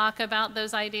actually talk about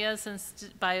those ideas and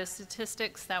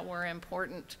biostatistics that were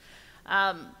important.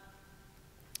 And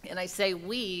I say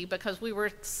we because we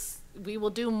will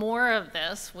do more of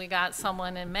this. We got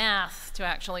someone in math to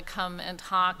actually come and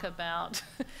talk about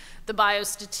the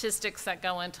biostatistics that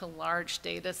go into large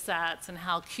data sets and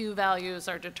how Q values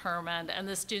are determined. And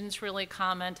the students really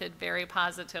commented very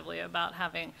positively about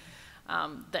having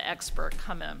the expert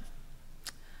come in.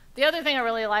 The other thing I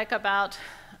really like about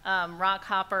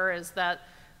Rockhopper is that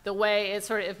the way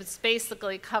it's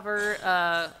basically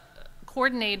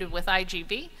coordinated with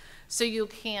IGV. So you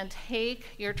can take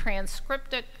your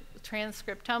transcriptomic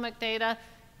data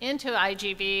into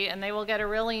IGV, and they will get a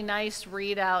really nice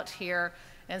readout here.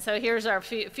 And so here's our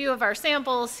few of our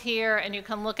samples here, and you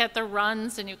can look at the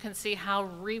runs, and you can see how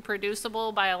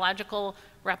reproducible biological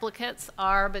replicates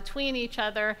are between each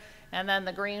other. And then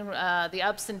the green, the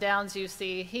ups and downs you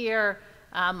see here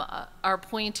are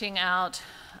pointing out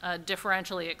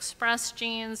differentially expressed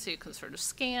genes, so you can sort of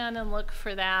scan and look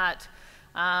for that.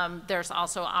 There's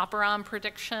also operon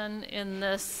prediction in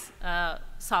this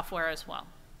software as well.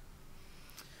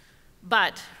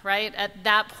 But, right, at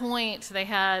that point,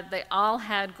 they all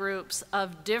had groups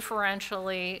of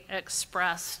differentially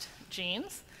expressed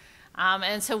genes.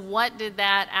 And so what did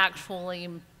that actually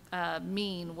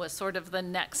mean was sort of the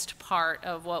next part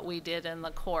of what we did in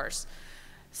the course.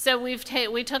 So we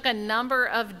took a number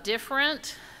of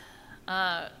different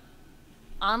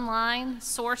online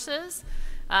sources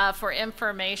for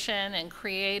information and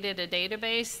created a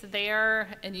database there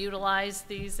and utilized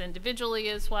these individually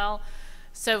as well.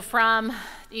 So from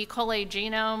the E. coli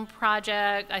Genome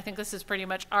Project, I think this is pretty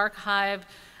much archived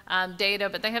data,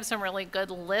 but they have some really good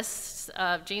lists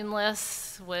of gene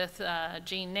lists with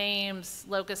gene names,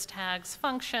 locus tags,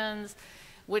 functions,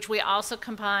 which we also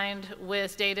combined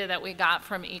with data that we got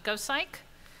from EcoPsych.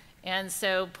 And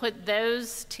so put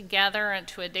those together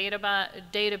into a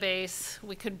database.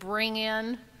 We could bring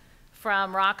in,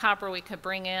 from Rockhopper, we could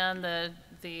bring in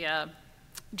the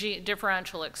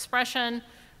differential expression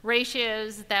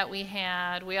ratios that we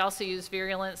had. We also used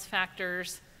virulence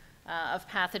factors of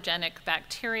pathogenic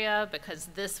bacteria because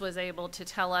this was able to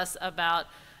tell us about,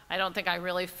 I don't think I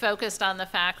really focused on the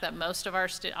fact that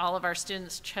all of our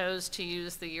students chose to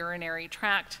use the urinary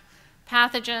tract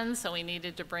pathogens, so we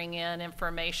needed to bring in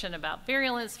information about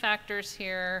virulence factors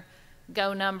here,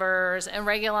 Go numbers, and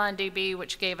Regulon DB,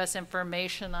 which gave us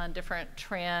information on different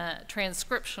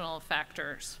transcriptional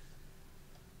factors.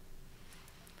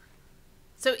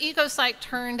 So EcoCyte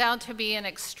turned out to be an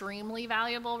extremely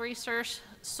valuable research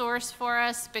source for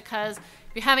us because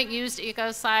if you haven't used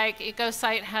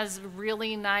EcoCyte has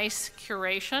really nice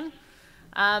curation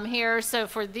here. So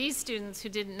for these students who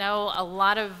didn't know a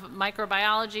lot of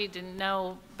microbiology, didn't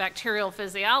know bacterial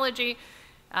physiology,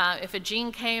 if a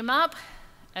gene came up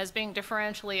as being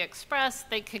differentially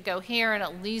expressed, they could go here and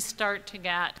at least start to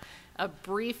get a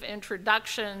brief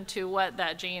introduction to what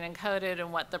that gene encoded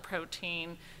and what the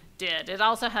protein did. It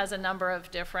also has a number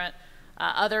of different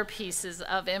other pieces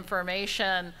of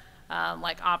information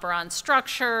like operon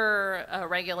structure,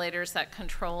 regulators that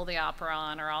control the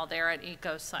operon are all there at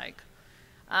EcoCyte.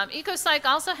 EcoCyte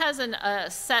also has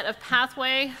a set of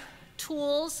pathway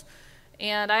tools,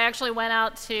 and I actually went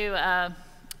out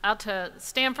to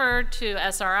Stanford to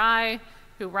SRI,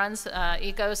 who runs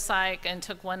EcoCyte, and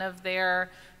took one of their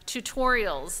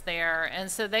tutorials there. And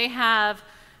so they have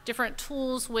different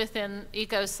tools within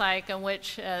EcoCyte in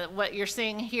which what you're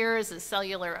seeing here is a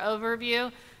cellular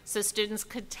overview. So students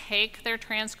could take their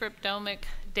transcriptomic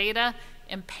data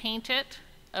and paint it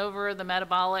over the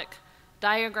metabolic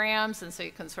diagrams. And so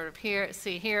you can sort of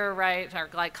see here, right, our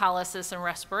glycolysis and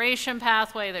respiration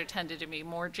pathway. There tended to be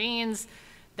more genes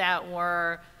that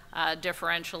were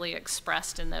differentially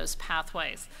expressed in those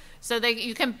pathways. So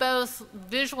you can both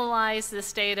visualize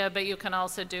this data, but you can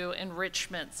also do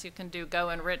enrichments. You can do Go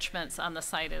enrichments on the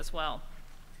site as well.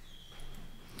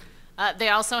 They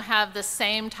also have the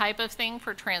same type of thing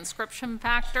for transcription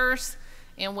factors,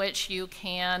 in which you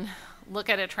can look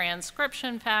at a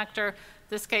transcription factor.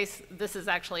 This case, this is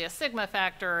actually a sigma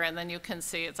factor, and then you can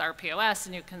see it's RPOS,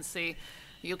 and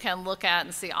you can look at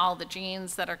and see all the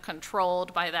genes that are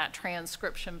controlled by that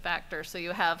transcription factor. So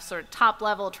you have sort of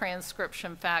top-level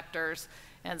transcription factors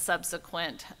and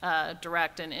subsequent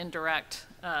direct and indirect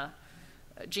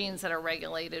genes that are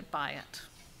regulated by it.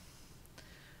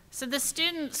 So the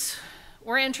students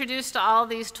were introduced to all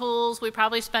these tools. We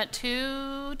probably spent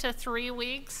 2 to 3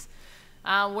 weeks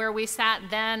where we sat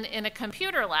then in a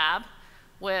computer lab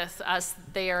with us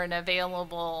there and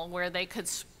available where they could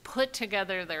put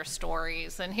together their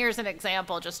stories. And here's an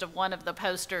example just of one of the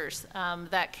posters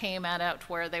that came out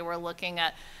where they were looking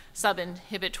at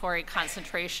subinhibitory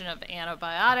concentration of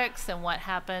antibiotics and what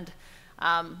happened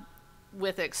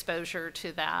with exposure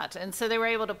to that. And so they were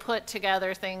able to put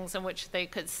together things in which they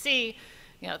could see,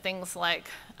 you know, things like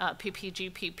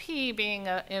PPGPP being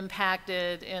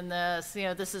impacted in this. You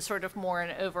know, this is sort of more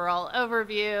an overall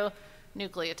overview,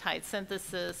 nucleotide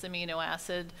synthesis, amino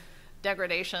acid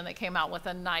degradation. They came out with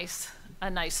a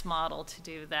nice model to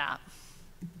do that.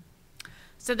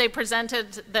 So they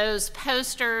presented those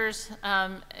posters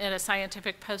in a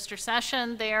scientific poster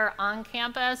session there on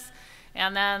campus,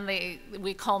 and then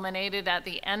we culminated at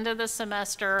the end of the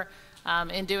semester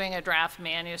in doing a draft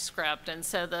manuscript. And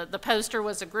so the poster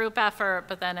was a group effort,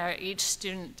 but then each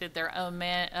student did their own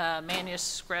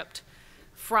manuscript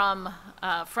from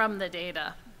the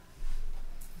data.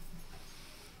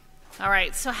 All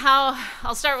right, so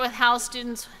I'll start with how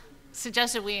students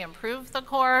suggested we improve the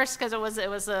course, because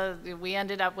we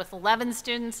ended up with 11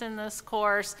 students in this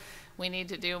course. We need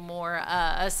to do more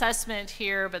assessment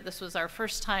here, but this was our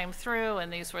first time through,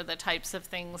 and these were the types of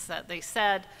things that they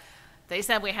said. They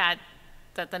said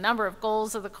that the number of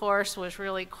goals of the course was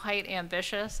really quite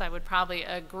ambitious. I would probably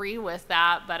agree with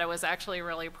that, but I was actually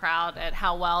really proud at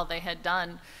how well they had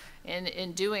done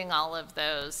in doing all of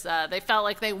those. They felt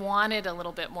like they wanted a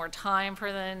little bit more time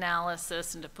for the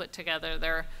analysis and to put together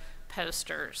their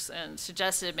posters, and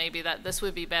suggested maybe that this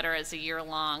would be better as a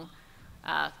year-long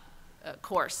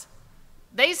course.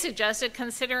 They suggested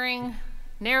considering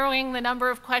narrowing the number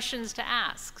of questions to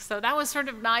ask. So that was sort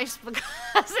of nice,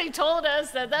 because they told us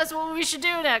that that's what we should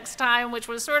do next time, which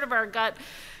was sort of our gut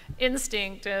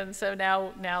instinct, and so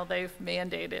now they've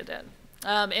mandated it.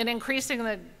 And increasing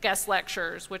the guest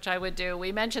lectures, which I would do.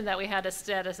 We mentioned that we had a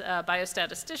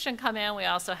biostatistician come in. We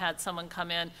also had someone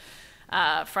come in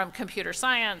from computer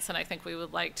science, and I think we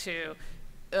would like to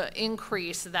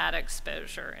increase that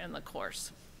exposure in the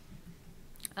course.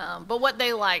 But what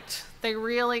they liked, they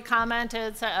really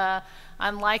commented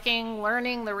on liking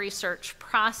learning the research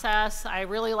process. I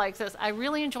really like this. I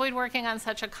really enjoyed working on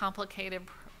such a complicated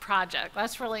project.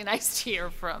 That's really nice to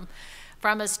hear from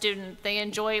a student. They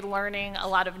enjoyed learning a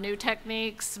lot of new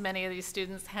techniques. Many of these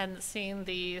students hadn't seen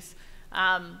these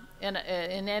in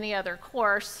any other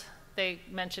course. They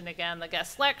mentioned again the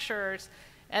guest lectures,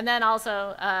 And then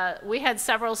also, we had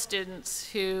several students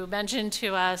who mentioned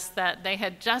to us that they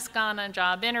had just gone on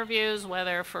job interviews,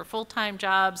 whether for full-time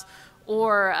jobs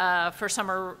or for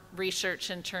summer research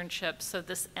internships. So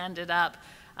this ended up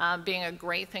being a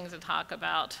great thing to talk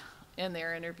about in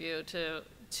their interview to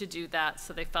do that.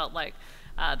 So they felt like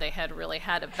they had really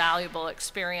had a valuable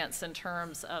experience in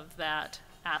terms of that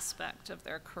aspect of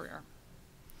their career.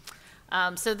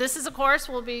 So this is a course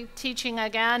we'll be teaching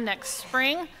again next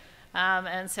spring.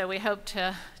 And so we hope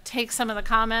to take some of the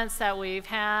comments that we've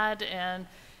had and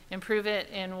improve it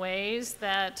in ways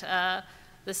that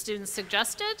the students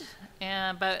suggested.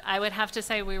 But I would have to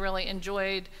say we really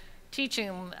enjoyed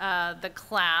teaching the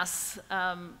class,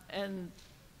 and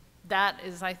that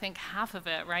is, I think, half of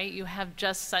it, right? You have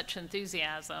just such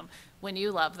enthusiasm. When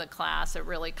you love the class, it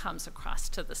really comes across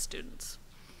to the students.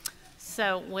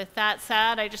 So with that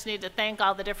said, I just need to thank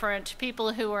all the different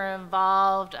people who were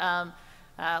involved.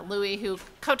 Louis, who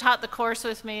co-taught the course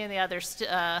with me, and the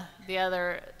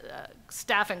other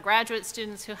staff and graduate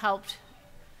students who helped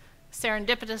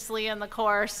serendipitously in the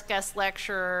course, guest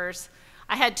lecturers.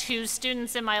 I had 2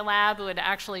 students in my lab who had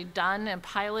actually done and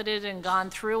piloted and gone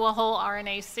through a whole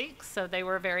RNA-seq, so they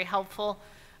were very helpful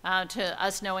to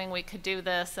us knowing we could do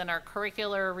this, and our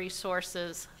curricular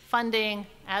resources, funding,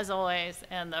 as always,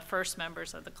 and the first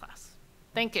members of the class.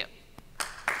 Thank you.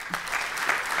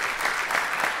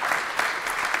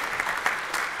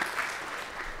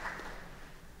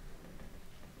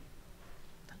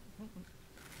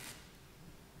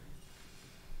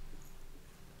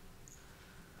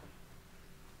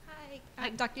 Hi,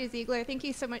 Dr. Ziegler, thank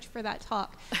you so much for that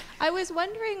talk. I was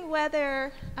wondering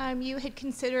whether you had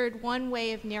considered one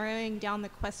way of narrowing down the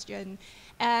question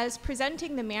as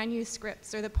presenting the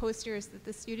manuscripts or the posters that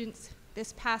the students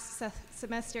this past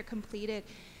semester completed,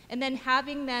 and then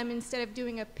having them, instead of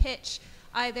doing a pitch,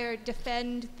 either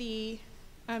defend the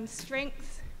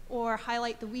strengths or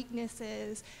highlight the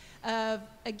weaknesses of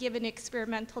a given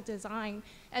experimental design,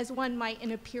 as one might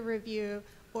in a peer review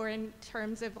or in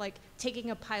terms of like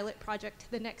taking a pilot project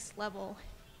to the next level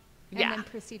and then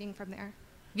proceeding from there.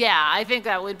 Yeah, I think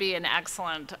that would be an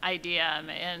excellent idea,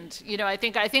 and you know, I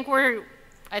think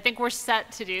we're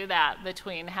set to do that,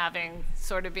 between having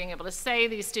sort of being able to say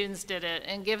these students did it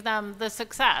and give them the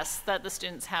success that the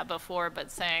students had before,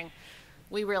 but saying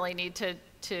we really need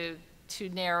to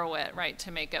narrow it, right,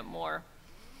 to make it more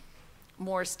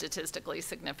statistically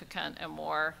significant and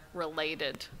more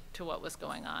related to what was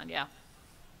going on. Yeah.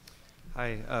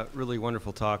 Hi, really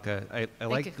wonderful talk. I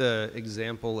like the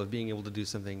example of being able to do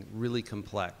something really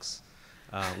complex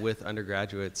with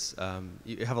undergraduates.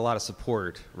 You have a lot of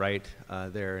support, right,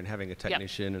 there, and having a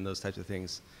technician and those types of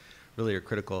things really are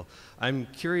critical. I'm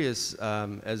curious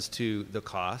as to the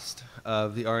cost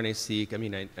of the RNA-seq. I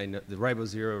mean, I know the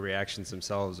ribozero reactions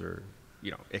themselves are,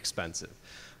 you know, expensive.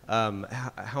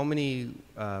 How many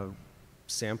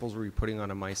samples were you putting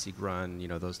on a MySeq run? You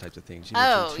know, those types of things. You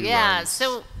mentioned 2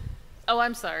 runs. Oh,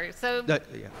 I'm sorry. So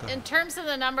in terms of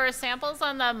the number of samples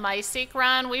on the MySeq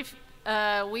run,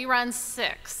 we run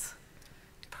 6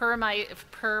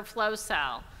 per flow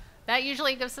cell. That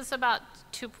usually gives us about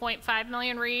 2.5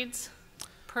 million reads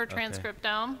per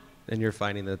transcriptome. And you're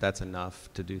finding that that's enough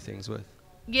to do things with?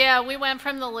 Yeah, we went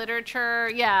from the literature.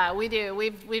 Yeah, we do.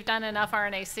 We've done enough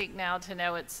RNA-seq now to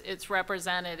know it's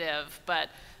representative, but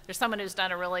there's someone who's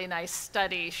done a really nice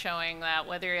study showing that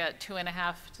whether you're at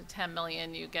 2.5 to 10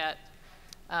 million, you get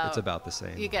it's about the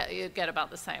same. You get about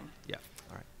the same. Yeah.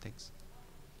 All right. Thanks.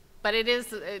 But it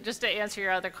is, just to answer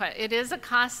your other question, it is a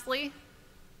costly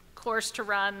course to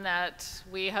run that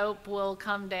we hope will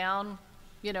come down,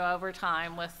 you know, over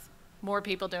time with more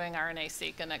people doing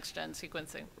RNA-seq and next-gen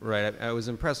sequencing. Right. I was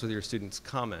impressed with your students'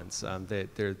 comments.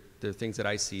 They're things that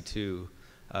I see too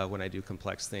when I do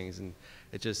complex things, and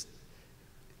it just,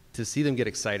 to see them get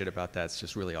excited about that, it's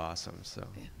just really awesome. So.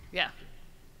 Yeah.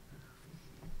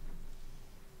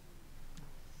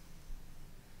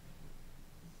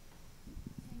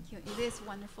 It is a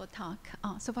wonderful talk.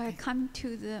 So if I come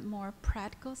to the more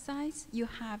practical side, you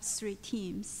have 3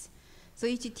 teams. So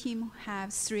each team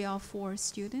has 3 or 4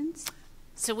 students?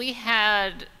 So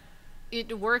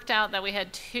it worked out that we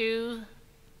had two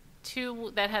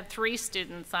that had 3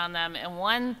 students on them and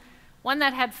one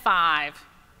that had 5.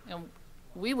 And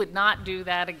we would not do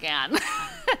that again.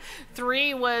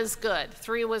 3 was good.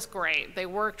 3 was great. They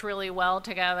worked really well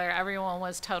together. Everyone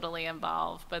was totally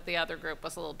involved, but the other group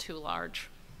was a little too large.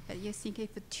 But you think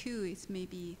if 2 is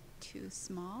maybe too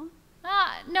small?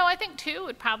 No, I think 2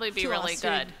 would probably be really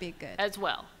good, be good as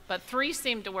well. But 3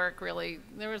 seemed to work really.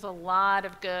 There was a lot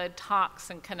of good talks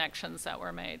and connections that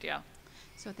were made, yeah.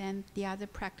 So then the other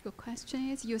practical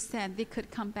question is, you said they could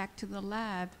come back to the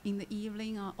lab in the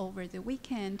evening or over the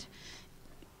weekend.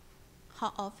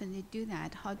 How often they do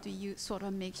that? How do you sort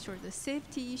of make sure the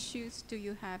safety issues, do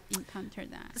you have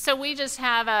encountered that? So we just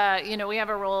have a, we have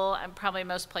a rule, and probably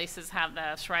most places have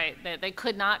this, right? They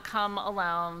could not come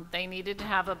alone. They needed to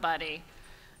have a buddy.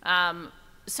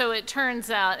 So it turns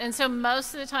out, and so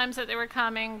most of the times that they were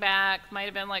coming back might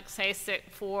have been like, say,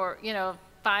 5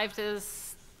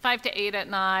 to 8 at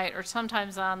night, or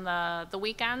sometimes on the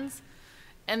weekends,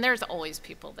 and there's always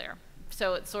people there.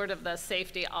 So it's sort of the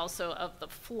safety also of the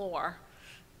floor,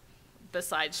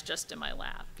 besides just in my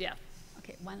lab. Yeah.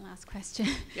 Okay, one last question.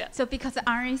 Yeah. So because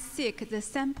RNA-seq, the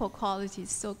sample quality is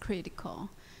so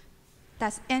critical.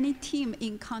 Does any team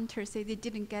encounter, say, they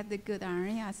didn't get the good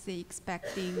RNA as they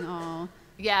expecting, or?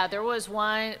 Yeah, there was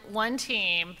one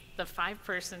team, the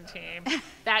 5-person team,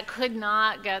 that could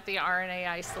not get the RNA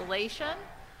isolation.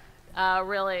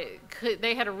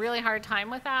 They had a really hard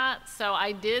time with that. So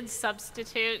I did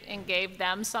substitute and gave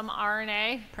them some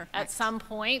RNA at some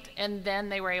point, and then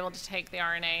they were able to take the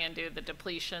RNA and do the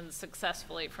depletion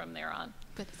successfully from there on.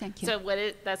 Good, thank you. So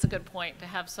that's a good point, to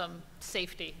have some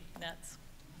safety nets.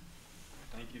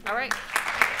 Thank you. All right.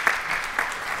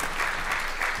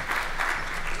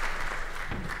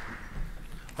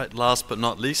 Right, last but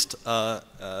not least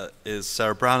is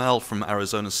Sarah Brownell from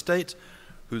Arizona State,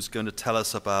 who's going to tell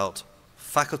us about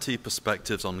faculty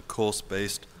perspectives on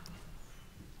course-based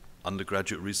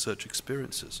undergraduate research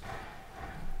experiences.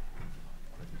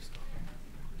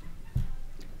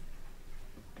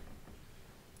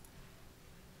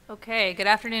 Okay, good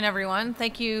afternoon, everyone.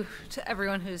 Thank you to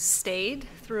everyone who's stayed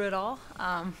through it all.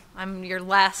 I'm your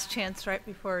last chance right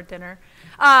before dinner.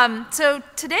 So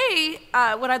today,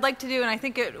 what I'd like to do, and I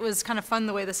think it was kind of fun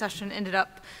the way the session ended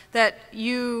up, that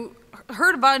you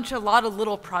heard a lot of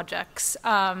little projects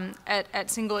at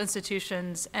single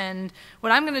institutions, and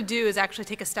what I'm going to do is actually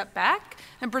take a step back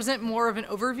and present more of an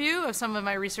overview of some of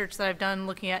my research that I've done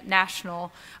looking at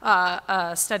national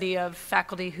study of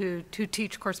faculty who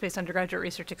teach course-based undergraduate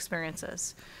research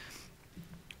experiences.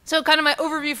 So kind of my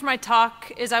overview for my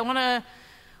talk is I want to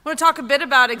talk a bit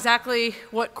about exactly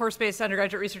what course-based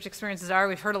undergraduate research experiences are.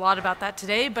 We've heard a lot about that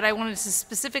today, but I wanted to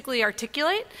specifically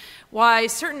articulate why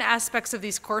certain aspects of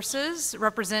these courses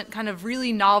represent kind of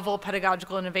really novel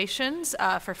pedagogical innovations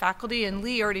for faculty, and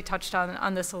Lee already touched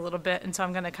on this a little bit, and so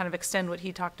I'm going to kind of extend what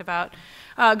he talked about.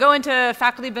 Go into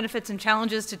faculty benefits and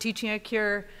challenges to teaching a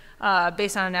cure,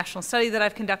 based on a national study that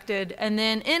I've conducted, and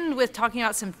then end with talking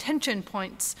about some tension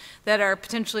points that are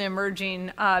potentially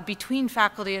emerging between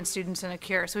faculty and students in a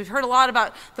cure. So we've heard a lot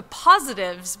about the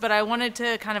positives, but I wanted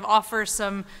to kind of offer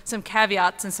some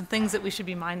caveats and some things that we should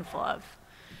be mindful of.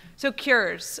 So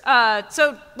cures.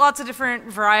 So lots of different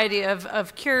variety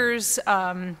of cures,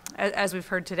 as we've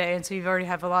heard today, and so you already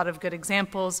have a lot of good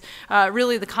examples.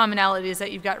 Really the commonality is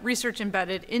that you've got research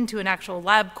embedded into an actual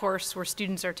lab course where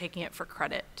students are taking it for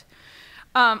credit.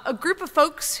 A group of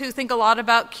folks who think a lot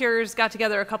about cures got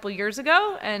together a couple years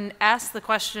ago and asked the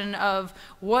question of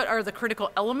what are the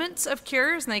critical elements of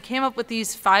cures, and they came up with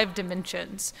these 5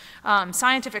 dimensions.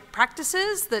 Scientific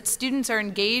practices, that students are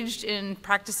engaged in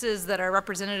practices that are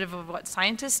representative of what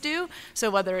scientists do, so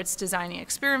whether it's designing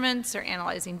experiments or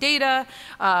analyzing data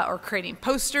or creating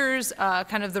posters,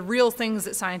 kind of the real things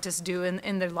that scientists do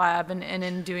in their lab and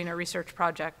in doing a research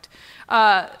project.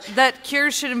 That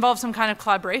cures should involve some kind of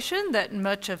collaboration, that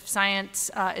much of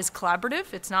science is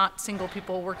collaborative. It's not single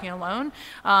people working alone,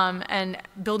 and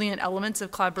building in elements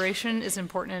of collaboration is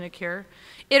important in a cure.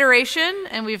 Iteration,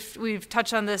 and we've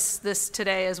touched on this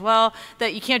today as well,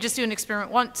 that you can't just do an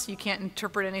experiment once, you can't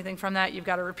interpret anything from that, you've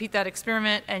got to repeat that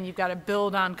experiment, and you've got to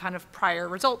build on kind of prior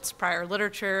results, prior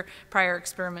literature, prior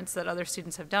experiments that other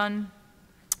students have done.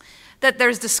 That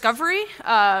there's discovery,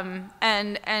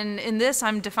 and in this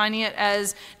I'm defining it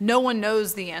as no one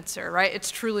knows the answer, right?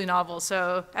 It's truly novel.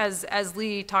 So as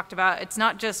Lee talked about, it's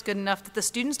not just good enough that the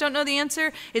students don't know the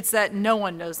answer, it's that no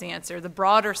one knows the answer. The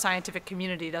broader scientific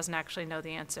community doesn't actually know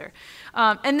the answer.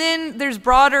 And then there's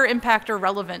broader impact or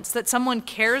relevance, that someone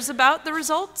cares about the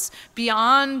results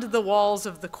beyond the walls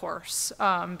of the course,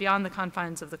 beyond the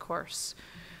confines of the course.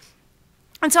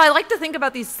 And so I like to think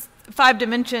about these 5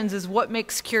 dimensions is what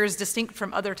makes cures distinct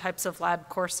from other types of lab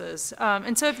courses.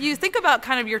 And so if you think about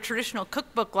kind of your traditional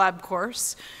cookbook lab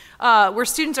course, where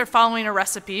students are following a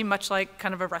recipe, much like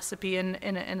kind of a recipe in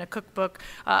a cookbook,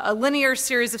 a linear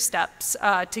series of steps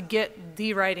to get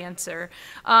the right answer.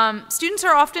 Students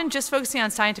are often just focusing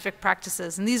on scientific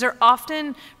practices, and these are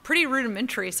often pretty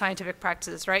rudimentary scientific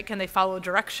practices, right? Can they follow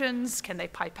directions? Can they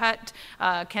pipette?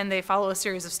 Can they follow a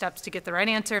series of steps to get the right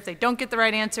answer? If they don't get the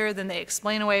right answer, then they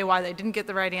explain away why they didn't get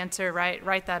the right answer, right?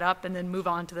 Write that up and then move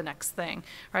on to the next thing,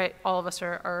 right? All of us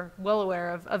are well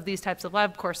aware of these types of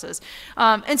lab courses.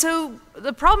 And so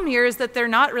the problem here is that they're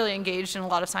not really engaged in a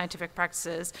lot of scientific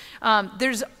practices.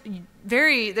 There's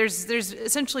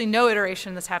essentially no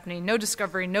iteration that's happening, no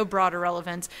discovery, no broader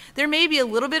relevance. There may be a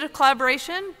little bit of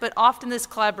collaboration, but often this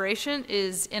collaboration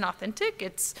is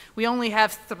inauthentic. We only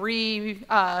have 3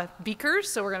 beakers,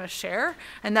 so we're going to share,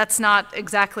 and that's not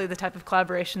exactly the type of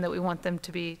collaboration that we want them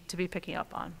to be picking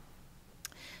up on.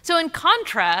 So in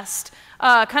contrast,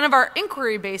 kind of our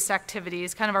inquiry-based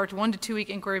activities, kind of our 1 to 2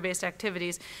 week inquiry-based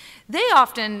activities, they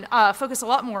often focus a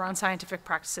lot more on scientific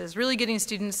practices, really getting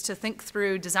students to think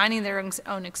through designing their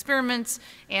own experiments,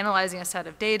 analyzing a set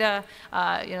of data,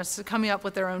 so coming up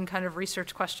with their own kind of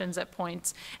research questions at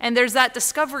points. And there's that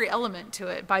discovery element to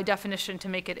it, by definition, to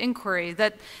make it inquiry,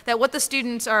 that what the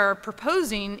students are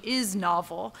proposing is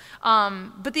novel.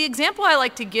 But the example I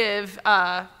like to give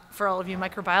for all of you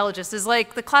microbiologists is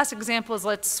like the classic example is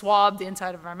let's swab the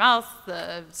inside of our mouth,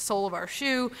 the sole of our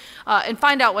shoe, and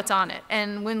find out what's on it.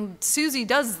 And when Susie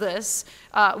does this,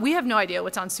 we have no idea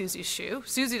what's on Susie's shoe.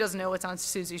 Susie doesn't know what's on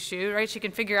Susie's shoe, right? She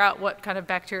can figure out what kind of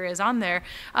bacteria is on there,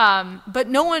 but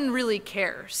no one really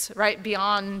cares, right?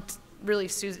 Beyond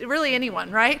really anyone,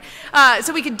 right?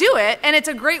 So we could do it, and it's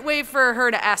a great way for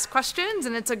her to ask questions,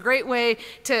 and it's a great way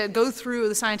to go through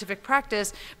the scientific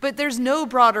practice, but there's no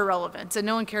broader relevance, and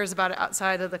no one cares about it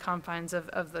outside of the confines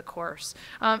of the course.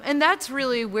 And that's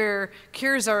really where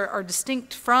cures are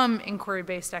distinct from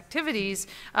inquiry-based activities,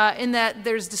 in that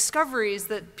there's discoveries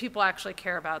that people actually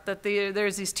care about, that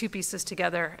there's these 2 pieces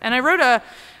together. And I wrote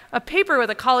a paper with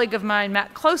a colleague of mine,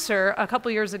 Matt Closer, a couple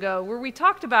years ago, where we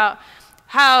talked about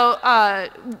how,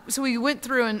 so we went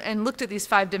through and looked at these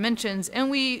 5 dimensions,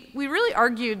 and we really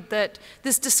argued that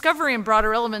this discovery and broader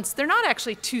relevance, they're not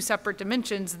actually 2 separate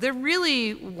dimensions, they're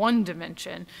really 1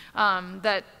 dimension,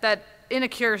 that in a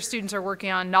cure, students are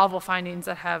working on novel findings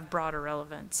that have broader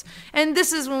relevance. And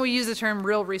this is when we use the term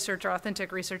real research or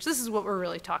authentic research, this is what we're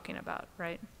really talking about,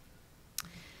 right?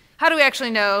 How do we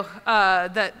actually know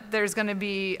that there's going to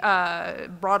be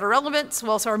broader relevance?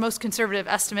 Well, so our most conservative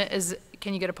estimate is,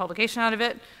 can you get a publication out of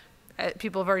it?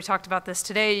 People have already talked about this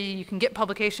today. You can get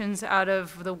publications out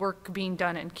of the work being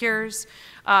done in cures.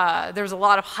 There was a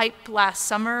lot of hype last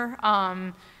summer.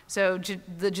 So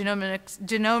the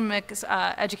Genomics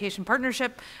Education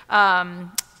Partnership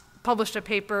published a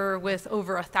paper with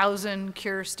over 1,000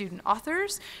 cure student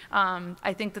authors.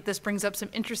 I think that this brings up some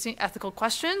interesting ethical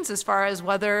questions as far as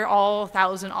whether all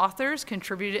 1,000 authors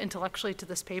contributed intellectually to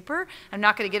this paper. I'm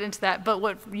not going to get into that, but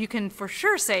what you can for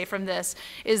sure say from this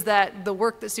is that the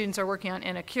work that students are working on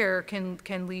in a cure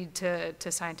can lead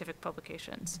to scientific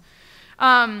publications.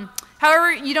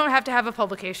 However, you don't have to have a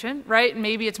publication, right?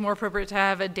 Maybe it's more appropriate to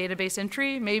have a database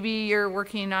entry. Maybe you're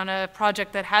working on a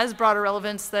project that has broader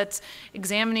relevance that's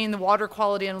examining the water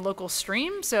quality in a local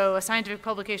stream. So a scientific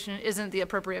publication isn't the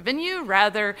appropriate venue.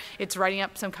 Rather, it's writing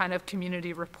up some kind of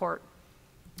community report.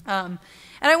 And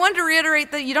I wanted to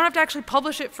reiterate that you don't have to actually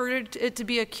publish it for it to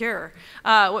be a cure.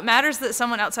 What matters is that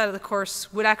someone outside of the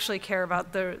course would actually care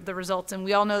about the results. And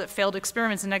we all know that failed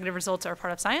experiments and negative results are a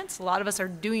part of science. A lot of us are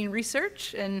doing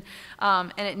research, and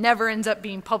it never ends up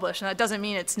being published. And that doesn't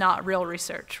mean it's not real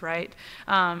research, right?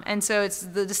 And so it's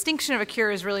the distinction of a cure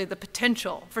is really the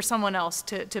potential for someone else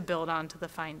to build onto the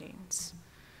findings.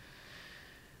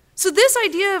 So this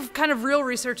idea of kind of real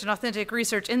research and authentic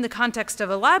research in the context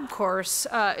of a lab course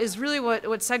is really what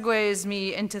segues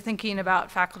me into thinking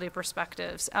about faculty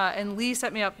perspectives. And Lee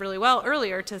set me up really well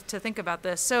earlier to think about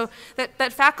this. So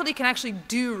that faculty can actually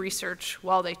do research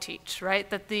while they teach, right?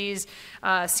 That these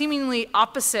seemingly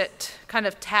opposite kind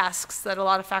of tasks that a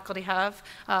lot of faculty have,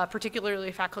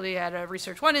 particularly faculty at a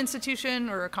Research 1 institution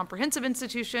or a comprehensive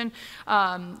institution,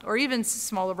 or even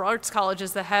small liberal arts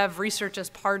colleges that have research as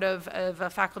part of a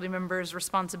faculty members'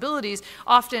 responsibilities.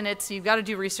 Often it's you've got to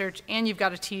do research and you've got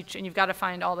to teach and you've got to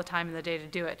find all the time in the day to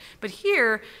do it. But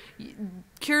here,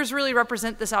 cures really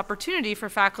represent this opportunity for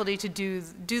faculty to do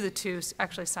the 2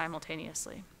 actually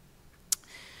simultaneously.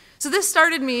 So this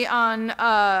started me on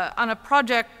a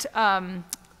project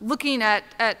looking at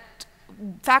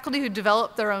faculty who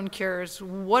develop their own cures.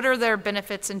 What are their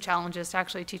benefits and challenges to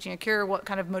actually teaching a cure? What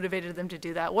kind of motivated them to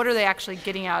do that? What are they actually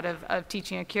getting out of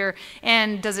teaching a cure?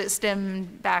 And does it stem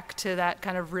back to that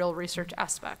kind of real research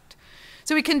aspect?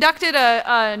 So we conducted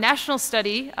a national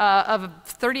study of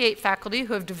 38 faculty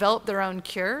who have developed their own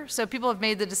cure. So people have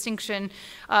made the distinction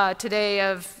today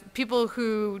of people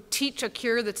who teach a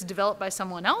cure that's developed by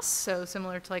someone else, so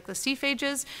similar to like the C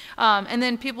phages, and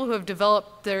then people who have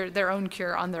developed their own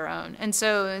cure on their own. And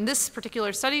so in this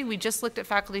particular study, we just looked at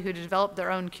faculty who developed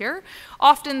their own cure.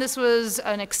 Often this was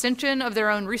an extension of their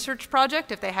own research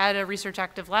project if they had a research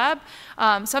active lab.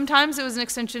 Sometimes it was an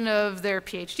extension of their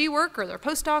PhD work or their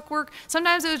postdoc work.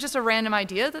 Sometimes it was just a random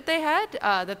idea that they had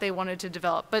that they wanted to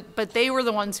develop. But they were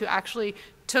the ones who actually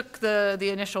took the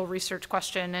initial research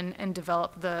question and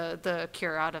developed the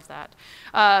cure out of that.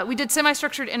 We did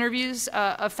semi-structured interviews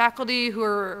of faculty who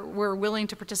were willing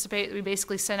to participate. We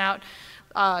basically sent out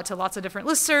to lots of different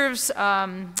listservs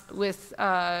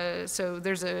so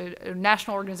there's a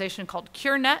national organization called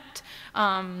CureNet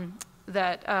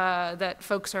that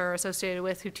folks are associated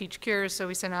with who teach cures. So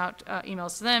we sent out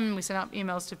emails to them. We sent out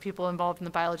emails to people involved in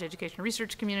the biology education and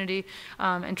research community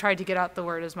and tried to get out the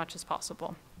word as much as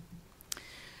possible.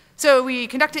 So we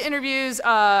conducted interviews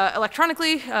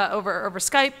electronically over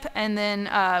Skype, and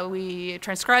then we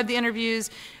transcribed the interviews.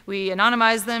 We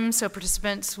anonymized them so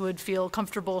participants would feel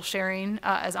comfortable sharing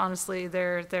as honestly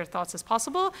their thoughts as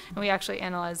possible. And we actually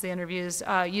analyzed the interviews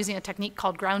using a technique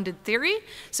called grounded theory.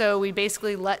 So we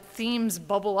basically let themes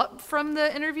bubble up from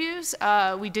the interviews.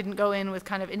 We didn't go in with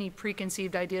kind of any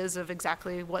preconceived ideas of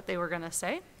exactly what they were going to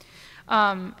say.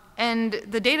 And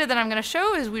the data that I'm going to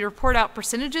show is we report out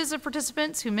percentages of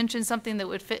participants who mentioned something that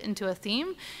would fit into a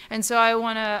theme. And so I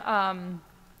want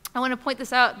to point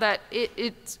this out that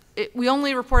we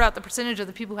only report out the percentage of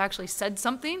the people who actually said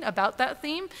something about that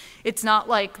theme. It's not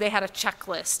like they had a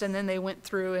checklist and then they went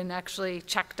through and actually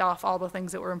checked off all the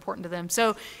things that were important to them.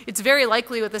 So it's very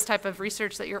likely with this type of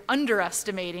research that you're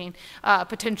underestimating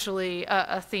potentially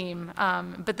a theme.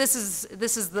 But this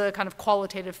is the kind of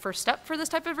qualitative first step for this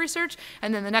type of research.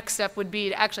 And then the next step would be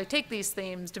to actually take these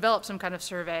themes, develop some kind of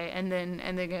survey, and then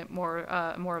get more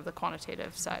of the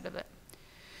quantitative side of it.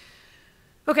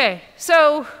 Okay,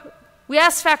 so we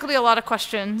asked faculty a lot of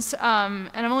questions, and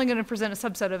I'm only going to present a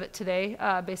subset of it today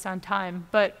based on time,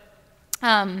 but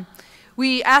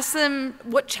we asked them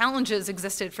what challenges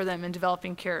existed for them in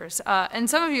developing cures. And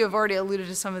some of you have already alluded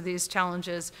to some of these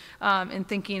challenges in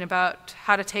thinking about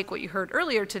how to take what you heard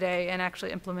earlier today and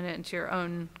actually implement it into your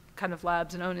own kind of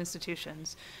labs and own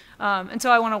institutions. And so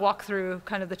I want to walk through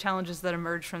kind of the challenges that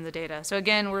emerge from the data. So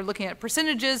again, we're looking at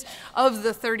percentages of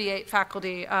the 38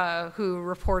 faculty who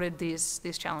reported these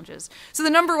challenges. So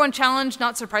the number one challenge,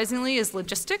 not surprisingly, is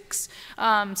logistics.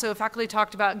 So faculty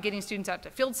talked about getting students out to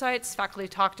field sites. Faculty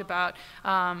talked about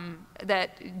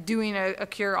that doing a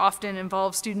cure often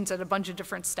involves students at a bunch of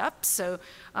different steps. So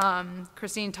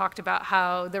Christine talked about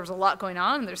how there was a lot going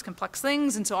on and there's complex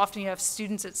things, and so often you have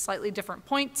students at slightly different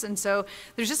points, and so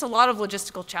there's just a lot of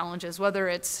logistical challenges, whether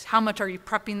it's how much are you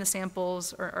prepping the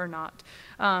samples or not.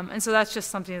 And so that's just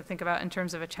something to think about in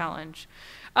terms of a challenge.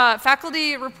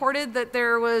 Faculty reported that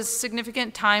there was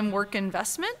significant time work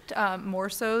investment, more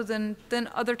so than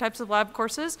other types of lab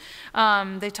courses.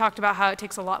 They talked about how it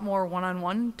takes a lot more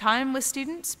one-on-one time with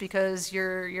students because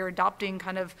you're adopting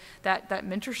kind of that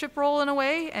mentorship role in a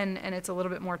way, and it's a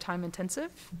little bit more time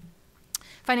intensive.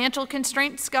 Financial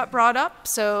constraints got brought up,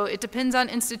 so it depends on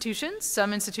institutions.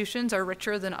 Some institutions are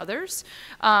richer than others.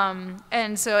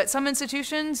 And so at some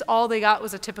institutions, all they got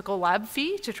was a typical lab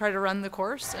fee to try to run the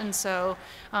course. And so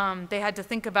they had to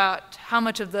think about how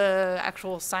much of the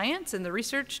actual science and the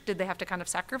research did they have to kind of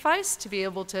sacrifice to be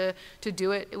able to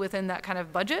do it within that kind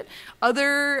of budget.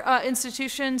 Other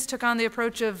institutions took on the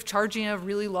approach of charging a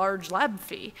really large lab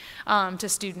fee to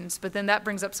students. But then that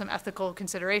brings up some ethical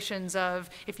considerations of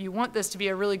if you want this to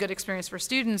be a really good experience for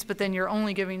students, but then you're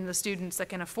only giving the students that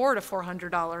can afford a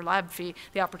 $400 lab fee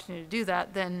the opportunity to do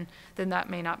that, then that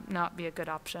may not be a good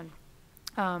option.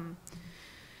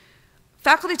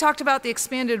 Faculty talked about the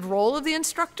expanded role of the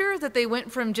instructor, that they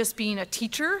went from just being a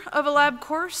teacher of a lab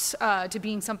course to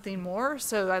being something more.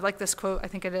 So I like this quote, I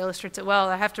think it illustrates it well.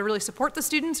 I have to really support the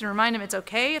students and remind them it's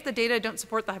okay if the data don't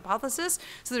support the hypothesis.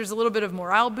 So there's a little bit of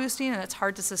morale boosting and it's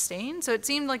hard to sustain. So it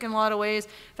seemed like in a lot of ways,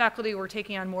 faculty were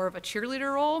taking on more of a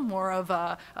cheerleader role, more of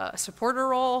a supporter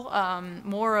role,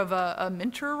 more of a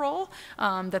mentor role,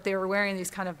 that they were wearing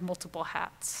these kind of multiple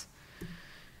hats.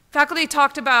 Faculty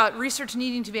talked about research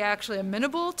needing to be actually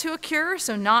amenable to a cure,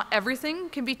 so not everything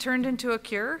can be turned into a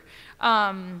cure.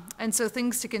 And so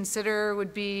things to consider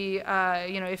would be,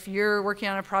 if you're working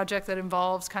on a project that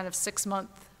involves kind of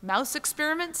 6-month mouse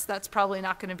experiments, that's probably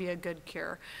not going to be a good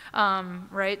cure,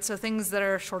 right? So things that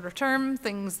are shorter term,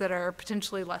 things that are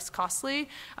potentially less costly,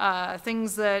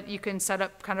 things that you can set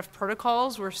up kind of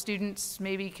protocols where students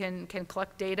maybe can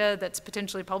collect data that's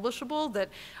potentially publishable that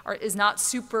is not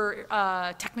super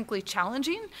technically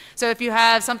challenging. So if you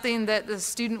have something that the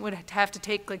student would have to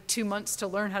take like 2 months to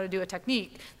learn how to do a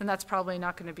technique, then that's probably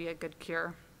not going to be a good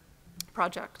cure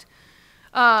project.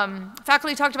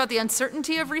 Faculty talked about the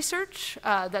uncertainty of research,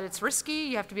 that it's risky.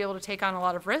 You have to be able to take on a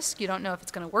lot of risk. You don't know if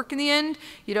it's going to work in the end.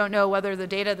 You don't know whether the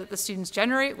data that the students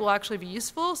generate will actually be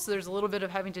useful. So there's a little bit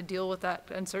of having to deal with that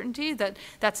uncertainty.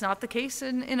 That's not the case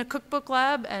in a cookbook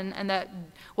lab, and that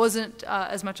wasn't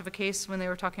as much of a case when they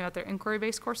were talking about their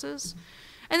inquiry-based courses.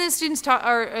 And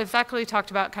then faculty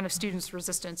talked about kind of students'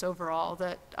 resistance overall,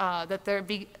 that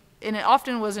and it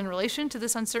often was in relation to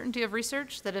this uncertainty of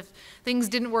research, that if things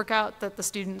didn't work out, that the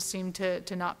students seemed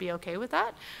to not be okay with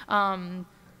that.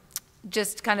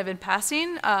 Just kind of in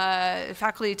passing,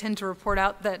 faculty tend to report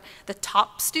out that the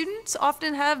top students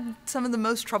often have some of the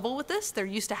most trouble with this. They're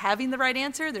used to having the right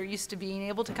answer. They're used to being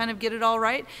able to kind of get it all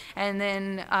right. And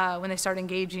then when they start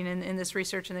engaging in this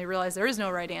research and they realize there is no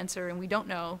right answer and we don't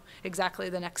know exactly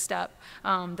the next step,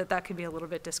 that could be a little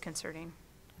bit disconcerting.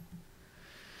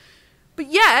 But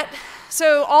yet,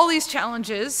 so all these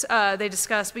challenges they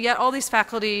discussed, but yet all these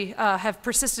faculty have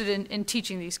persisted in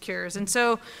teaching these cures. And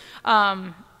so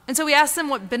we asked them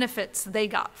what benefits they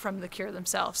got from the cure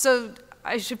themselves. So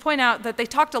I should point out that they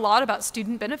talked a lot about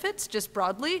student benefits, just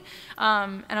broadly,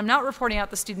 and I'm not reporting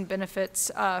out the student benefits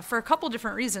for a couple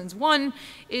different reasons. One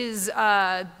is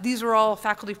these were all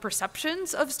faculty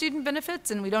perceptions of student benefits,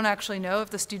 and we don't actually know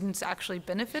if the students actually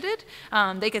benefited.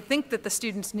 They could think that the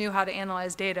students knew how to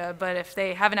analyze data, but if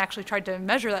they haven't actually tried to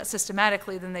measure that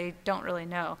systematically, then they don't really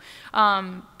know.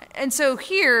 And so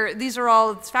here, these are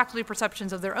all faculty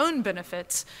perceptions of their own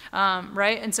benefits,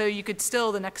 right? And so you could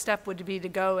still, the next step would be to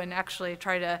go and actually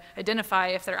try to identify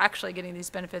if they're actually getting these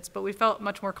benefits, but we felt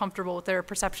much more comfortable with their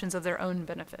perceptions of their own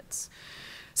benefits.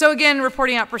 So again,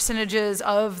 reporting out percentages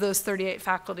of those 38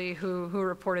 faculty who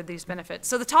reported these benefits.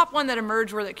 So the top one that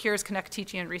emerged were that cures connect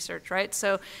teaching and research, right?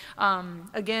 So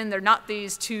again, they're not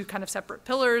these two kind of separate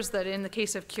pillars, that in the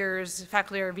case of cures,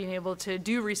 faculty are being able to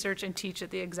do research and teach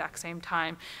at the exact same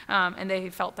time. And they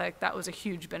felt like that was a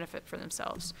huge benefit for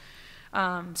themselves.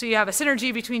 So you have a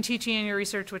synergy between teaching and your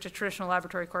research, which a traditional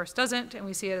laboratory course doesn't, and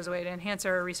we see it as a way to enhance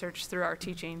our research through our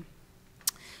teaching.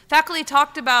 Faculty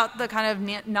talked about the kind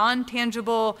of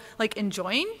non-tangible, like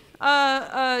enjoying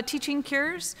teaching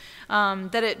cures,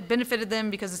 that it benefited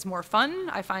them because it's more fun.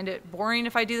 I find it boring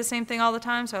if I do the same thing all the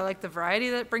time, so I like the variety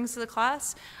that it brings to the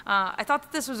class. I thought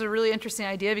that this was a really interesting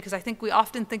idea because I think we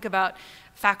often think about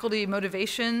faculty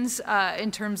motivations in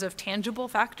terms of tangible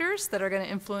factors that are going to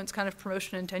influence kind of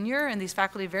promotion and tenure, and these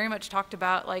faculty very much talked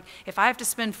about, like, if I have to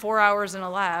spend 4 hours in a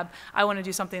lab, I want to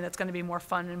do something that's going to be more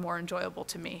fun and more enjoyable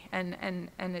to me, and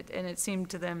it seemed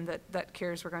to them that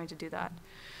cures were going to do that.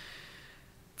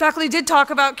 Faculty did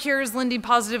talk about cures lending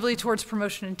positively towards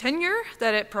promotion and tenure,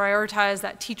 that it prioritized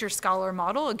that teacher-scholar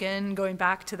model, again, going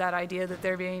back to that idea that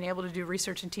they're being able to do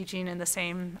research and teaching in the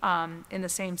same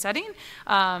setting.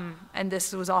 And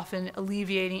this was often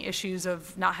alleviating issues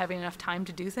of not having enough time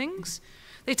to do things.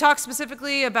 They talked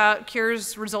specifically about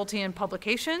cures resulting in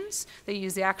publications. They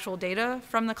used the actual data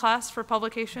from the class for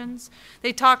publications.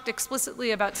 They talked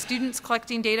explicitly about students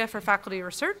collecting data for faculty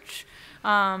research.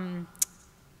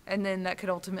 And then that could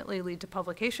ultimately lead to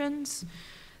publications.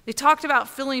 They talked about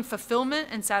feeling fulfillment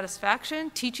and satisfaction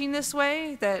teaching this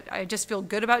way, that I just feel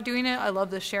good about doing it. I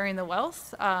love the sharing the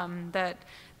wealth, that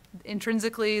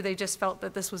intrinsically they just felt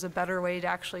that this was a better way to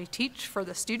actually teach for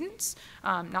the students,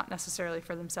 not necessarily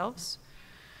for themselves.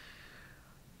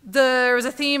 There was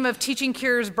a theme of teaching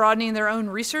cures broadening their own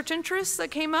research interests that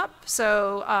came up.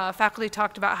 So faculty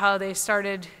talked about how they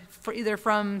started either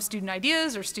from student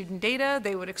ideas or student data.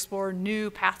 They would explore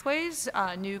new pathways,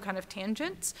 new kind of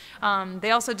tangents. They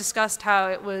also discussed how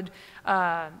it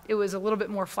was a little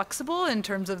bit more flexible in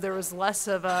terms of there was less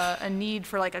of a need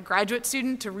for like a graduate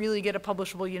student to really get a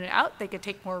publishable unit out. They could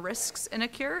take more risks in a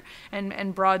cure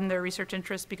and broaden their research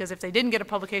interest, because if they didn't get a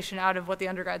publication out of what the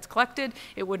undergrads collected,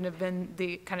 it wouldn't have been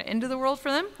the kind of end of the world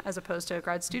for them as opposed to a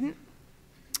grad student.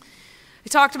 We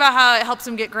talked about how it helps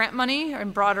them get grant money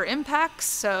and broader impacts,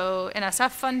 so NSF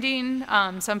funding.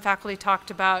 Some faculty talked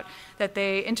about that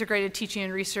they integrated teaching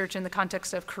and research in the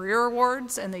context of career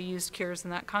awards, and they used cures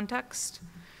in that context.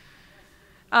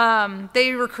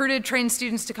 They recruited trained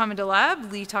students to come into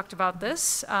lab. Lee talked about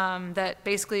this, that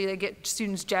basically they get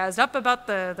students jazzed up about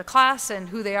the class and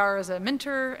who they are as a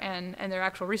mentor and their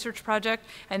actual research project,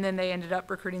 and then they ended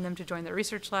up recruiting them to join their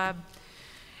research lab.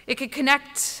 It could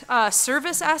connect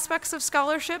service aspects of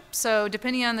scholarship. So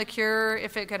depending on the cure,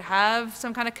 if it could have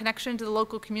some kind of connection to the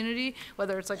local community,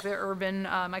 whether it's like the urban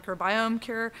microbiome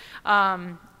cure,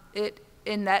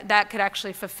 that could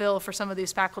actually fulfill for some of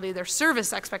these faculty their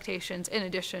service expectations in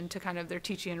addition to kind of their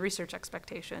teaching and research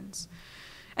expectations.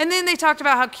 And then they talked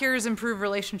about how cures improve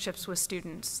relationships with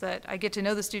students, that I get to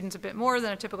know the students a bit more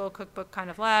than a typical cookbook kind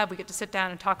of lab. We get to sit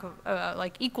down and talk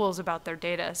like equals about their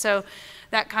data. So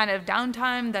that kind of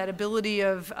downtime, that ability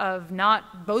of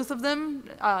not both of them,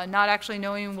 not actually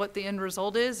knowing what the end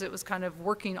result is, it was kind of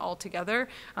working all together.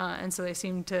 And so they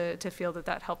seemed to feel that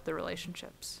that helped the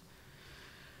relationships.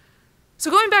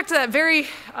 So going back to that very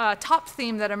top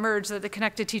theme that emerged, that the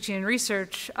connected teaching and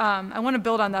research, I want to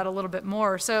build on that a little bit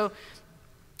more. So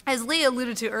as Lee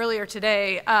alluded to earlier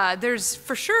today, there's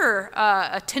for sure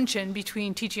a tension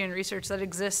between teaching and research that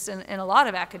exists in a lot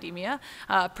of academia,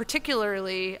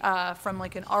 particularly from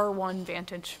like an R1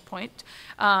 vantage point.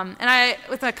 And I,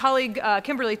 with my colleague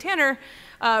Kimberly Tanner,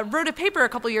 wrote a paper a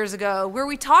couple years ago where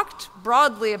we talked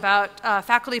broadly about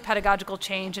faculty pedagogical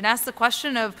change and asked the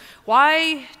question of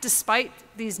why, despite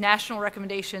these national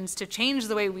recommendations to change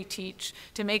the way we teach,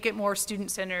 to make it more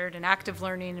student-centered and active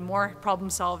learning and more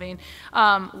problem-solving,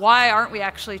 why aren't we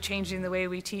actually changing the way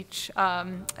we teach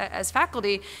as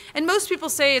faculty? And most people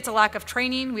say it's a lack of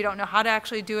training. We don't know how to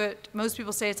actually do it. Most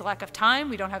people say it's a lack of time.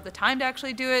 We don't have the time to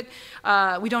actually do it.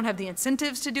 We don't have the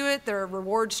incentives to do it. Their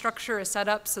reward structure is set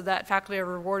up so that faculty are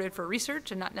rewarded for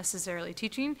research and not necessarily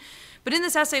teaching. But in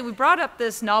this essay, we brought up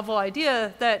this novel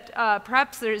idea that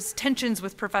perhaps there's tensions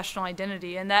with professional identity,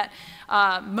 and that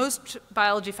most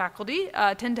biology faculty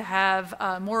tend to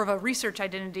have more of a research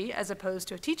identity as opposed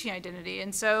to a teaching identity.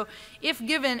 And so if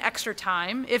given extra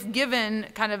time, if given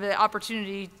kind of the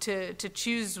opportunity to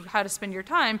choose how to spend your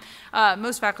time,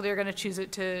 most faculty are going to choose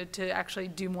it to actually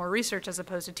do more research as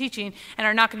opposed to teaching, and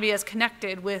are not going to be as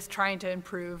connected with trying to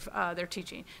improve their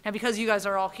teaching. Now, because you guys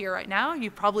are all here right now,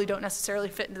 you probably don't necessarily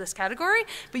fit into this category,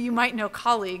 but you might know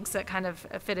colleagues that kind of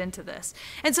fit into this.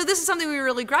 And so this is something we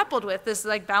really grappled with, this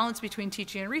like balance between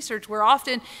teaching and research, where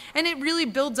often, and it really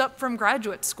builds up from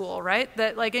graduate school, right?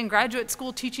 That like in graduate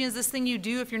school, teaching is this thing you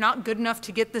do if you're not good enough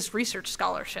to get this research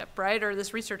scholarship, right? Or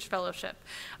this research fellowship.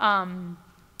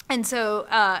 And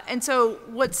so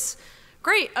what's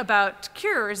great about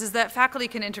cures is that faculty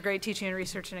can integrate teaching and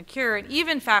research in a cure, and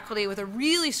even faculty with a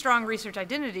really strong research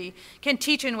identity can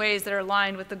teach in ways that are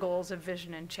aligned with the goals of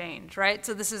vision and change, right?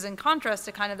 So this is in contrast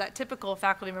to kind of that typical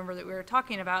faculty member that we were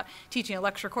talking about teaching a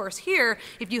lecture course. Here,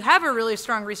 if you have a really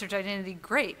strong research identity,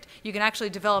 great. You can actually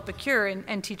develop a cure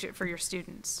and teach it for your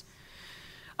students.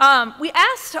 We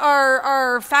asked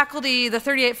our faculty, the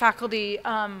 38 faculty,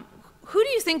 who do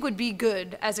you think would be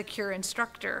good as a cure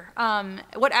instructor?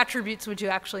 What attributes would you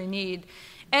actually need?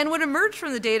 And what emerged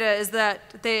from the data is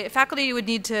that the faculty would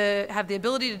need to have the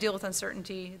ability to deal with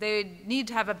uncertainty. They need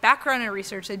to have a background in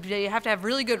research. They have to have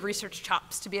really good research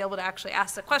chops to be able to actually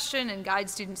ask the question and guide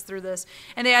students through this.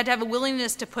 And they had to have a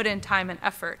willingness to put in time and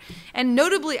effort. And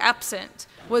notably absent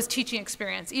was teaching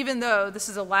experience, even though this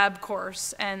is a lab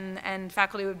course and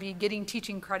faculty would be getting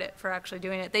teaching credit for actually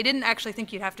doing it. They didn't actually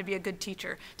think you'd have to be a good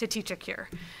teacher to teach a cure.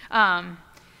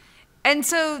 And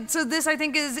so this, I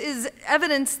think, is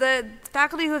evidence that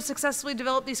faculty who have successfully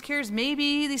developed these cures may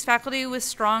be these faculty with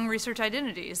strong research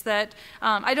identities. That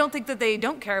I don't think that they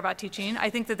don't care about teaching.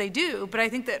 I think that they do. But I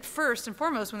think that first and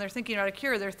foremost, when they're thinking about a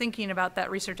cure, they're thinking about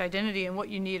that research identity and what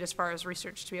you need as far as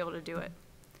research to be able to do it.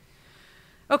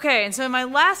 Okay, and so in my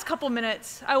last couple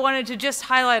minutes, I wanted to just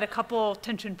highlight a couple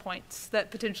tension points that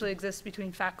potentially exist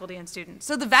between faculty and students.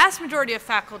 So the vast majority of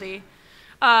faculty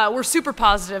were super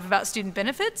positive about student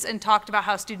benefits and talked about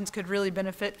how students could really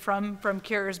benefit from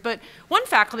cures. But one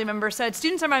faculty member said,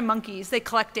 students are my monkeys, they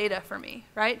collect data for me,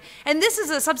 right? And this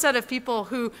is a subset of people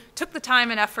who took the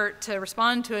time and effort to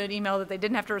respond to an email that they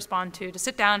didn't have to respond to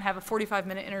sit down and have a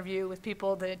 45-minute interview with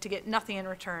people to get nothing in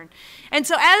return. And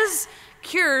so as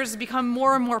cures become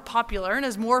more and more popular, and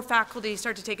as more faculty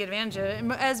start to take advantage of it,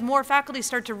 and as more faculty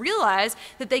start to realize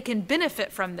that they can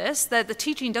benefit from this, that the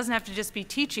teaching doesn't have to just be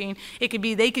teaching, it could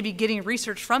be they could be getting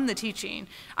research from the teaching,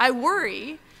 I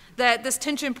worry that this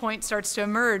tension point starts to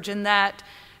emerge, and that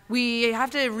we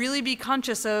have to really be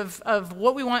conscious of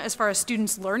what we want as far as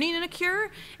students learning in a cure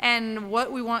and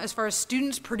what we want as far as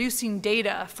students producing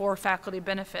data for faculty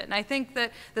benefit. And I think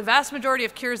that the vast majority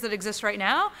of cures that exist right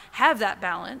now have that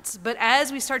balance. But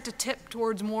as we start to tip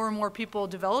towards more and more people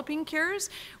developing cures,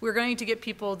 we're going to get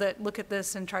people that look at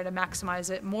this and try to maximize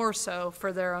it more so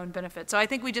for their own benefit. So I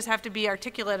think we just have to be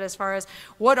articulate as far as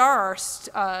what are our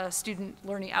student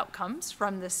learning outcomes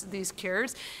from these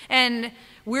cures, and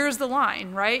where's the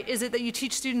line, right? right? Is it that you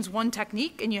teach students one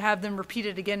technique and you have them repeat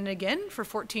it again and again for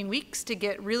 14 weeks to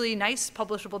get really nice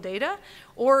publishable data?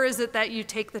 Or is it that you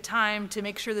take the time to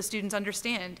make sure the students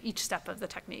understand each step of the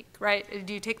technique, right?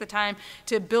 Do you take the time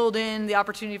to build in the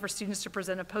opportunity for students to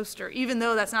present a poster, even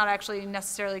though that's not actually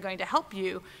necessarily going to help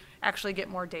you actually get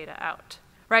more data out,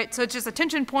 right? So it's just a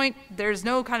tension point. There's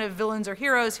no kind of villains or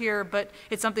heroes here, but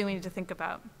it's something we need to think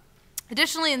about.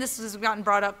 Additionally, and this has gotten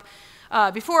brought up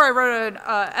before, I wrote an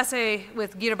essay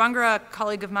with Gita Bangra, a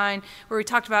colleague of mine, where we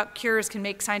talked about cures can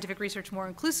make scientific research more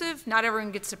inclusive. Not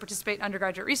everyone gets to participate in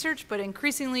undergraduate research, but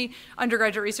increasingly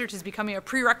undergraduate research is becoming a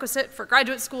prerequisite for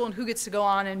graduate school and who gets to go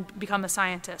on and become a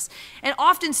scientist. And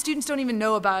often students don't even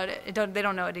know about it. They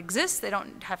don't know it exists. They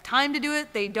don't have time to do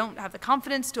it. They don't have the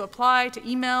confidence to apply, to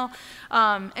email.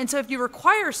 And so if you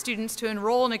require students to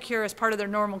enroll in a cure as part of their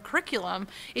normal curriculum,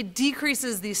 it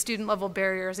decreases these student level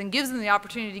barriers and gives them the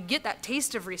opportunity to get that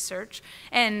taste of research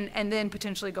and then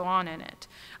potentially go on in it.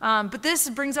 But this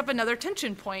brings up another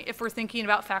tension point if we're thinking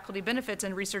about faculty benefits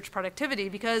and research productivity,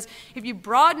 because if you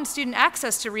broaden student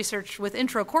access to research with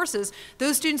intro courses,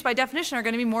 those students by definition are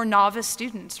going to be more novice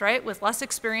students, right? With less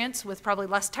experience, with probably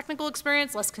less technical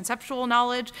experience, less conceptual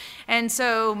knowledge, and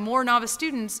so more novice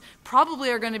students probably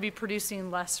are going to be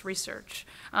producing less research.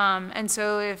 And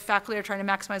so if faculty are trying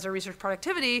to maximize their research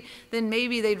productivity, then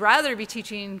maybe they'd rather be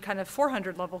teaching kind of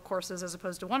 400 level courses as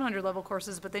opposed to 100 level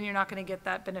courses, but then you're not going to get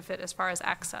that benefit as far as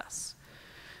access.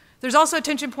 There's also a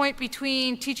tension point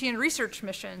between teaching and research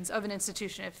missions of an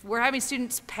institution. If we're having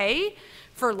students pay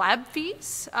for lab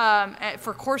fees,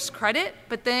 for course credit,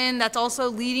 but then that's also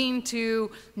leading to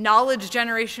knowledge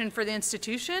generation for the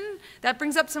institution, that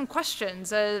brings up some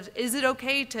questions of, is it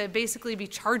okay to basically be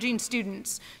charging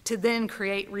students to then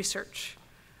create research?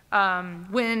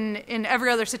 When in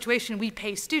every other situation we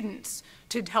pay students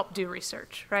to help do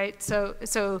research, right?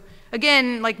 So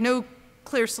again, like no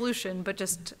clear solution, but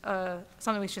just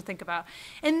something we should think about.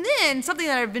 And then something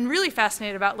that I've been really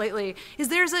fascinated about lately is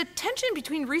there's a tension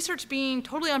between research being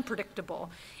totally unpredictable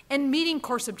and meeting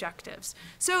course objectives.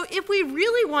 So if we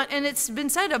really want, and it's been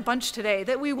said a bunch today,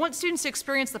 that we want students to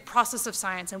experience the process of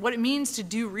science and what it means to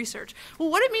do research. Well,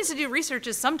 what it means to do research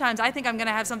is sometimes I think I'm going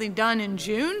to have something done in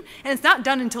June, and it's not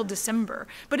done until December.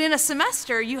 But in a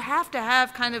semester, you have to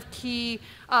have kind of key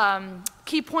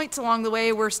points along the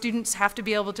way where students have to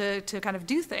be able to kind of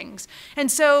do things.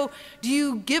 And so do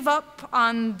you give up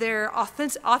on their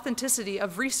authenticity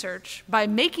of research by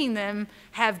making them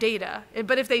have data?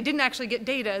 But if they didn't actually get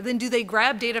data, then do they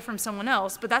grab data from someone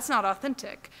else? But that's not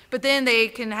authentic. But then they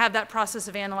can have that process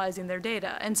of analyzing their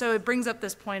data. And so it brings up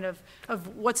this point of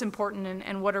what's important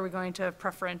and what are we going to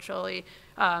preferentially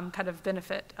kind of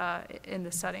benefit in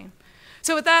this setting.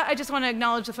 So with that, I just want to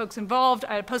acknowledge the folks involved.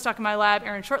 I had a postdoc in my lab,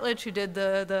 Aaron Shortledge, who did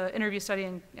the interview study,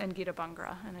 and Gita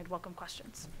Bangra, and I'd welcome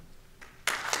questions.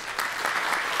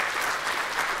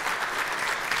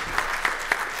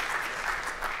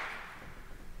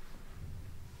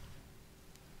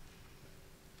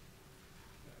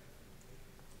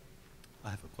 I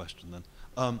have a question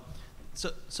then.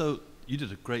 So you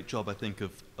did a great job, I think,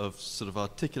 of sort of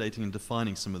articulating and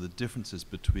defining some of the differences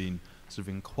between sort of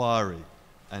inquiry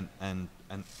and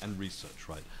research,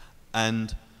 right?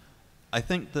 And I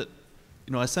think that,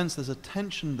 I sense there's a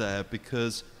tension there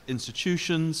because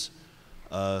institutions,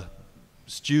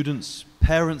 students,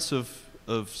 parents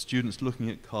of students looking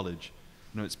at college,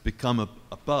 it's become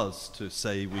a buzz to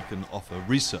say we can offer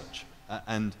research,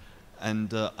 and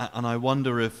I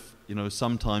wonder if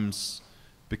sometimes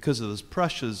because of those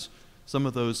pressures, some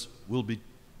of those will be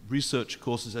research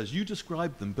courses as you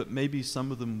described them, but maybe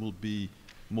some of them will be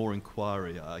more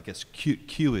inquiry, I guess,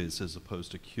 QIs as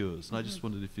opposed to cures. And I just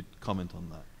wondered if you'd comment on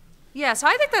that. Yeah, so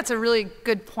I think that's a really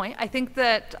good point. I think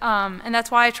that, and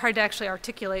that's why I tried to actually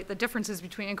articulate the differences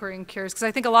between inquiry and cures, because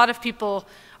I think a lot of people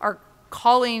are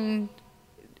calling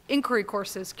inquiry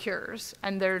courses cures,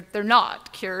 and they're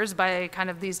not cures by kind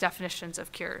of these definitions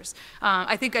of cures.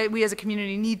 I think we as a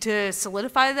community need to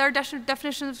solidify our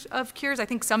definition of cures. I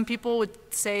think some people would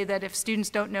say that if students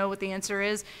don't know what the answer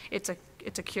is, it's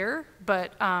a cure,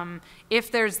 but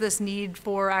if there's this need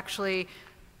for actually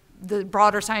the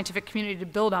broader scientific community to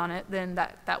build on it, then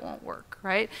that won't work,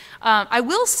 right? I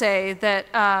will say that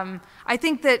I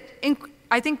think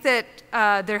that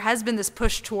there has been this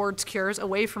push towards cures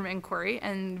away from inquiry,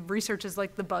 and research is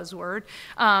like the buzzword.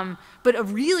 But a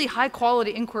really high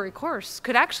quality inquiry course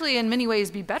could actually in many ways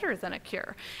be better than a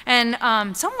cure. And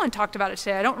someone talked about it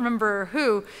today, I don't remember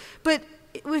who, but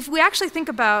if we actually think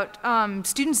about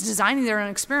students designing their own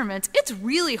experiments, it's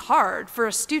really hard for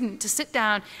a student to sit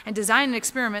down and design an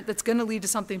experiment that's going to lead to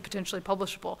something potentially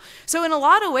publishable. So in a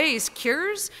lot of ways,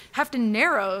 cures have to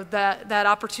narrow that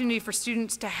opportunity for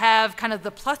students to have kind of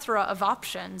the plethora of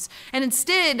options. And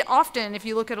instead, often, if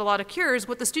you look at a lot of cures,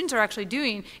 what the students are actually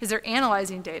doing is they're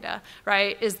analyzing data,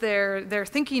 right? Is they're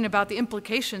thinking about the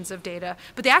implications of data.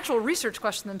 But the actual research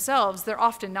question themselves, they're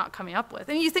often not coming up with.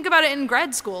 And you think about it in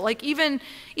grad school, like even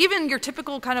your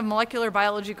typical kind of molecular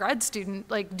biology grad student,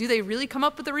 like, do they really come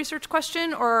up with a research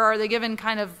question, or are they given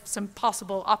kind of some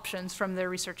possible options from their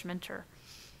research mentor?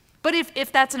 But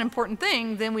if that's an important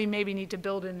thing, then we maybe need to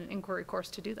build an inquiry course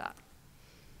to do that.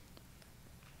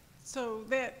 So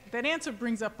that answer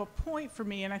brings up a point for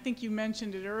me, and I think you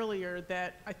mentioned it earlier,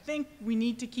 that I think we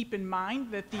need to keep in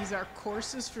mind that these are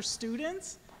courses for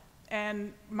students.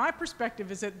 And my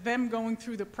perspective is that them going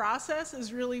through the process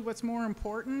is really what's more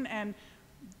important. And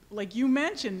like you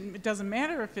mentioned, it doesn't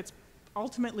matter if it's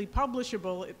ultimately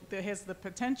publishable, it has the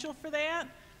potential for that.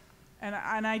 And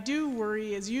I do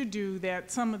worry, as you do,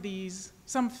 that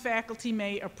some faculty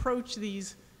may approach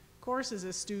these courses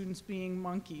as students being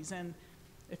monkeys. And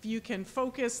if you can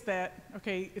focus that,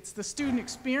 okay, it's the student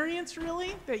experience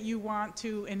really that you want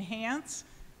to enhance,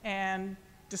 and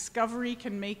discovery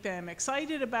can make them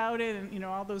excited about it, and, you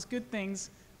know, all those good things.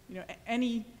 You know,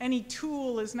 any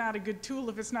tool is not a good tool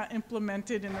if it's not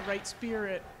implemented in the right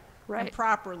spirit and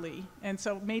properly. And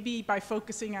so maybe by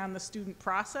focusing on the student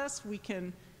process, we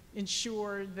can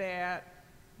ensure that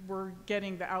we're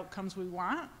getting the outcomes we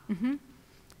want. Mm-hmm.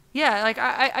 Yeah, like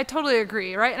I totally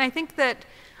agree, right? And I think that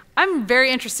I'm very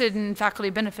interested in faculty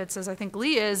benefits, as I think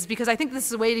Lee is, because I think this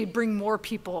is a way to bring more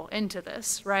people into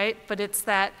this, right? But it's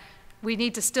that we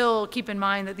need to still keep in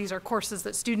mind that these are courses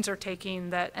that students are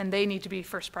taking, and they need to be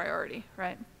first priority,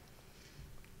 right?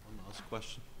 One last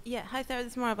question. Yeah, hi Sarah,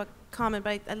 this is more of a comment,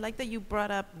 but I like that you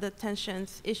brought up the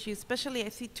tensions issues, especially I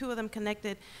see two of them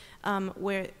connected,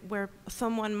 where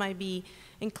someone might be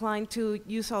inclined to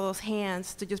use all those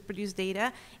hands to just produce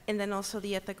data, and then also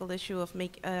the ethical issue of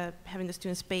having the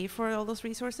students pay for all those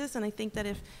resources. And I think that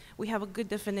if we have a good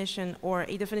definition, or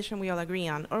a definition we all agree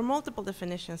on, or multiple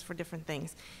definitions for different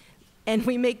things, and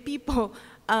we make people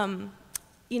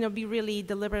you know, be really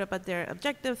deliberate about their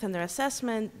objectives and their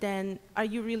assessment, then are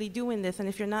you really doing this? And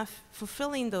if you're not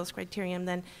fulfilling those criteria,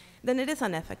 then it is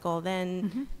unethical.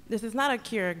 Then this is not a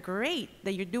cure. Great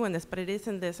that you're doing this, but it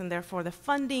isn't this, and therefore the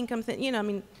funding comes in. You know, I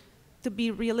mean, to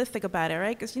be realistic about it,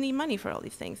 right? Because you need money for all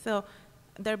these things. So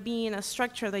there being a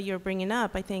structure that you're bringing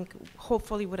up, I think,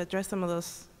 hopefully would address some of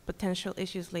those potential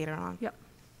issues later on. Yep.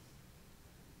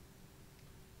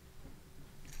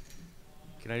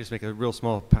 Can I just make a real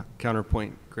small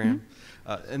counterpoint, Graham?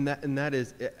 And that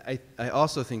is, I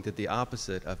also think that the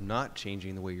opposite of not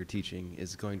changing the way you're teaching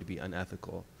is going to be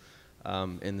unethical.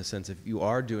 In the sense, if you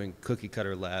are doing cookie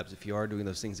cutter labs, if you are doing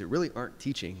those things that really aren't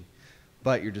teaching,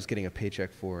 but you're just getting a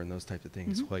paycheck for and those types of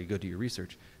things while you go do your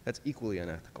research, that's equally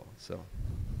unethical. So,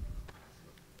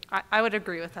 I would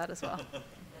agree with that as well.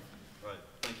 Right.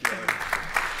 Thank you, Eric.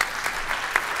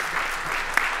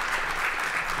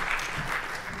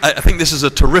 I think this is a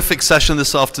terrific session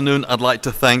this afternoon. I'd like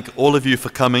to thank all of you for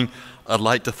coming. I'd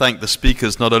like to thank the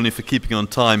speakers not only for keeping on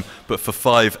time, but for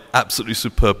 5 absolutely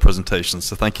superb presentations.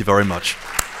 So thank you very much.